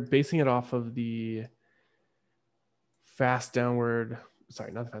we're basing it off of the fast downward,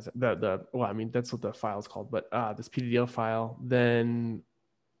 sorry, not the fast, well, I mean, that's what the file is called, but this PDDL file, then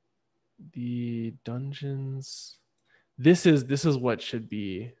the dungeons, this is what should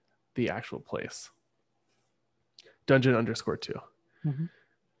be the actual place. Dungeon _ 2. Mm-hmm.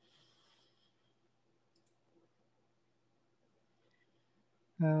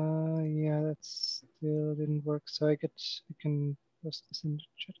 Yeah, that still didn't work. So I can post this in the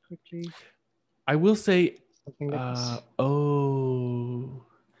chat quickly. I will say, something like this. Oh.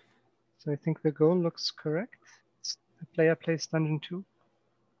 So I think the goal looks correct. It's the player plays dungeon 2,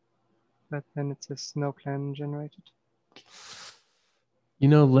 but then it says no plan generated. You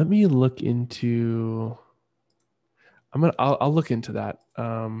know, let me look into. I'll look into that.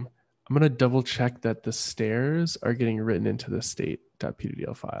 I'm gonna double check that the stairs are getting written into the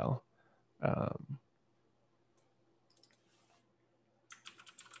state.pddl file.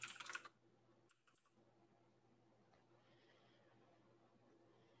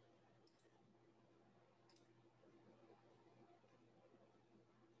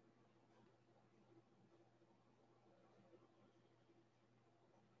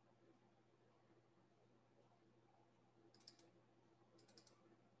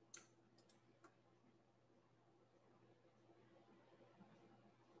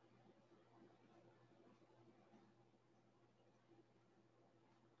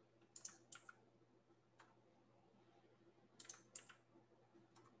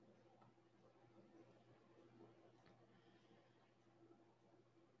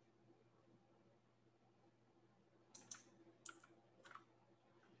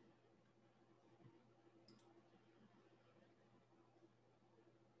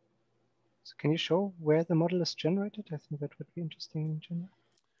 So can you show where the model is generated? I think that would be interesting in general.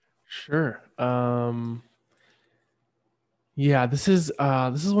 Sure. Yeah, this is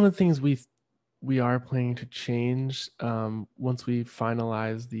one of the things we are planning to change once we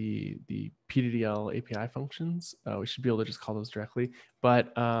finalize the PDDL API functions. We should be able to just call those directly.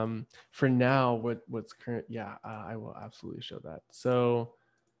 But for now, what's current? Yeah, I will absolutely show that. So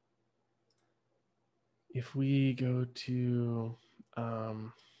if we go to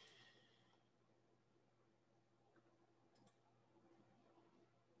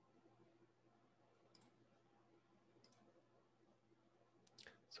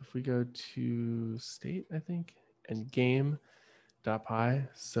so if we go to state, I think, and game.py,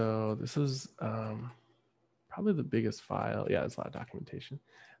 so this is probably the biggest file. Yeah, there's a lot of documentation.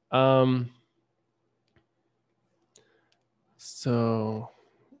 So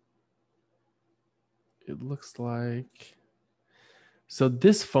it looks like, so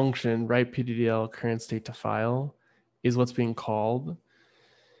this function, write PDDL current state to file, is what's being called.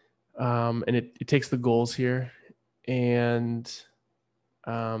 And it takes the goals here, and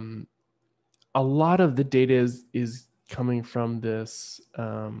a lot of the data is coming from this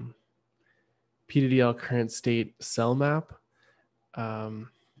PDDL current state cell map. So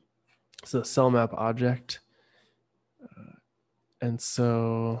the cell map object. And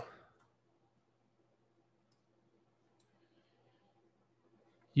so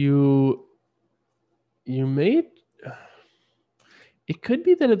you made, it could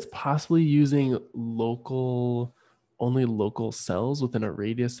be that it's possibly using only local cells within a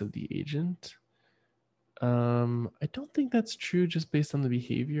radius of the agent. I don't think that's true just based on the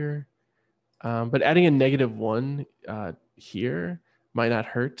behavior. But adding a -1 here might not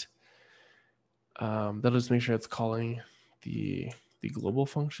hurt. That'll just make sure it's calling the global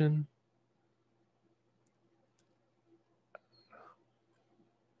function.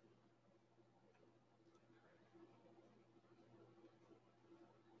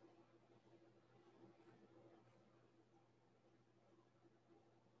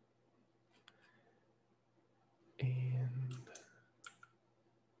 And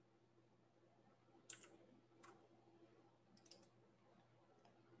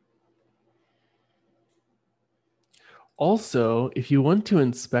Also, if you want to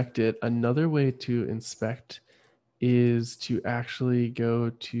inspect it, another way to inspect is to actually go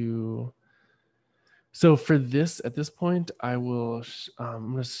to, so for this, at this point, I will,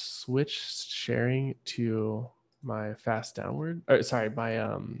 I'm going to switch sharing to my fast downward, or sorry,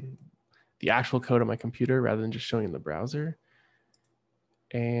 my, the actual code on my computer rather than just showing in the browser.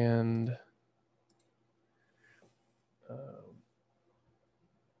 And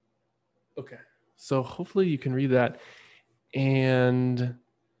okay, so hopefully you can read that. And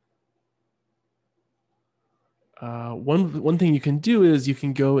one thing you can do is you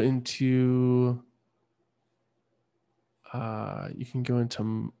can go into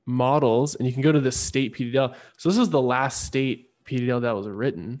models, and you can go to the state PDL. So this is the last state PDL that was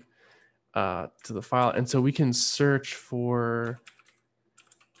written to the file, and so we can search for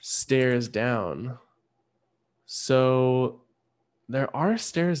stairs down. So there are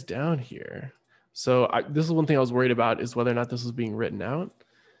stairs down here. So this is one thing I was worried about, is whether or not this was being written out.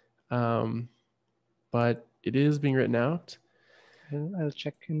 But it is being written out. I'll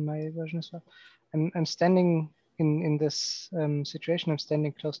check in my version as well. I'm standing in this situation. I'm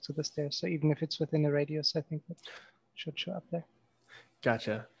standing close to the stairs, so even if it's within a radius, I think that should show up there.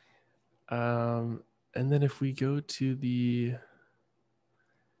 Gotcha. And then if we go to the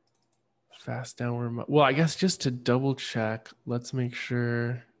fast downward, well, I guess just to double check, let's make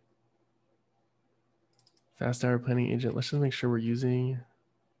sure fast downward planning agent. Let's just make sure we're using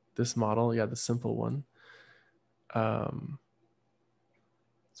this model. Yeah, the simple one. So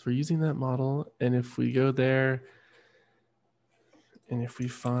we're using that model, and if we go there, and if we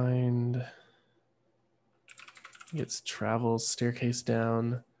find it's travel staircase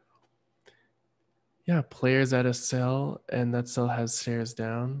down, yeah, players at a cell, and that cell has stairs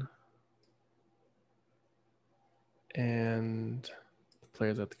down, and the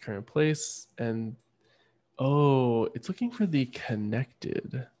players at the current place, and oh, it's looking for the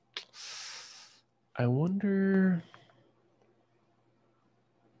connected. I wonder.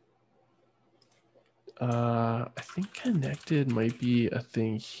 I think connected might be a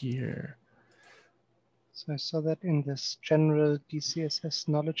thing here. So I saw that in this general DCSS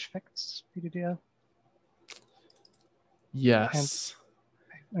knowledge facts PDDL. Yes.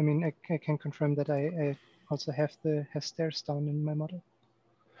 And I mean, I can confirm that I also have the stairs down in my model.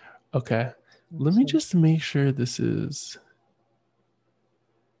 Okay. Let me just make sure this is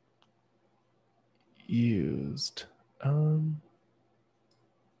used.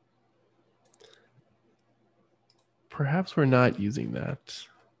 Perhaps we're not using that.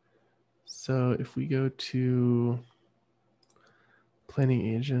 So if we go to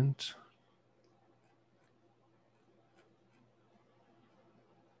planning agent,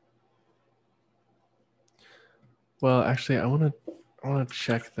 well, actually, I want to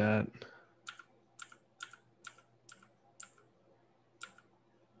check that.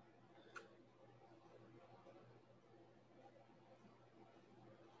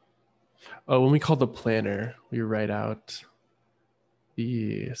 Oh, when we call the planner, we write out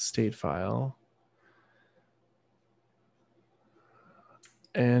the state file.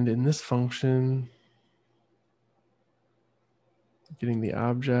 And in this function, getting the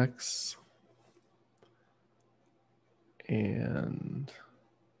objects, and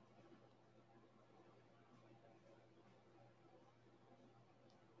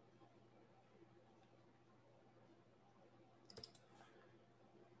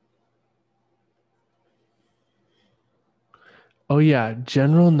oh yeah,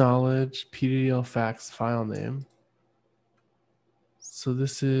 general knowledge PDDL facts file name. So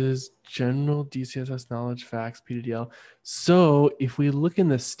this is general DCSS knowledge facts PDDL. So if we look in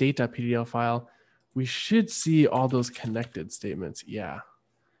the state.pdl file, we should see all those connected statements. Yeah.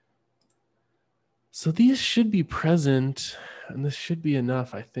 So these should be present, and this should be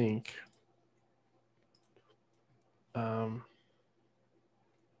enough, I think.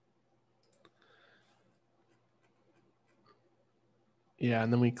 Yeah,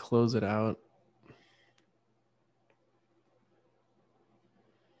 and then we close it out.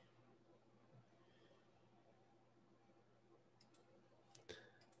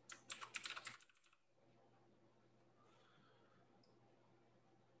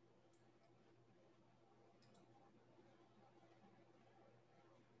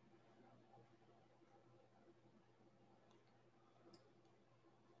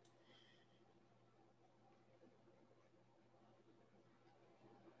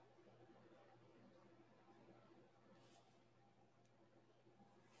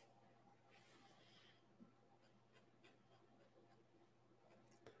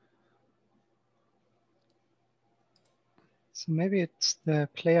 So maybe it's the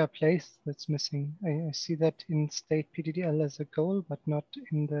player place that's missing. I see that in state PDDL as a goal, but not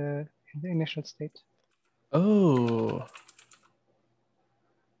in the initial state. Oh.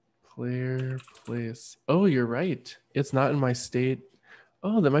 Player place. Oh, you're right. It's not in my state.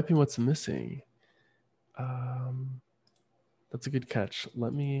 Oh, that might be what's missing. That's a good catch.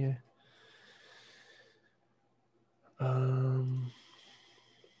 Let me.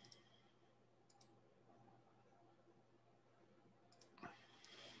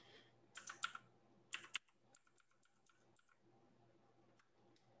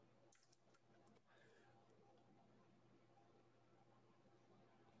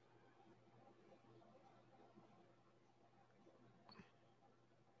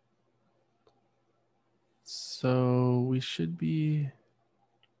 So we should be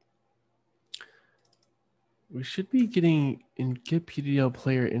getting in get PDL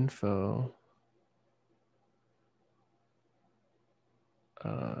player info.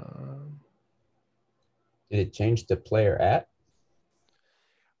 Did it change the player at?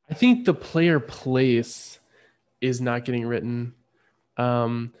 I think the player place is not getting written.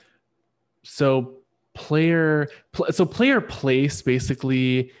 So player place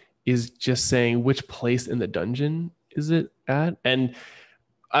basically is just saying which place in the dungeon is it at, and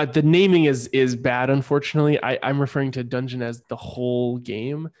the naming is bad. Unfortunately, I'm referring to dungeon as the whole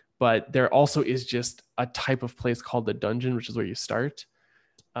game, but there also is just a type of place called the dungeon, which is where you start.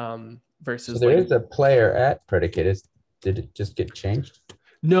 Versus so there like, is a player at predicate. Did it just get changed?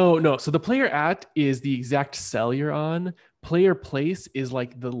 No. So the player at is the exact cell you're on. Player place is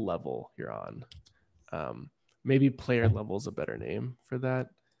like the level you're on. Maybe player level is a better name for that.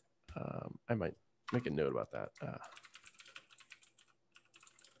 I might make a note about that.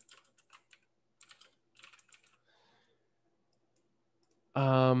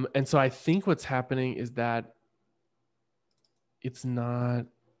 And so I think what's happening is that it's not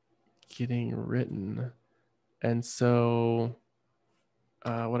getting written. And so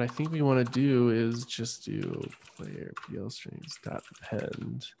what I think we want to do is just do player PL strings dot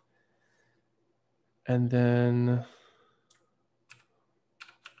append. And then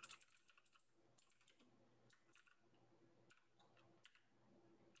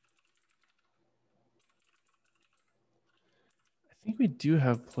I think we do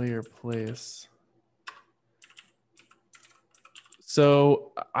have player place.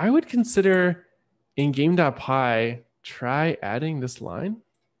 So I would consider in game.py, try adding this line.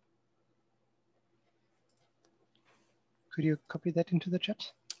 Could you copy that into the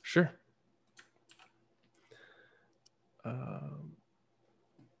chat? Sure.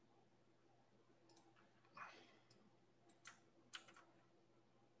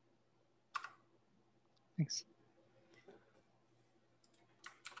 Thanks.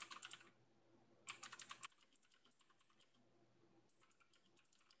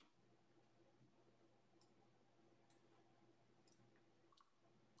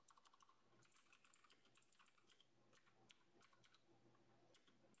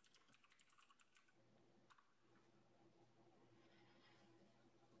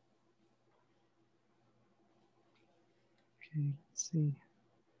 Okay, let's see.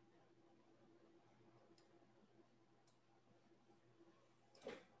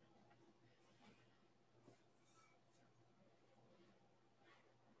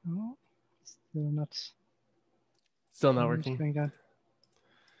 Oh, still not working. Going down.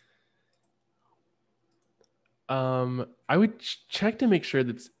 I would check to make sure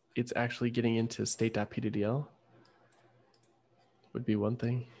that it's actually getting into state.pddl. Would be one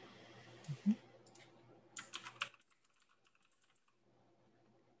thing. Mm-hmm.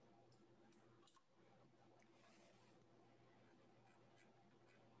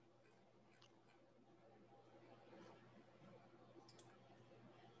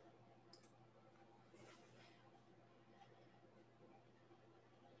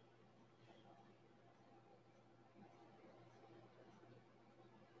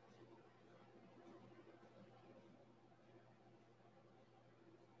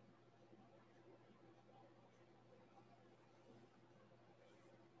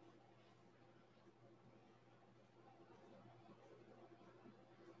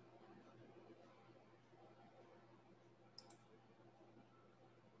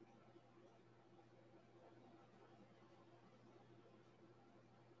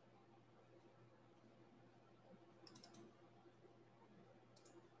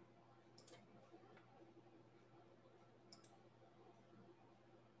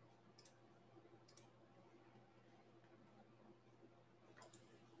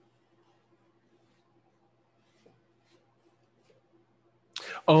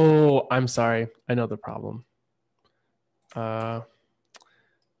 Oh, I'm sorry. I know the problem.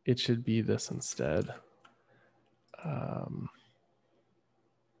 It should be this instead.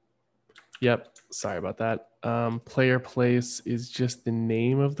 Yep, sorry about that. Player place is just the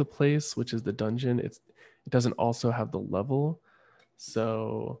name of the place, which is the dungeon. It doesn't also have the level.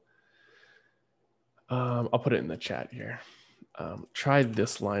 So I'll put it in the chat here. Try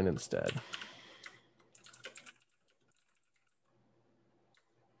this line instead.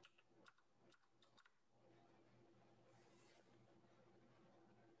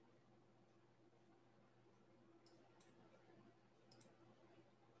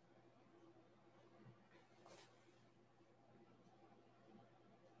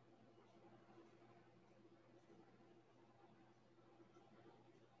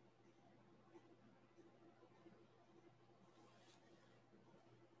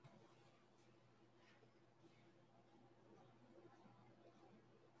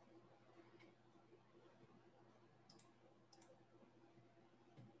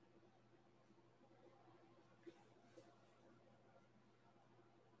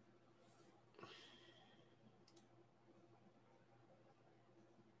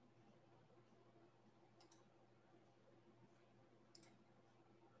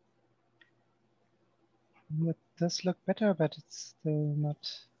 That does look better, but it's still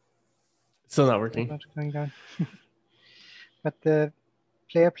not working. Not going down. But the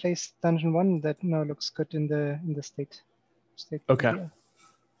player place dungeon 1 that now looks good in the state. Okay. PDL.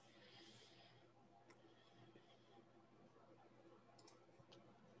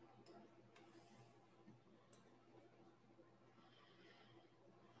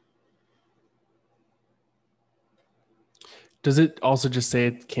 Does it also just say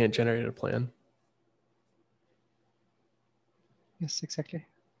it can't generate a plan? Yes, exactly.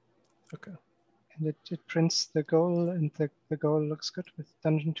 Okay. And it prints the goal, and the goal looks good with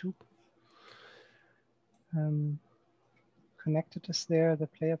dungeon 2. Connected is there, the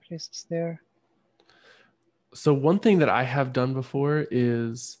player place is there. So one thing that I have done before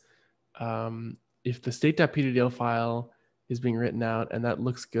is if the state.pddl file is being written out and that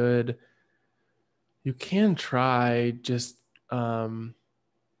looks good, you can try just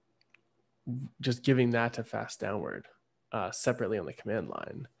giving that to fast downward separately on the command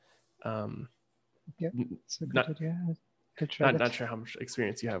line. Yeah, it's a good idea. I'll try not sure how much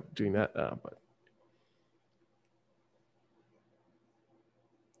experience you have doing that, but.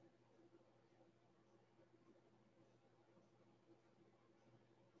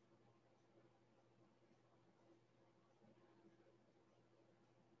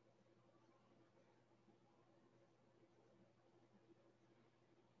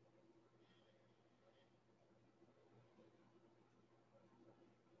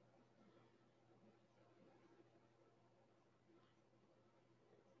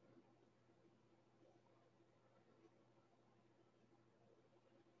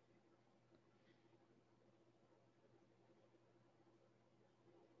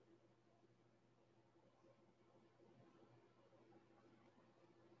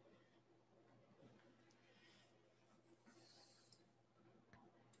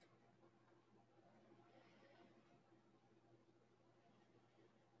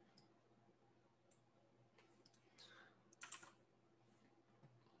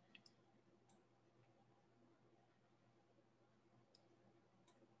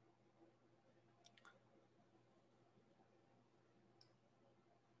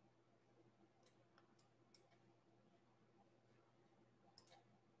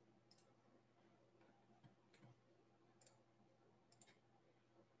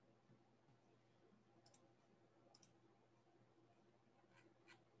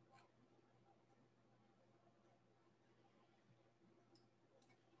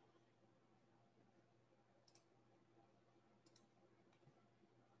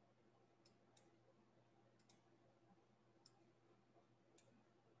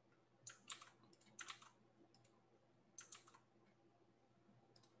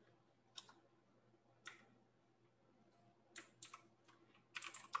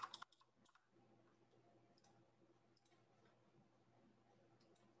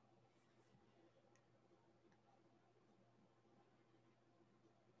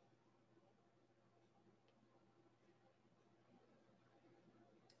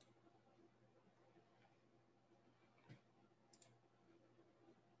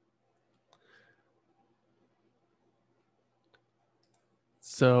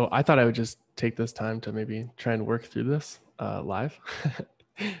 So I thought I would just take this time to maybe try and work through this live.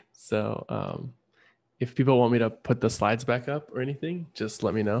 So if people want me to put the slides back up or anything, just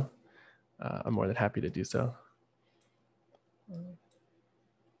let me know. I'm more than happy to do so.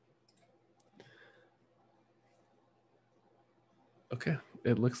 Okay,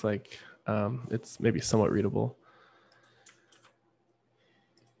 it looks like it's maybe somewhat readable.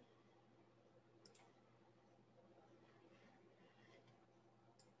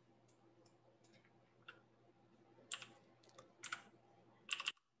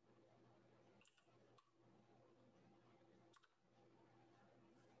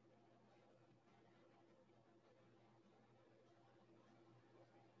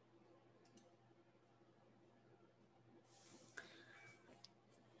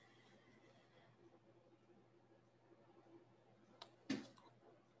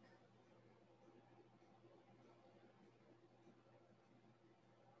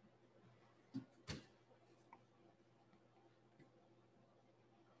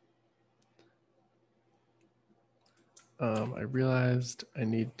 I realized I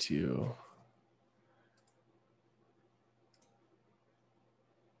need to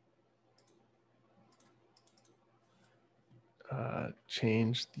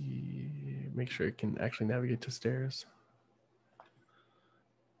change make sure it can actually navigate to stairs.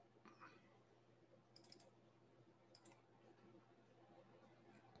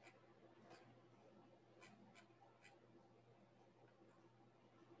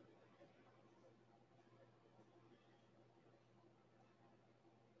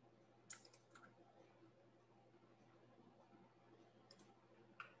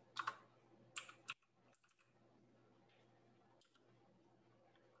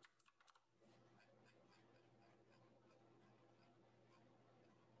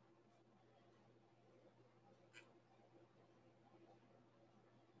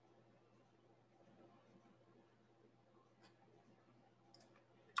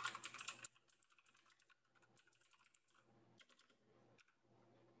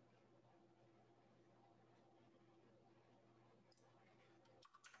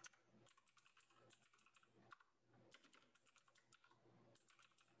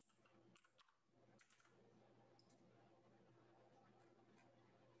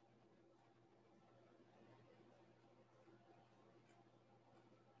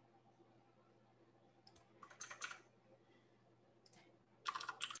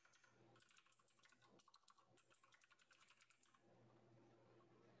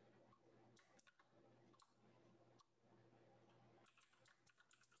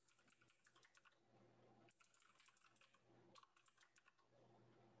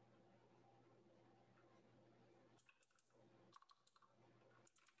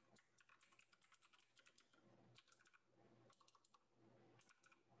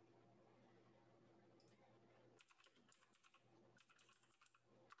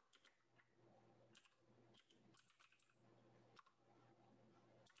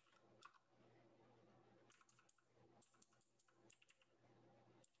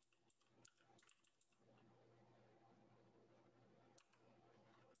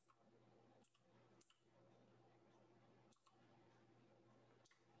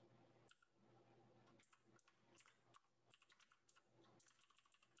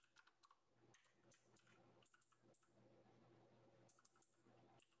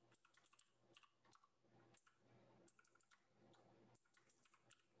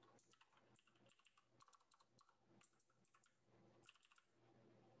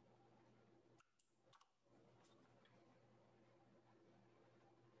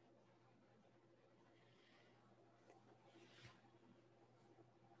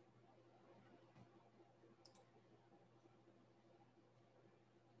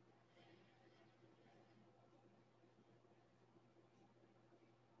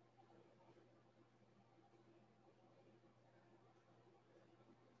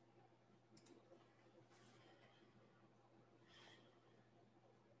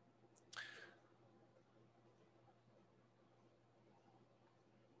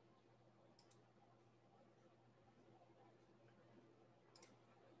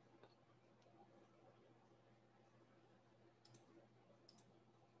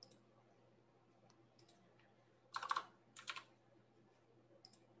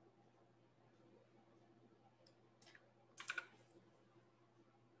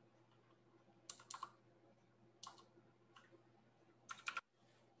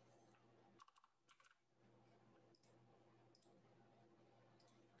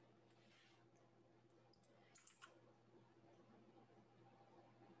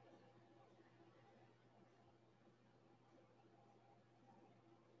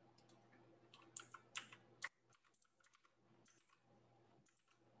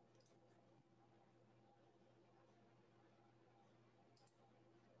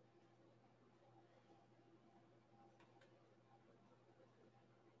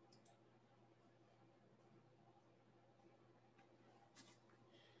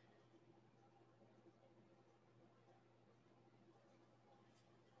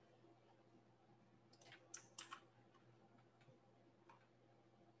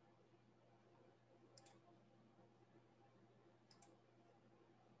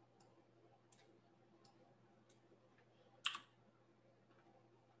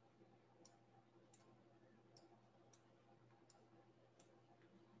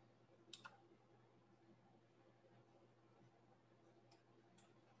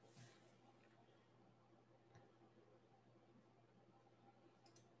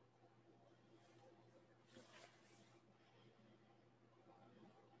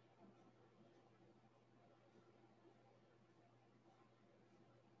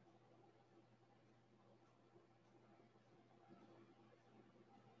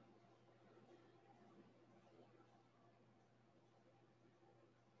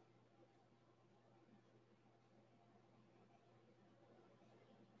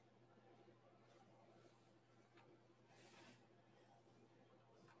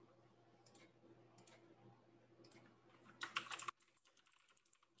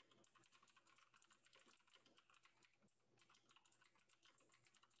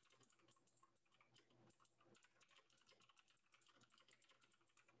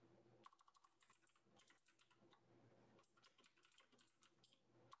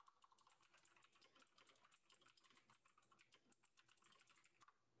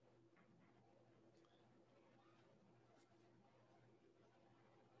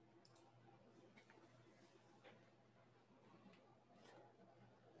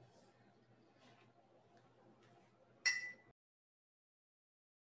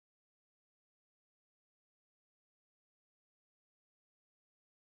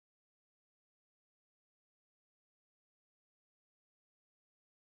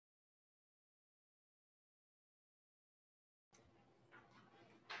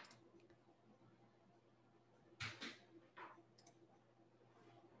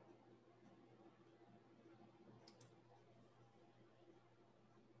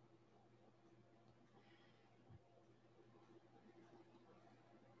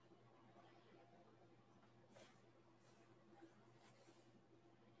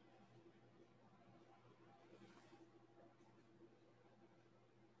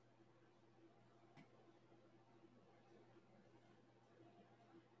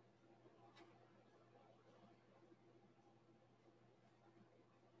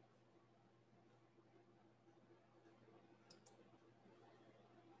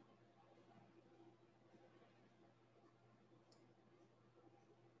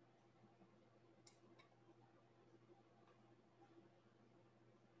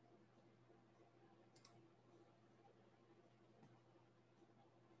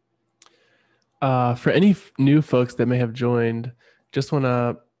 For any new folks that may have joined, just want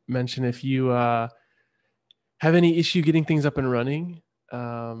to mention if you have any issue getting things up and running,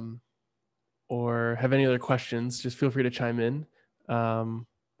 or have any other questions, just feel free to chime in.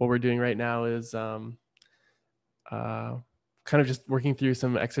 What we're doing right now is kind of just working through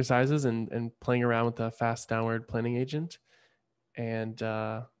some exercises and playing around with the fast downward planning agent. And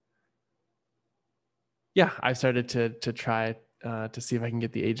yeah, I started to try to see if I can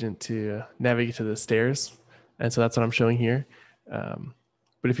get the agent to navigate to the stairs. And so that's what I'm showing here.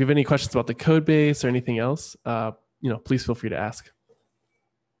 But if you have any questions about the code base or anything else, please feel free to ask.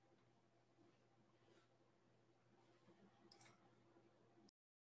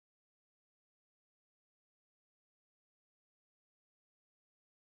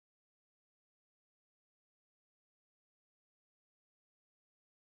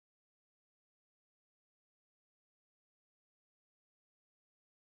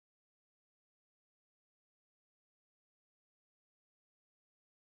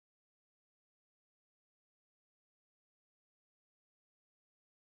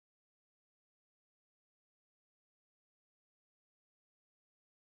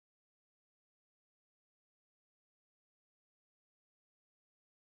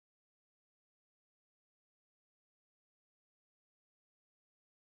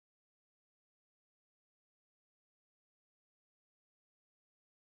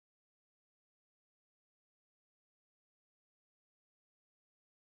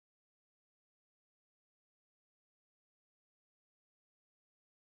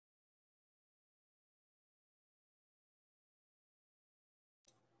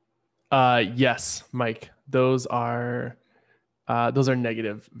 Yes, Mike, those are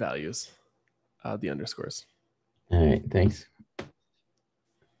negative values, the underscores. All right, thanks.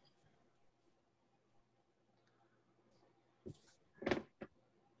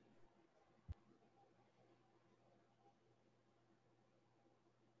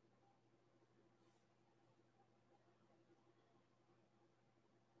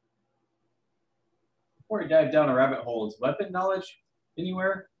 Before we dive down a rabbit hole, is weapon knowledge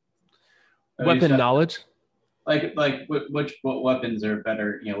anywhere? Weapon knowledge? Like what weapons are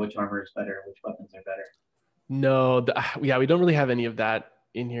better? Which armor is better? Which weapons are better? No, yeah, we don't really have any of that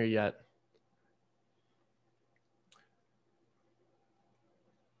in here yet.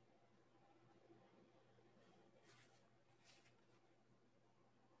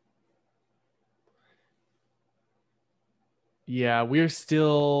 Yeah, we're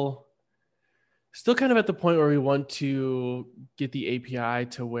still kind of at the point where we want to get the API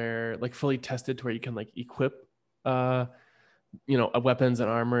to where, like, fully tested to where you can like equip weapons and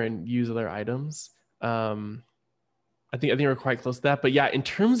armor and use other items. I think we're quite close to that. But yeah, in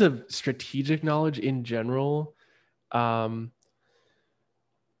terms of strategic knowledge in general, all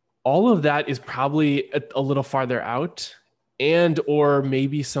of that is probably a little farther out, and or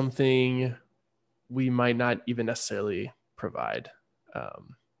maybe something we might not even necessarily provide.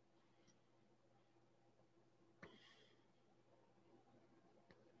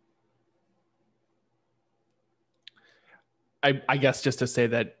 I guess just to say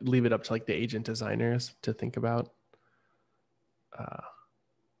that, leave it up to like the agent designers to think about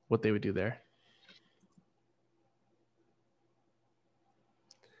what they would do there.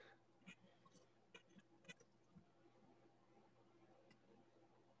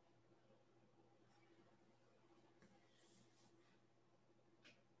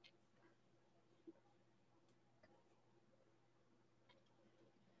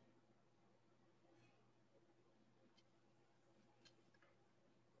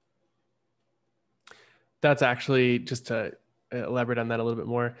 That's actually, just to elaborate on that a little bit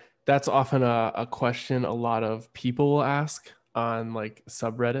more, that's often a question a lot of people will ask on like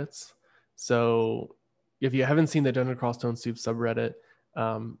subreddits. So if you haven't seen the Dungeon Crawl Stone Soup subreddit,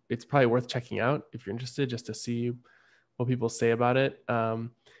 it's probably worth checking out if you're interested, just to see what people say about it.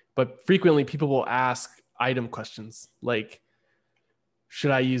 But frequently people will ask item questions like,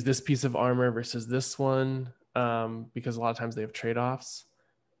 should I use this piece of armor versus this one? Because a lot of times they have trade-offs.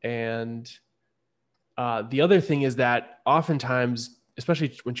 And the other thing is that oftentimes,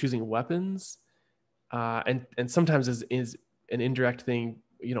 especially when choosing weapons, and sometimes is an indirect thing,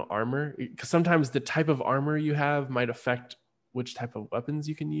 armor, because sometimes the type of armor you have might affect which type of weapons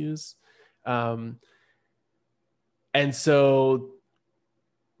you can use. And so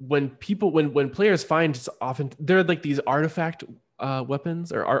when players find, it's often, they're like these artifact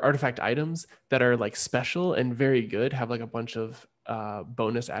weapons or artifact items that are like special and very good, have like a bunch of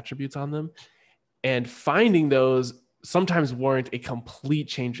bonus attributes on them. And finding those sometimes warrant a complete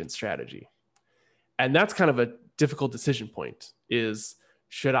change in strategy. And that's kind of a difficult decision point, is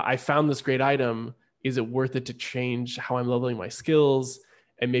I found this great item. Is it worth it to change how I'm leveling my skills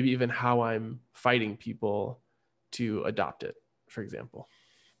and maybe even how I'm fighting people to adopt it, for example?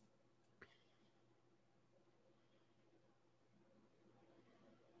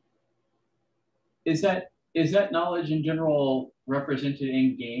 Is that knowledge in general represented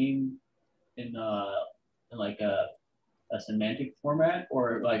in game in like a semantic format,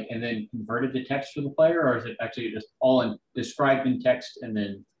 or like and then converted to text for the player, or is it actually just all described in text and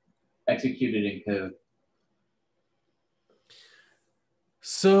then executed in code?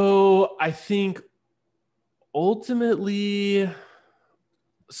 So I think ultimately, I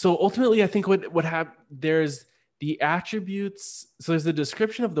think what happened, there's the attributes. So there's the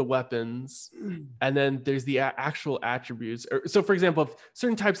description of the weapons, and then there's the actual attributes. So for example, if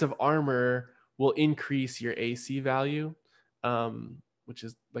certain types of armor will increase your AC value, which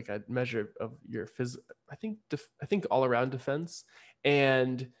is like a measure of your I think all around defense,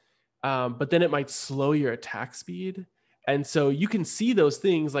 and but then it might slow your attack speed. And so you can see those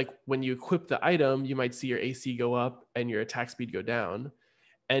things, like when you equip the item, you might see your AC go up and your attack speed go down.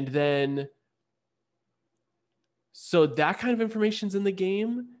 And then, so that kind of information's in the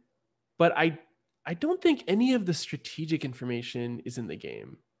game, but I don't think any of the strategic information is in the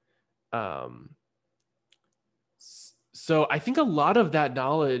game. So I think a lot of that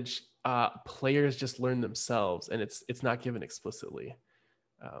knowledge players just learn themselves, and it's not given explicitly.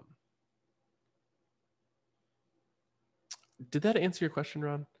 Did that answer your question,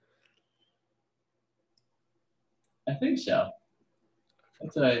 Ron? I think so.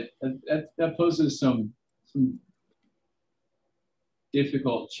 That poses some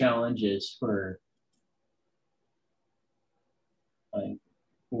difficult challenges for the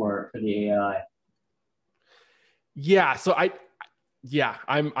AI. Yeah, so I'm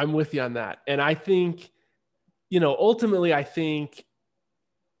with you on that. And I think, ultimately I think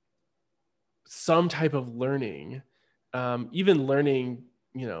some type of learning, even learning,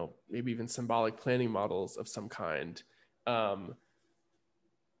 maybe even symbolic planning models of some kind,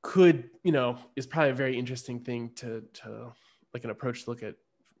 could, is probably a very interesting thing to like an approach to look at,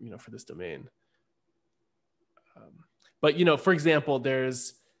 for this domain. But, for example, there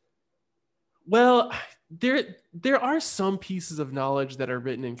are some pieces of knowledge that are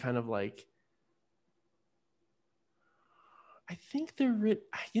written in kind of like, I think they're written,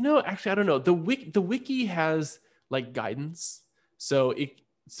 actually, I don't know. The wiki has like guidance. So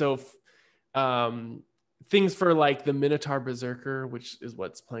things for like the Minotaur Berserker, which is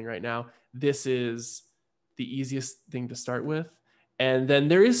what's playing right now, this is the easiest thing to start with. And then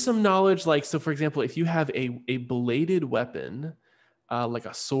there is some knowledge, like, so for example, if you have a bladed weapon, like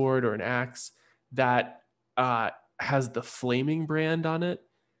a sword or an axe that has the flaming brand on it,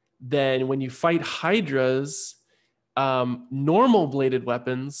 then when you fight hydras, normal bladed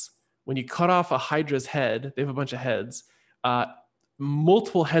weapons, when you cut off a hydra's head, they have a bunch of heads,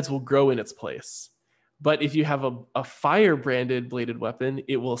 multiple heads will grow in its place. But if you have a fire branded bladed weapon,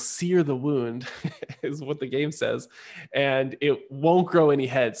 it will sear the wound, is what the game says, and it won't grow any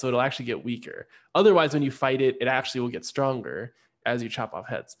heads, so it'll actually get weaker. Otherwise, when you fight it, it actually will get stronger as you chop off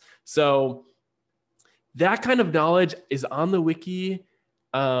heads. So that kind of knowledge is on the wiki.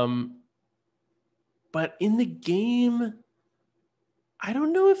 But in the game, I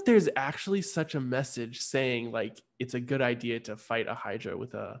don't know if there's actually such a message saying like it's a good idea to fight a hydra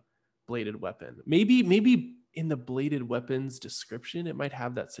with a bladed weapon. Maybe in the bladed weapons description, it might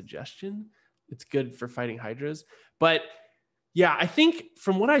have that suggestion. It's good for fighting hydras. But yeah, I think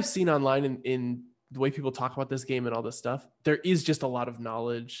from what I've seen online in the way people talk about this game and all this stuff, there is just a lot of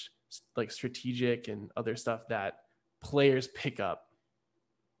knowledge, like strategic and other stuff that players pick up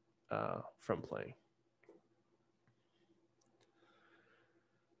from playing.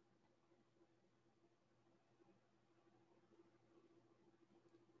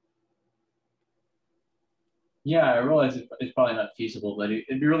 Yeah, I realize it's probably not feasible, but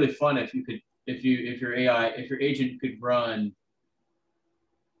it'd be really fun if your agent could run,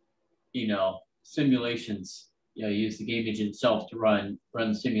 simulations. Use the game agent itself to run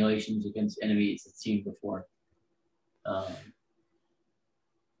simulations against enemies it's seen before.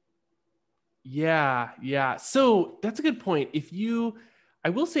 Yeah. So that's a good point. I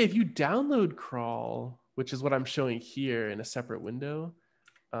will say if you download crawl, which is what I'm showing here in a separate window,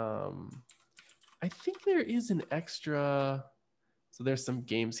 I think there is an extra. So there's some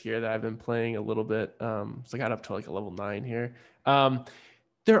games here that I've been playing a little bit. So I got up to like a level 9 here.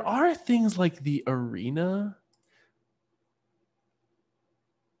 There are things like the arena,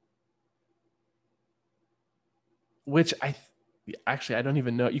 which I don't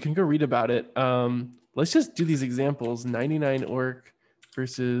even know. You can go read about it. Let's just do these examples. 99 orc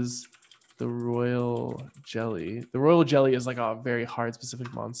versus the royal jelly. The royal jelly is like a very hard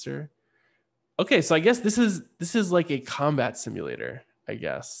specific monster. Okay, so I guess this is like a combat simulator, I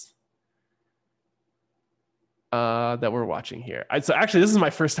guess. That we're watching here. So actually, this is my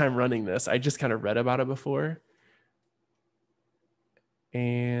first time running this. I just kind of read about it before.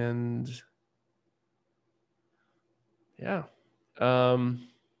 And yeah.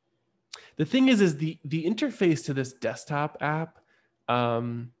 The thing is the interface to this desktop app,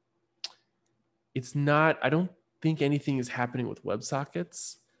 it's not, I don't think anything is happening with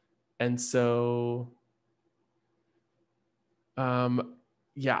WebSockets. And so,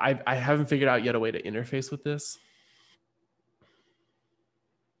 yeah, I haven't figured out yet a way to interface with this.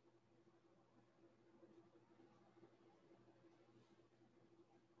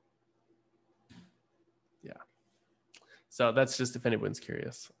 Yeah. So that's just if anyone's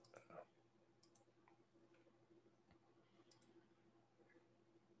curious.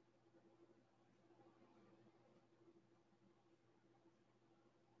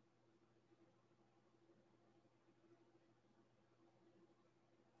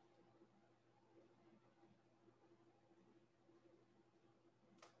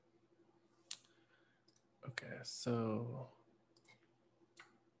 Okay, so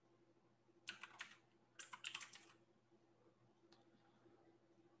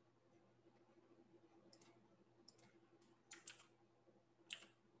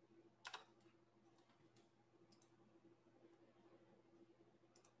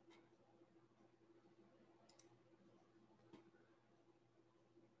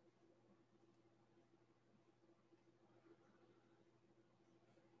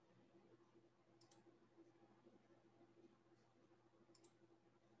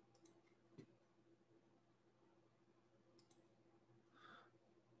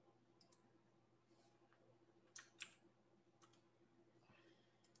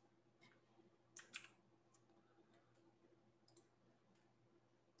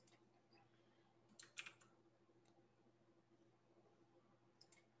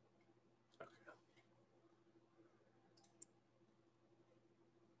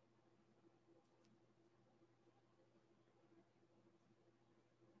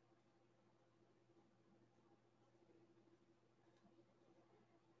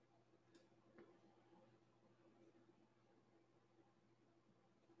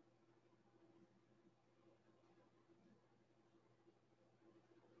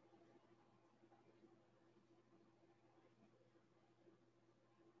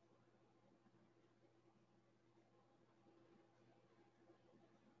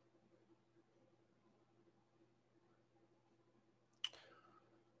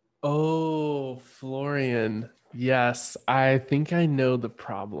oh, Florian. Yes, I think I know the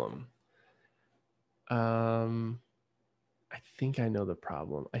problem. I think I know the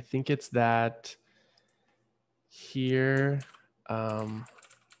problem. I think it's that here,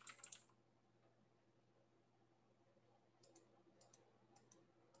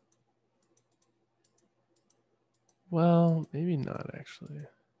 well, maybe not actually.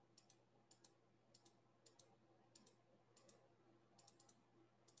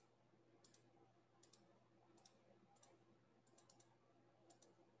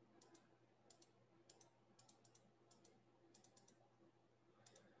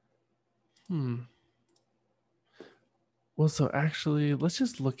 Well, so actually, let's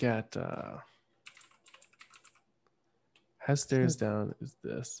just look at has stairs down is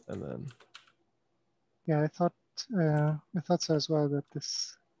this, and then Yeah, I thought so as well, that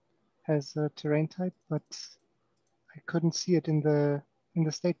this has a terrain type, but I couldn't see it in the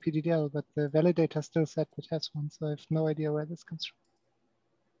state PDDL, but the validator still said it has one, so I have no idea where this comes from.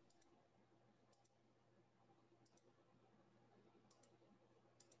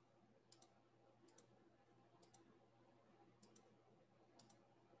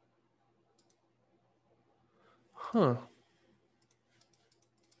 huh.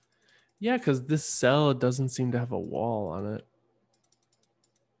 Yeah, because this cell doesn't seem to have a wall on it.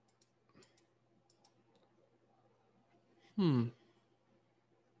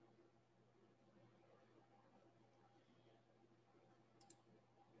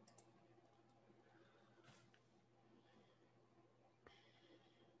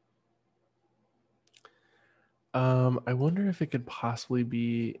 I wonder if it could possibly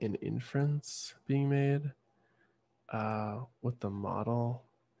be an inference being made with the model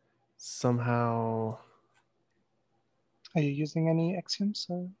somehow. Are you using any axioms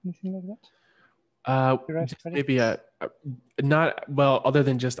or anything like that? Just maybe not well, other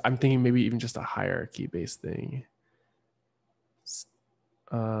than just, I'm thinking maybe even just a hierarchy based thing.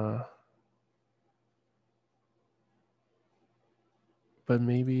 But but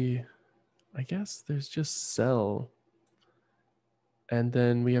maybe, I guess there's just cell. And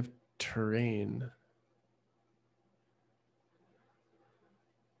then we have terrain.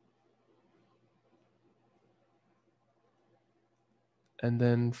 And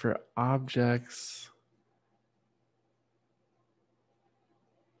then for objects,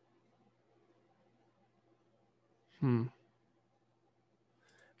 I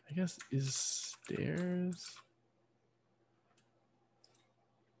guess is stairs.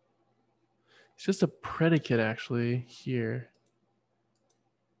 It's just a predicate actually here.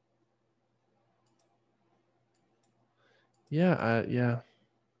 Yeah, yeah.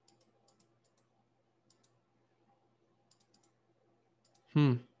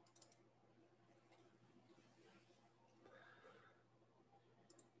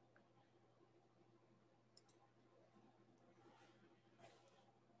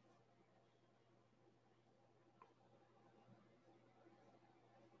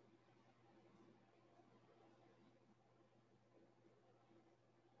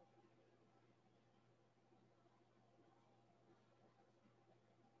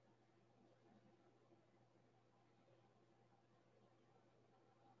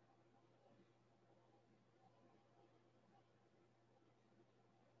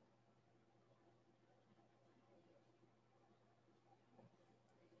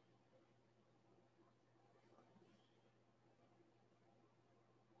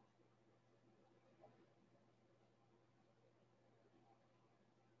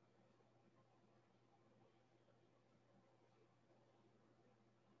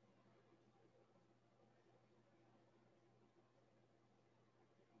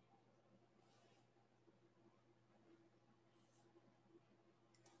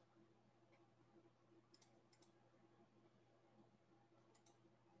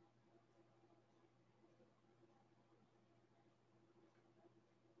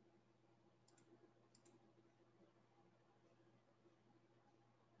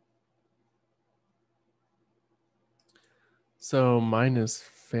 So mine is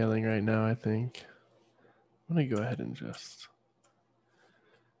failing right now, I think. I'm gonna go ahead and just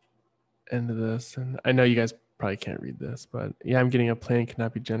end this. And I know you guys probably can't read this, but yeah, I'm getting a plan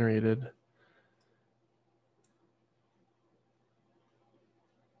cannot be generated.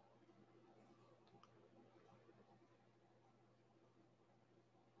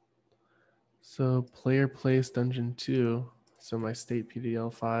 So player place dungeon 2. So my state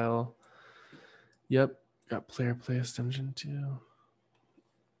PDL file. Yep, got player place dungeon 2.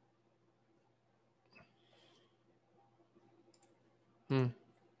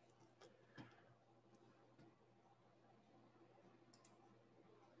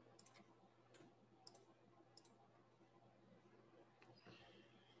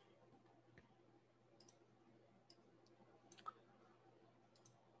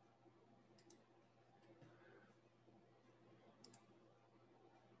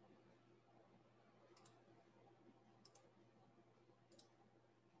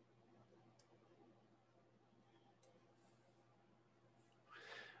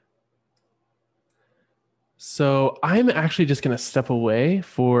 So I'm actually just going to step away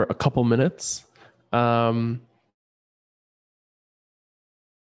for a couple minutes. And,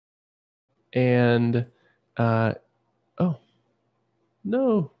 oh,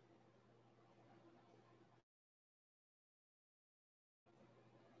 no.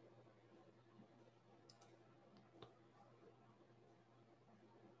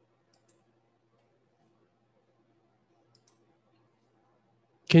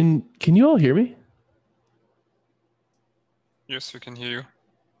 Can you all hear me? Yes, we can hear you.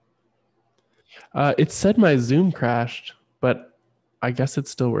 It said my Zoom crashed, but I guess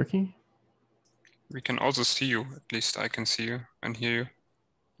it's still working. We can also see you. At least I can see you and hear you.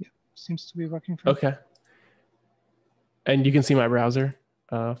 Yeah, seems to be working fine. Okay. And you can see my browser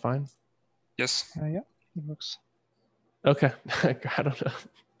fine? Yes. Yeah, it works. Okay. I don't know.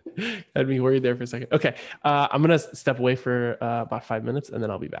 Had me worried there for a second. Okay. I'm going to step away for about 5 minutes and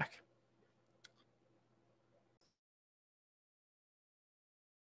then I'll be back.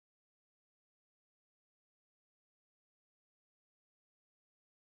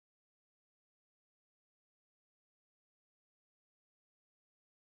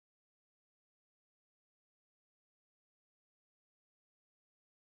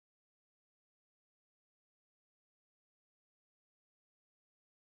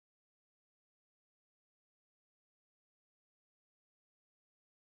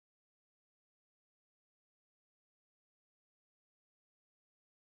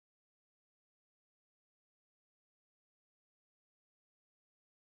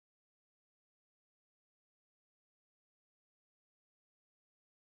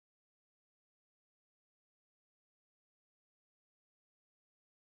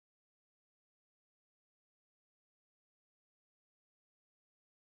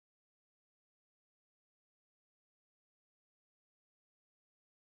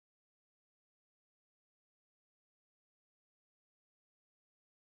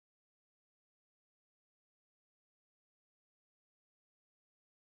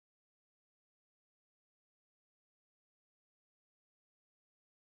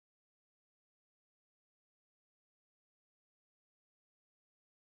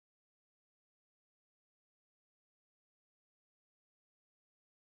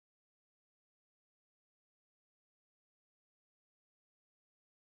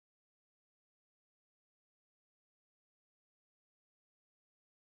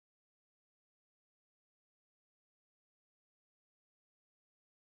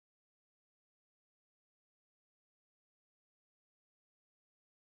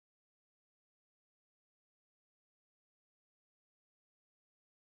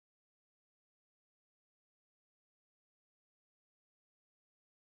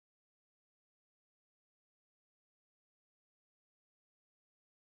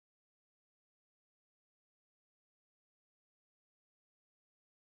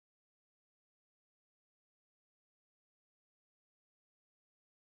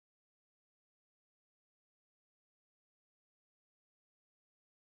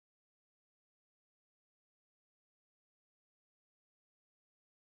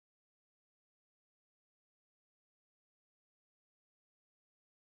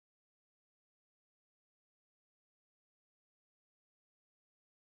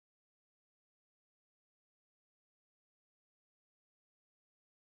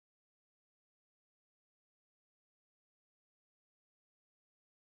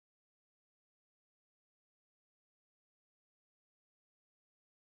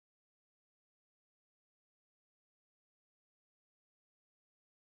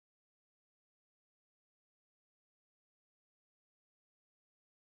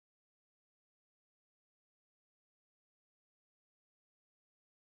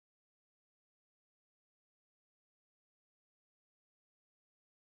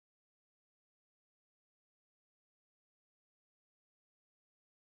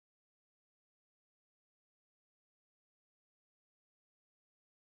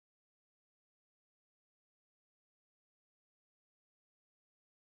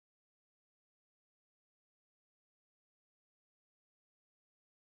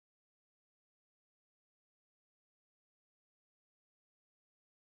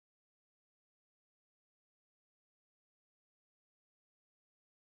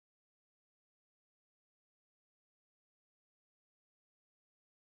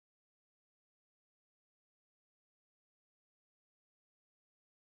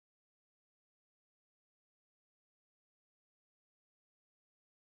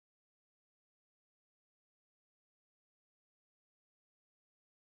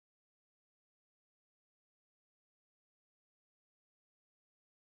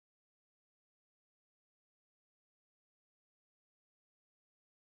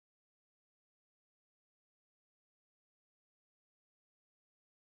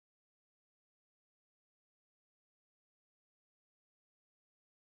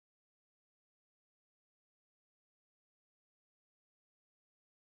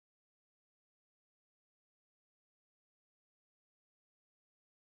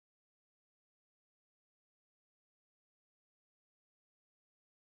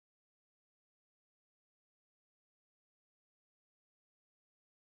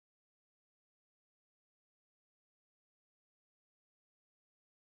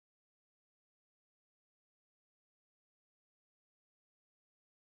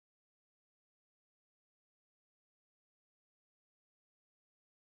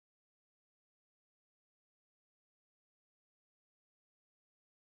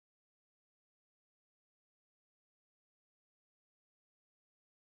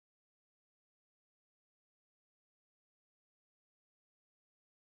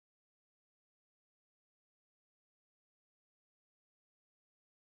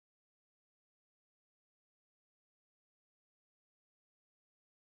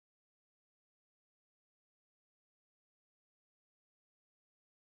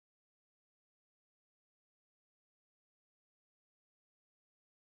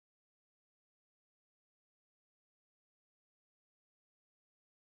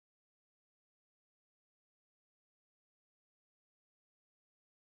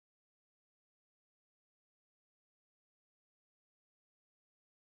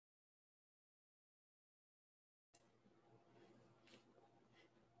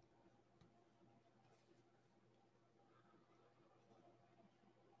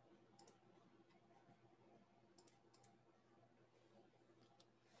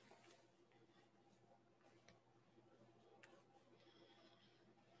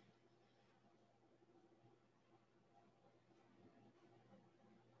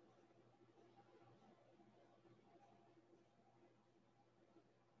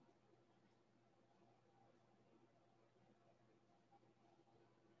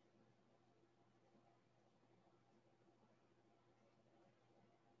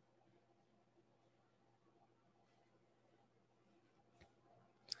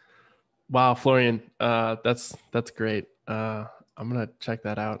 Wow, Florian, that's great. I'm gonna check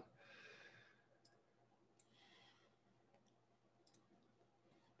that out.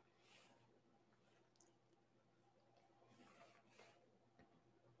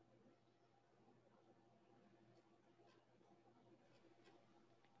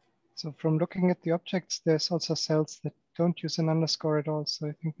 So from looking at the objects, there's also cells that don't use an underscore at all. So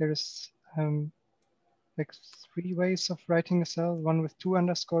I think there's like 3 ways of writing a cell: one with 2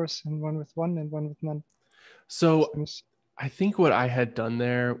 underscores, and one with 1, and one with none. So I think what I had done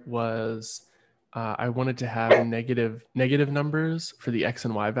there was I wanted to have negative numbers for the X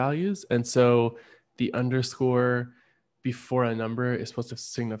and Y values. And so the underscore before a number is supposed to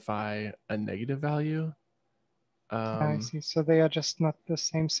signify a negative value. I see. So they are just not the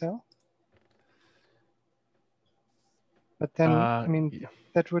same cell. But then, I mean, yeah.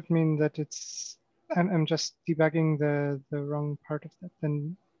 that would mean that it's, I'm just debugging the wrong part of that.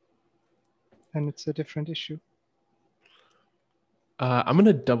 Then it's a different issue. I'm going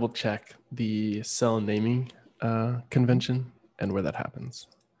to double check the cell naming convention and where that happens.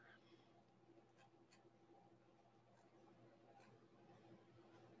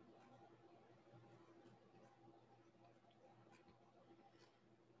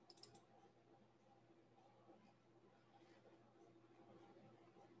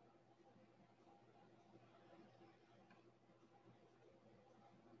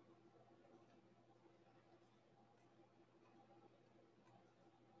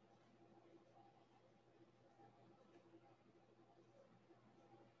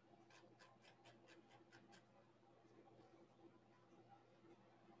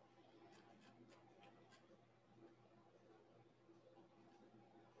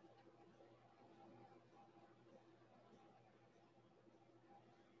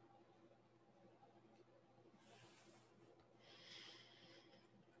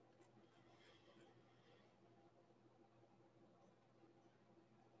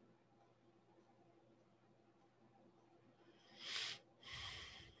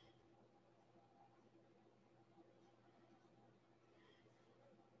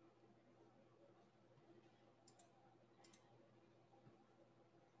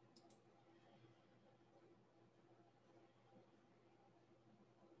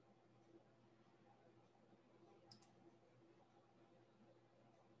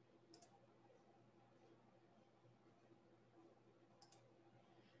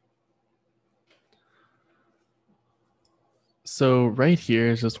 So right here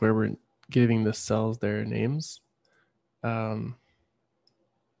is just where we're giving the cells their names. And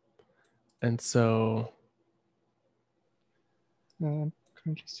so I'm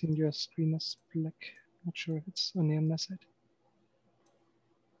currently seeing your screen as black. Not sure if it's only on my side.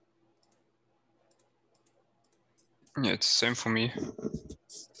 Yeah, it's the same for me.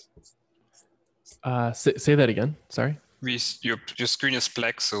 say that again. Sorry. Your screen is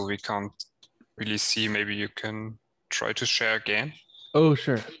black, so we can't really see. Maybe you can try to share again. Oh,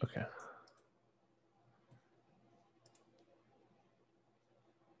 sure. Okay.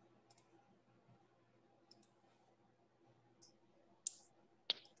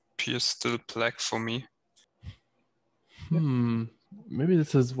 Appears still black for me. Maybe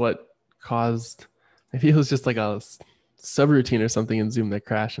this is what caused. Maybe it was just like a subroutine or something in Zoom that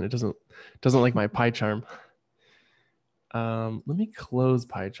crashed, and it doesn't like my PyCharm. Let me close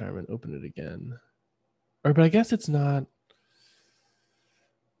PyCharm and open it again. But I guess it's not.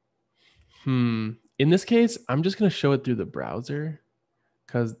 In this case, I'm just gonna show it through the browser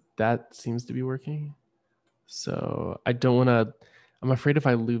because that seems to be working. So I don't want to. I'm afraid if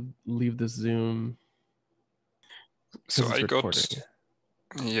I leave the Zoom. So I recording.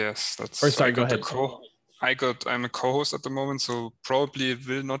 Yes, that's. Or sorry, go ahead. I'm a co-host at the moment, so probably it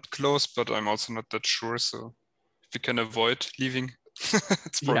will not close, but I'm also not that sure. So if we can avoid leaving,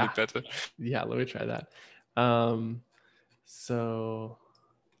 it's probably better. Yeah, let me try that. So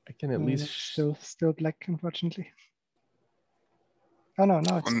I can at least still black, unfortunately. Oh no,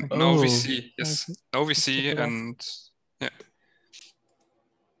 now it's now we see. Yes, now we see, and yeah.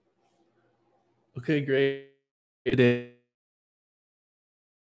 Okay, great. It is.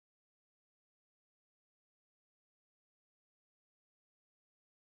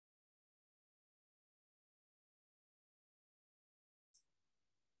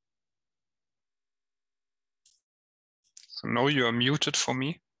 So now you are muted for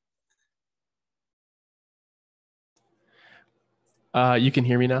me. You can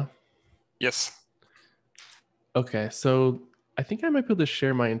hear me now? Yes. Okay, so I think I might be able to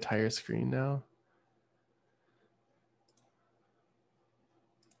share my entire screen now.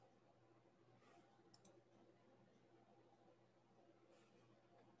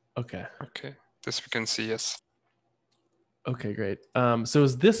 Okay. Okay, this we can see, yes. Okay, great. So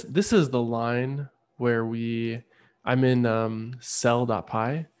is this is the line where I'm in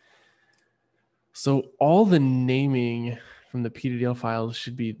cell.py. So all the naming from the PDDL files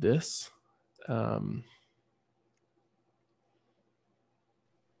should be this. Yeah,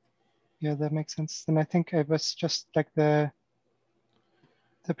 that makes sense. Then I think it was just like the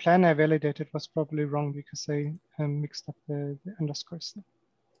plan I validated was probably wrong because I mixed up the underscores.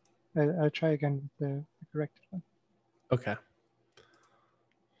 I'll try again with the corrected one. Okay.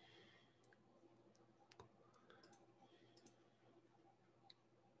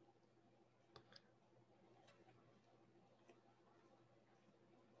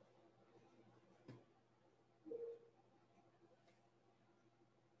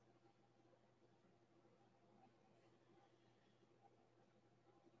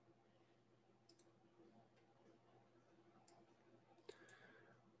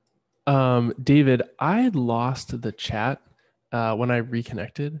 David, I had lost the chat when I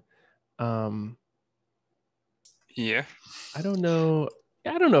reconnected. Yeah. I don't know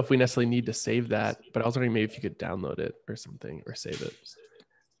if we necessarily need to save that, but I was wondering maybe if you could download it or something or save it.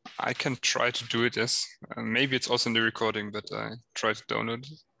 I can try to do it, yes. Maybe it's also in the recording, but I try to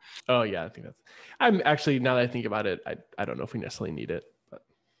download it. Oh yeah, I think I'm actually, now that I think about it, I don't know if we necessarily need it. But.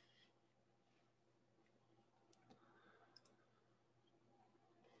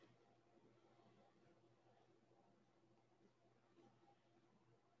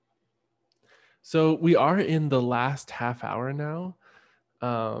 So we are in the last half hour now.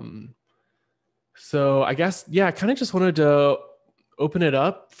 So I guess, yeah, I kind of just wanted to open it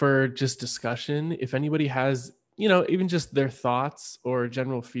up for just discussion. If anybody has, even just their thoughts or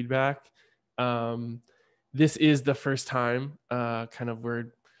general feedback. This is the first time kind of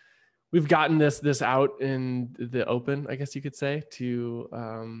we've gotten this out in the open, I guess you could say, to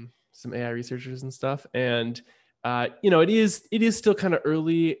some AI researchers and stuff. And it is still kind of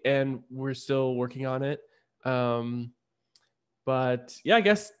early and we're still working on it. But yeah, I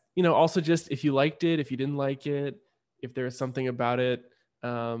guess, also just if you liked it, if you didn't like it, if there was something about it,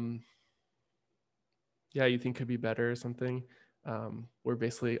 yeah, you think could be better or something, we're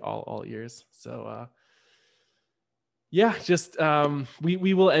basically all ears. So yeah, just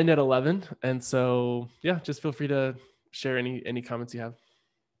we will end at 11, and so yeah, just feel free to share any comments you have.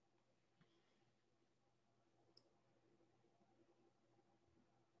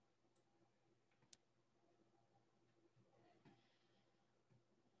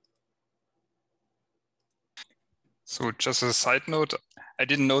 So just as a side note, I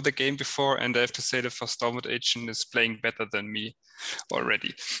didn't know the game before, and I have to say the first download agent is playing better than me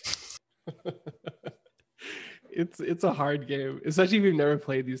already. It's a hard game, especially if you've never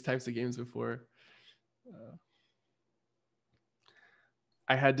played these types of games before.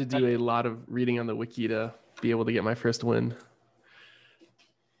 I had to do a lot of reading on the wiki to be able to get my first win.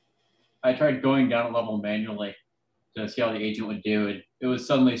 I tried going down a level manually to see how the agent would do, and it was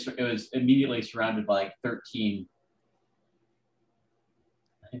immediately surrounded by like 13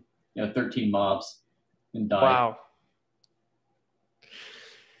 mobs and died. Wow.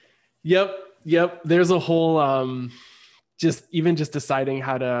 Yep. There's a whole just deciding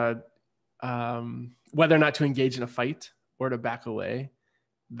how to whether or not to engage in a fight or to back away.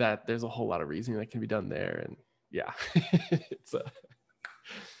 That there's a whole lot of reasoning that can be done there, and yeah, it's a.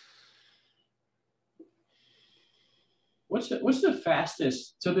 What's the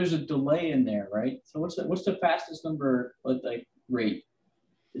fastest? So there's a delay in there, right? So what's the fastest number like rate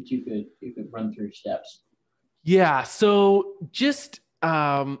that you could run through steps? Yeah. So just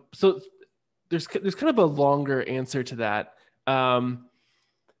so there's kind of a longer answer to that.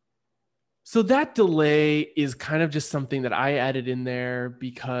 So that delay is kind of just something that I added in there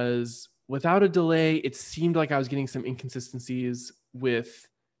because without a delay, it seemed like I was getting some inconsistencies with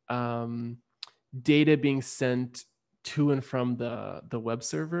data being sent to and from the web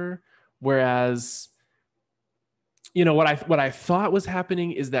server. Whereas, what I thought was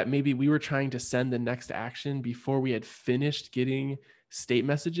happening is that maybe we were trying to send the next action before we had finished getting state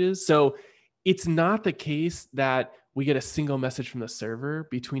messages. So it's not the case that we get a single message from the server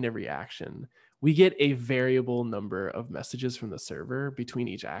between every action. We get a variable number of messages from the server between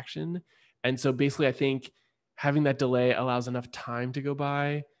each action. And so basically, I think having that delay allows enough time to go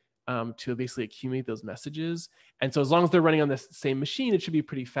by to basically accumulate those messages. And so as long as they're running on the same machine, it should be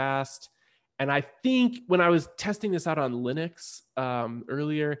pretty fast. And I think when I was testing this out on Linux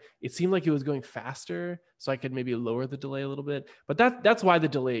earlier, it seemed like it was going faster. So I could maybe lower the delay a little bit. But that's why the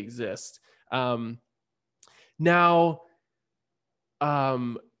delay exists. Now,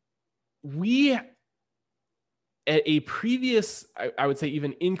 we at a previous, I would say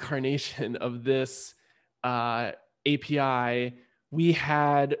even incarnation of this API, we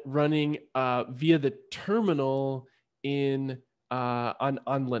had running via the terminal in on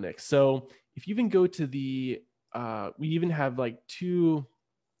Linux. So if you even go to the, we even have like two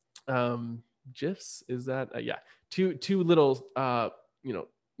GIFs. Is that yeah? Two little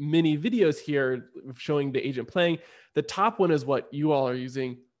mini videos here showing the agent playing. The top one is what you all are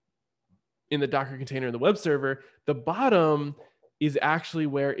using in the Docker container in the web server. The bottom is actually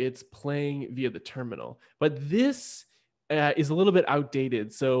where it's playing via the terminal. But this is a little bit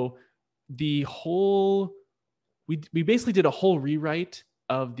outdated. So the whole, we basically did a whole rewrite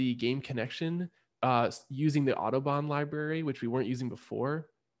of the game connection using the Autobahn library, which we weren't using before.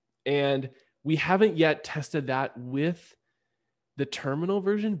 And we haven't yet tested that with the terminal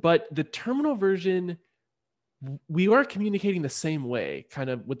version, but the terminal version, we are communicating the same way, kind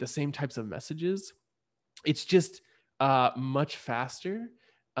of with the same types of messages. It's just much faster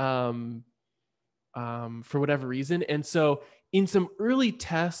for whatever reason. And so in some early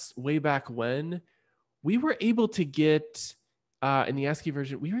tests way back when, we were able to get, in the ASCII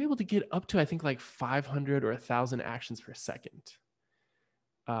version, we were able to get up to, I think, like 500 or 1,000 actions per second.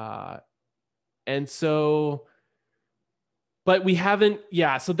 And so, but we haven't,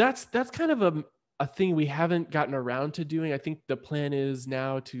 yeah, so that's kind of a thing we haven't gotten around to doing. I think the plan is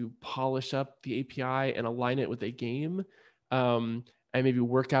now to polish up the API and align it with a game, and maybe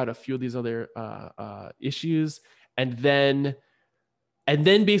work out a few of these other issues, and then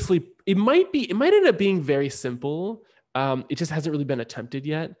basically it might end up being very simple. It just hasn't really been attempted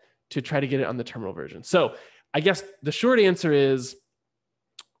yet to try to get it on the terminal version. So I guess the short answer is,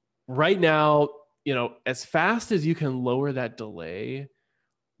 right now, as fast as you can lower that delay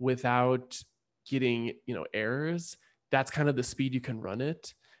without getting, errors, that's kind of the speed you can run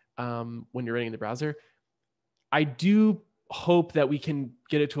it when you're running in the browser. I do hope that we can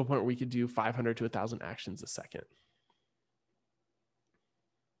get it to a point where we could do 500 to 1,000 actions a second.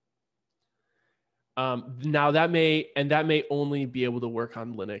 Now that may only be able to work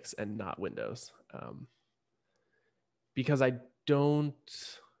on Linux and not Windows, because I don't.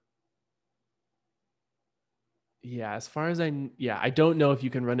 Yeah, as far as I don't know if you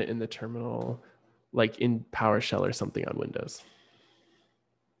can run it in the terminal, like in PowerShell or something on Windows.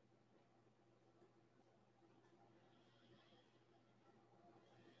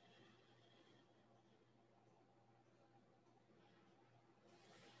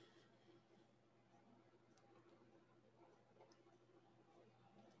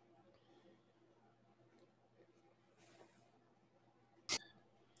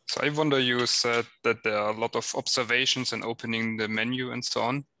 So I wonder, you said that there are a lot of observations and opening the menu and so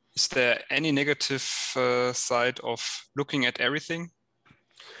on. Is there any negative side of looking at everything?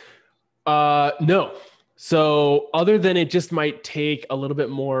 No. So other than it just might take a little bit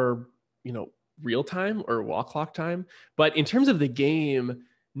more, real time or wall clock time. But in terms of the game,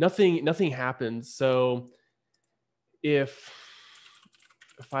 nothing happens. So if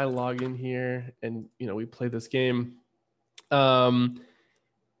I log in here and we play this game,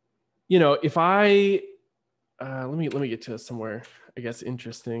 if I let me get to somewhere, I guess,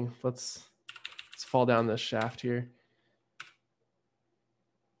 interesting. Let's fall down this shaft here.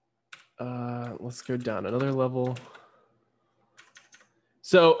 Let's go down another level.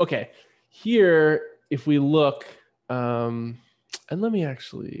 So, okay, here, if we look, and let me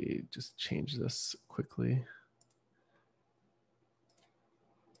actually just change this quickly.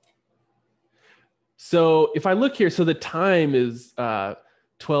 So if I look here, so the time is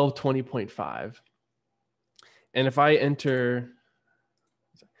 12:20.5. And if I enter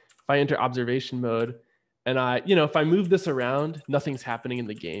observation mode, and if I move this around, nothing's happening in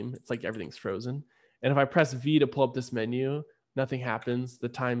the game. It's like everything's frozen. And if I press V to pull up this menu, nothing happens. The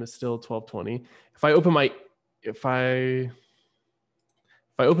time is still 12:20. If I open my,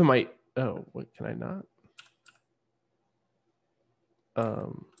 oh, what, can I not?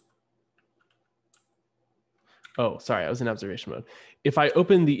 Oh, sorry, I was in observation mode. If I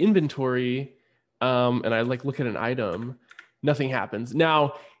open the inventory and I look at an item, nothing happens.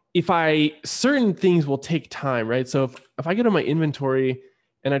 Now, certain things will take time, right? So if I get on my inventory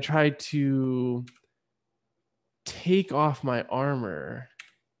and I try to take off my armor,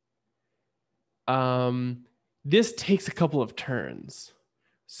 this takes a couple of turns.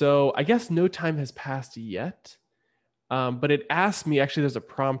 So I guess no time has passed yet, but it asks me, actually there's a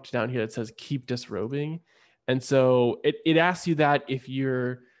prompt down here that says keep disrobing. And so it asks you that if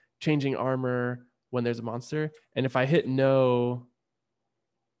you're changing armor when there's a monster. And if I hit no,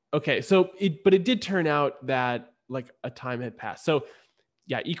 okay, but it did turn out that like a time had passed. So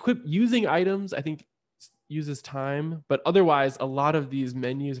yeah, using items, I think, uses time, but otherwise a lot of these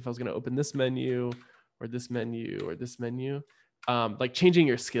menus, if I was going to open this menu or this menu or this menu, like changing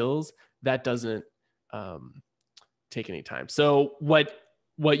your skills, that doesn't take any time. So what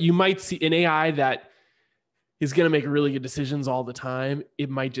you might see in AI that is going to make really good decisions all the time, you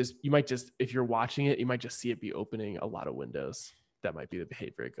might just, if you're watching it, you might just see it be opening a lot of windows. That might be the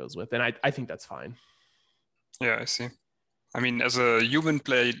behavior it goes with. And I think that's fine. Yeah, I see. I mean, as a human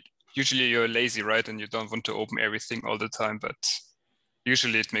player, usually you're lazy, right? And you don't want to open everything all the time, but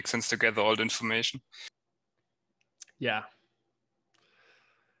usually it makes sense to gather all the information. Yeah.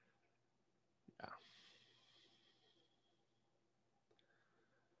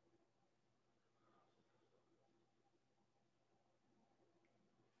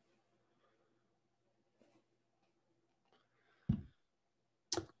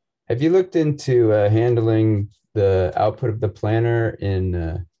 Have you looked into handling the output of the planner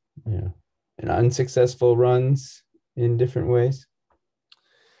in in unsuccessful runs in different ways?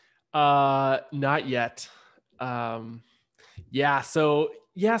 Not yet. So that's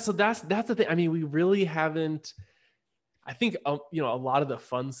the thing. I mean, we really haven't. I think a lot of the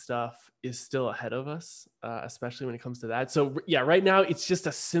fun stuff is still ahead of us, especially when it comes to that. So yeah, right now it's just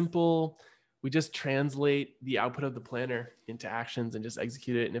a simple. We just translate the output of the planner into actions and just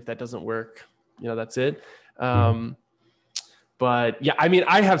execute it. And if that doesn't work, that's it. But yeah, I mean,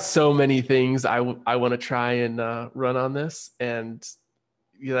 I have so many things I want to try and run on this, and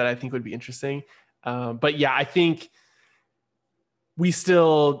that I think would be interesting. But yeah, I think there's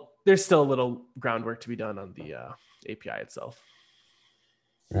still a little groundwork to be done on the API itself.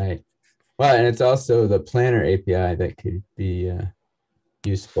 Right. Well, and it's also the planner API that could be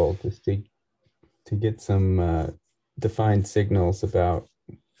useful just to get some defined signals about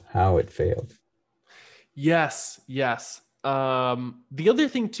how it failed. Yes. The other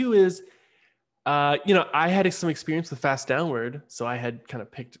thing too is, I had some experience with fast downward, so I had kind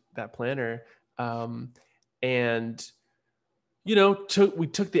of picked that planner, and we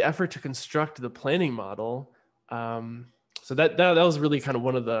took the effort to construct the planning model. So that was really kind of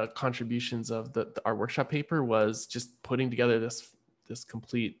one of the contributions of our workshop paper, was just putting together this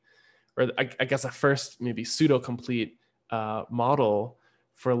complete, or I guess a first maybe pseudo complete model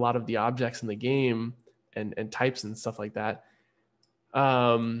for a lot of the objects in the game and types and stuff like that.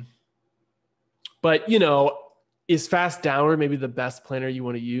 But is fast downward maybe the best planner you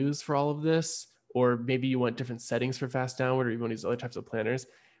want to use for all of this? Or maybe you want different settings for fast downward, or you want to use other types of planners.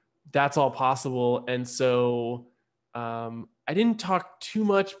 That's all possible. And so I didn't talk too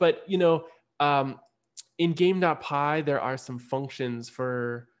much, but in game.py, there are some functions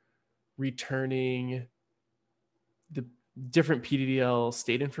for returning the different PDDL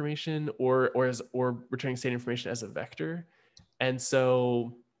state information or returning state information as a vector. And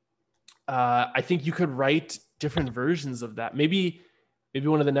so I think you could write different versions of that. Maybe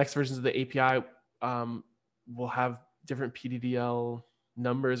one of the next versions of the API will have different PDDL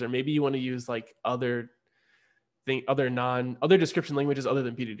numbers, or maybe you want to use like other description languages other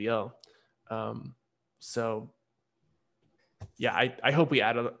than PDDL. So yeah, I hope we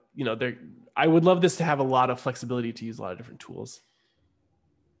add I would love this to have a lot of flexibility to use a lot of different tools.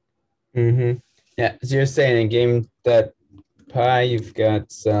 Mm-hmm. Yeah, so you're saying in game.py you've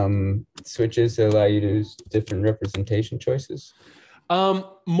got some switches that allow you to use different representation choices?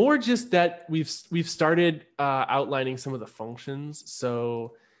 More just that we've started outlining some of the functions.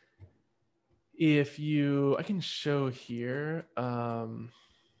 So I can show here.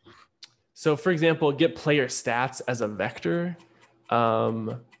 So for example, get player stats as a vector.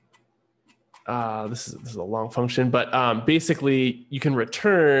 This is a long function, but basically you can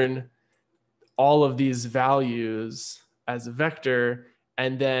return all of these values as a vector,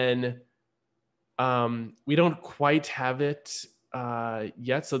 and then we don't quite have it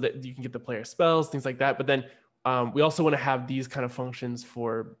yet, so that you can get the player spells, things like that. But then we also want to have these kind of functions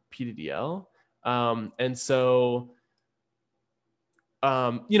for PDDL. And so, we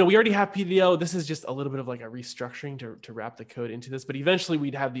already have PDDL. This is just a little bit of like a restructuring to wrap the code into this. But eventually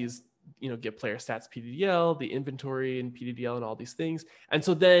we'd have these, get player stats PDDL, the inventory and PDDL and all these things. And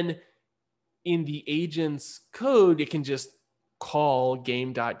so then in the agent's code, it can just call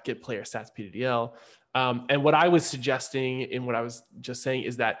game.getPlayerStatsPDDL. And what I was suggesting in what I was just saying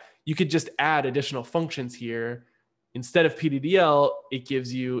is that you could just add additional functions here. Instead of PDDL, it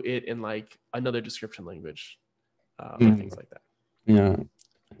gives you it in like another description language, things like that. Yeah.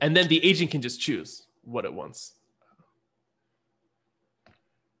 And then the agent can just choose what it wants.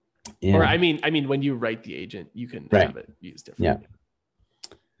 Yeah. Or I mean, when you write the agent, you can have it used differently.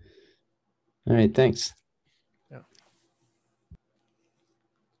 Yeah. All right, thanks. Yeah.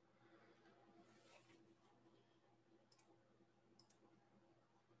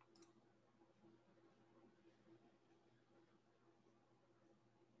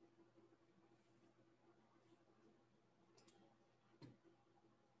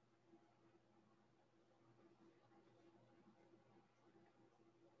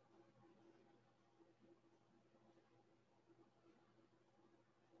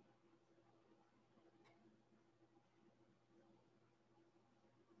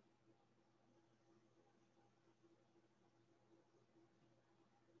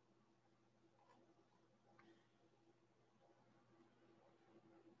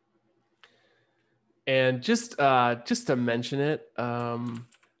 And just to mention it,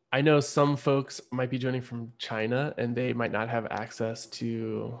 I know some folks might be joining from China and they might not have access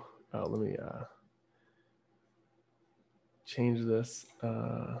to, let me change this.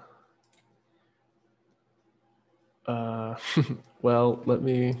 Well, let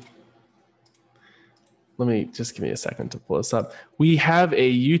me just give me a second to pull this up. We have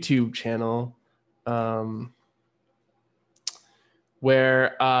a YouTube channel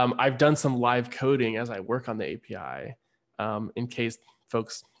where I've done some live coding as I work on the API, in case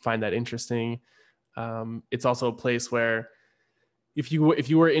folks find that interesting. It's also a place where if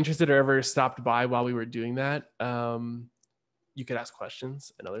you were interested or ever stopped by while we were doing that, you could ask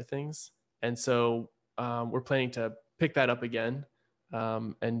questions and other things. And so we're planning to pick that up again,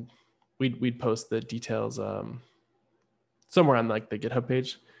 and we'd post the details somewhere on like the GitHub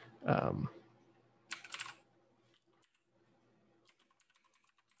page.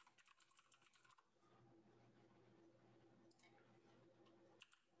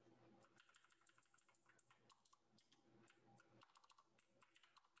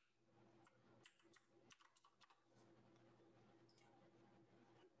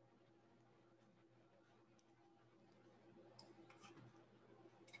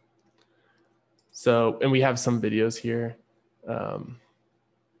 So, and we have some videos here.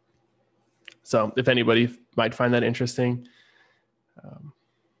 So if anybody might find that interesting.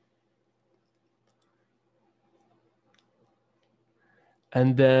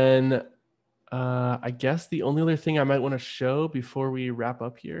 And then I guess the only other thing I might want to show before we wrap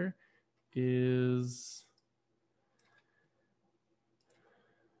up here is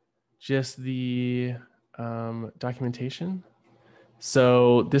just the documentation.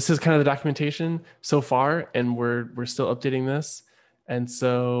 So this is kind of the documentation so far, and we're still updating this. And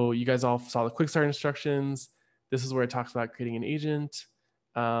so you guys all saw the quick start instructions. This is where it talks about creating an agent.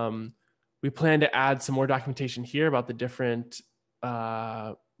 We plan to add some more documentation here about the different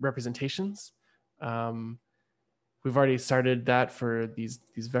representations. We've already started that for these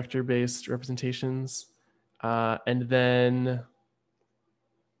vector-based representations. And then,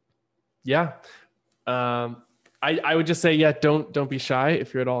 yeah. I would just say, yeah, don't be shy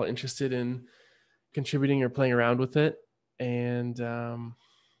if you're at all interested in contributing or playing around with it. And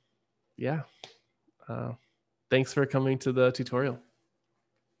yeah, thanks for coming to the tutorial.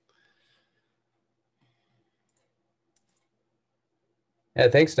 Yeah,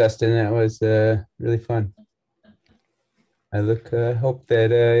 thanks, Dustin. That was really fun. I hope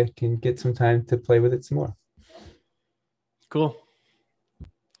that I can get some time to play with it some more. Cool.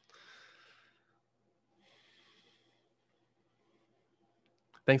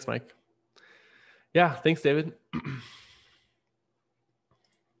 Thanks, Mike. Yeah, thanks, David.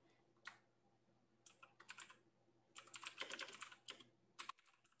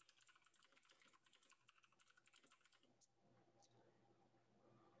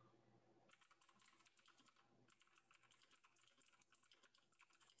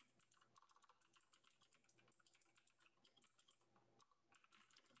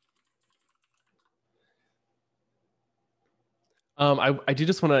 I do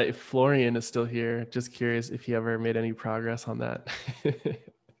just want to, if Florian is still here, just curious if he ever made any progress on that.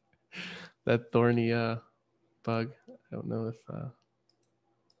 That thorny bug. I don't know if,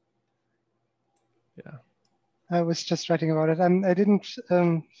 yeah. I was just writing about it. I didn't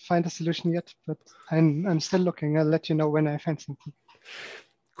find a solution yet, but I'm still looking. I'll let you know when I find something.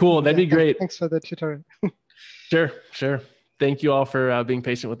 Cool, that'd be great. Thanks for the tutorial. Sure. Thank you all for being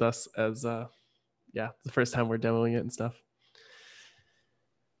patient with us as, yeah, the first time we're demoing it and stuff.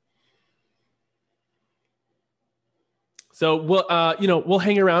 So we'll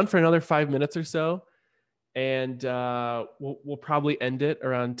hang around for another 5 minutes or so, and we'll probably end it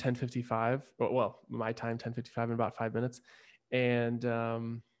around 10:55. Well, my time, 10:55, in about 5 minutes. And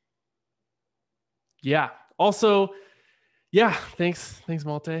yeah. Also, yeah. Thanks,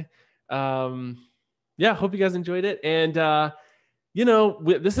 Malte. Yeah. Hope you guys enjoyed it. And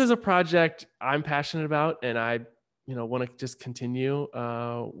this is a project I'm passionate about, and I want to just continue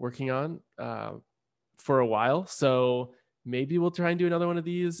working on for a while. So maybe we'll try and do another one of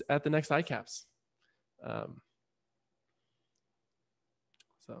these at the next ICAPS.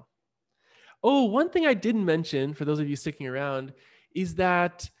 One thing I didn't mention for those of you sticking around is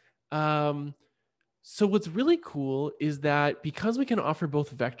that, so what's really cool is that because we can offer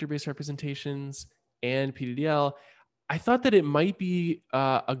both vector-based representations and PDDL, I thought that it might be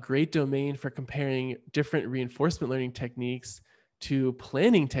a great domain for comparing different reinforcement learning techniques to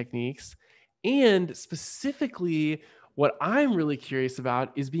planning techniques. And specifically, what I'm really curious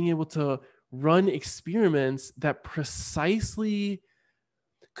about is being able to run experiments that precisely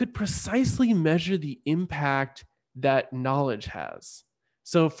could precisely measure the impact that knowledge has.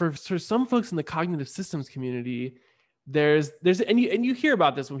 So for some folks in the cognitive systems community, and you hear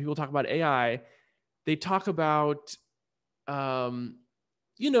about this when people talk about AI, they talk about,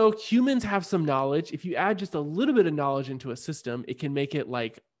 humans have some knowledge. If you add just a little bit of knowledge into a system, it can make it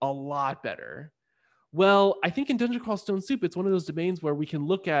like a lot better. Well, I think in Dungeon Crawl Stone Soup, it's one of those domains where we can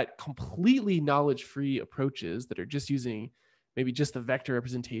look at completely knowledge-free approaches that are just using maybe just the vector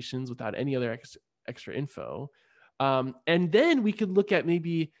representations without any other extra info. And then we could look at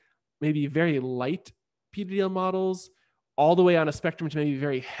maybe very light PDL models all the way on a spectrum to maybe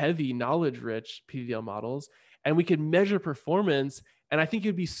very heavy knowledge-rich PDL models. And we could measure performance. And I think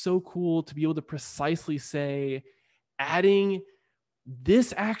it'd be so cool to be able to precisely say, adding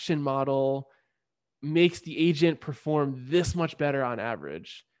this action model makes the agent perform this much better on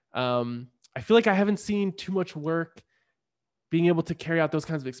average. I feel like I haven't seen too much work being able to carry out those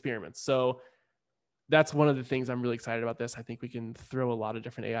kinds of experiments. So that's one of the things I'm really excited about this. I think we can throw a lot of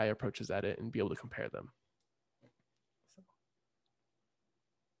different AI approaches at it and be able to compare them.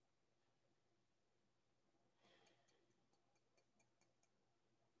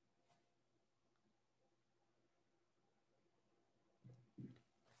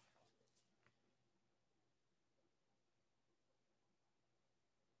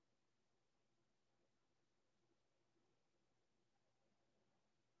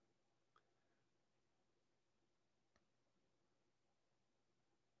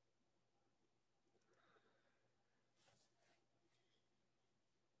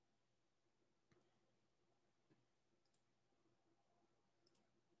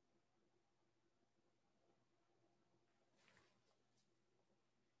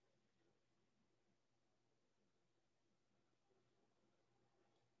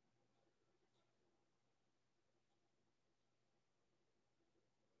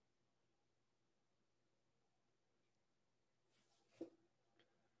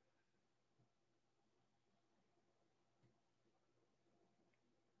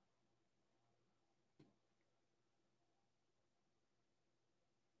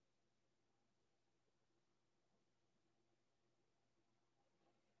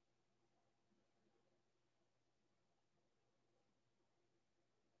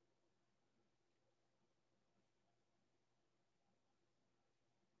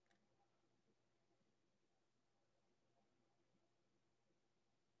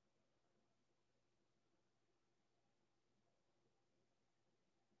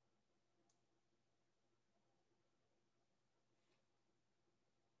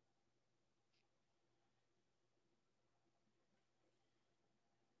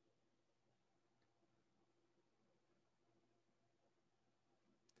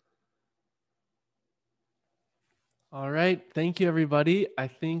 All right. Thank you, everybody. I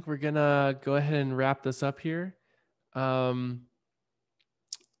think we're going to go ahead and wrap this up here.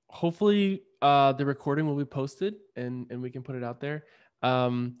 Hopefully, the recording will be posted and we can put it out there.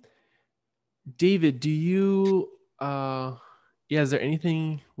 David, do you, is there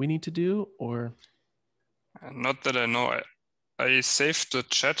anything we need to do or? Not that I know. I saved the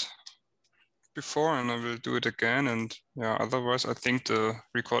chat before and I will do it again. And yeah, otherwise I think the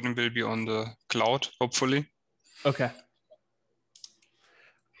recording will be on the cloud, hopefully. Okay.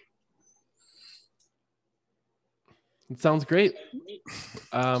 It sounds great.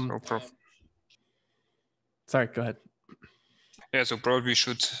 Sorry, go ahead. Yeah, so probably we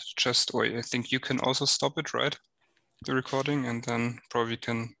should just, I think you can also stop it, right? The recording, and then probably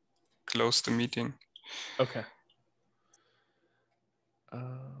can close the meeting. Okay.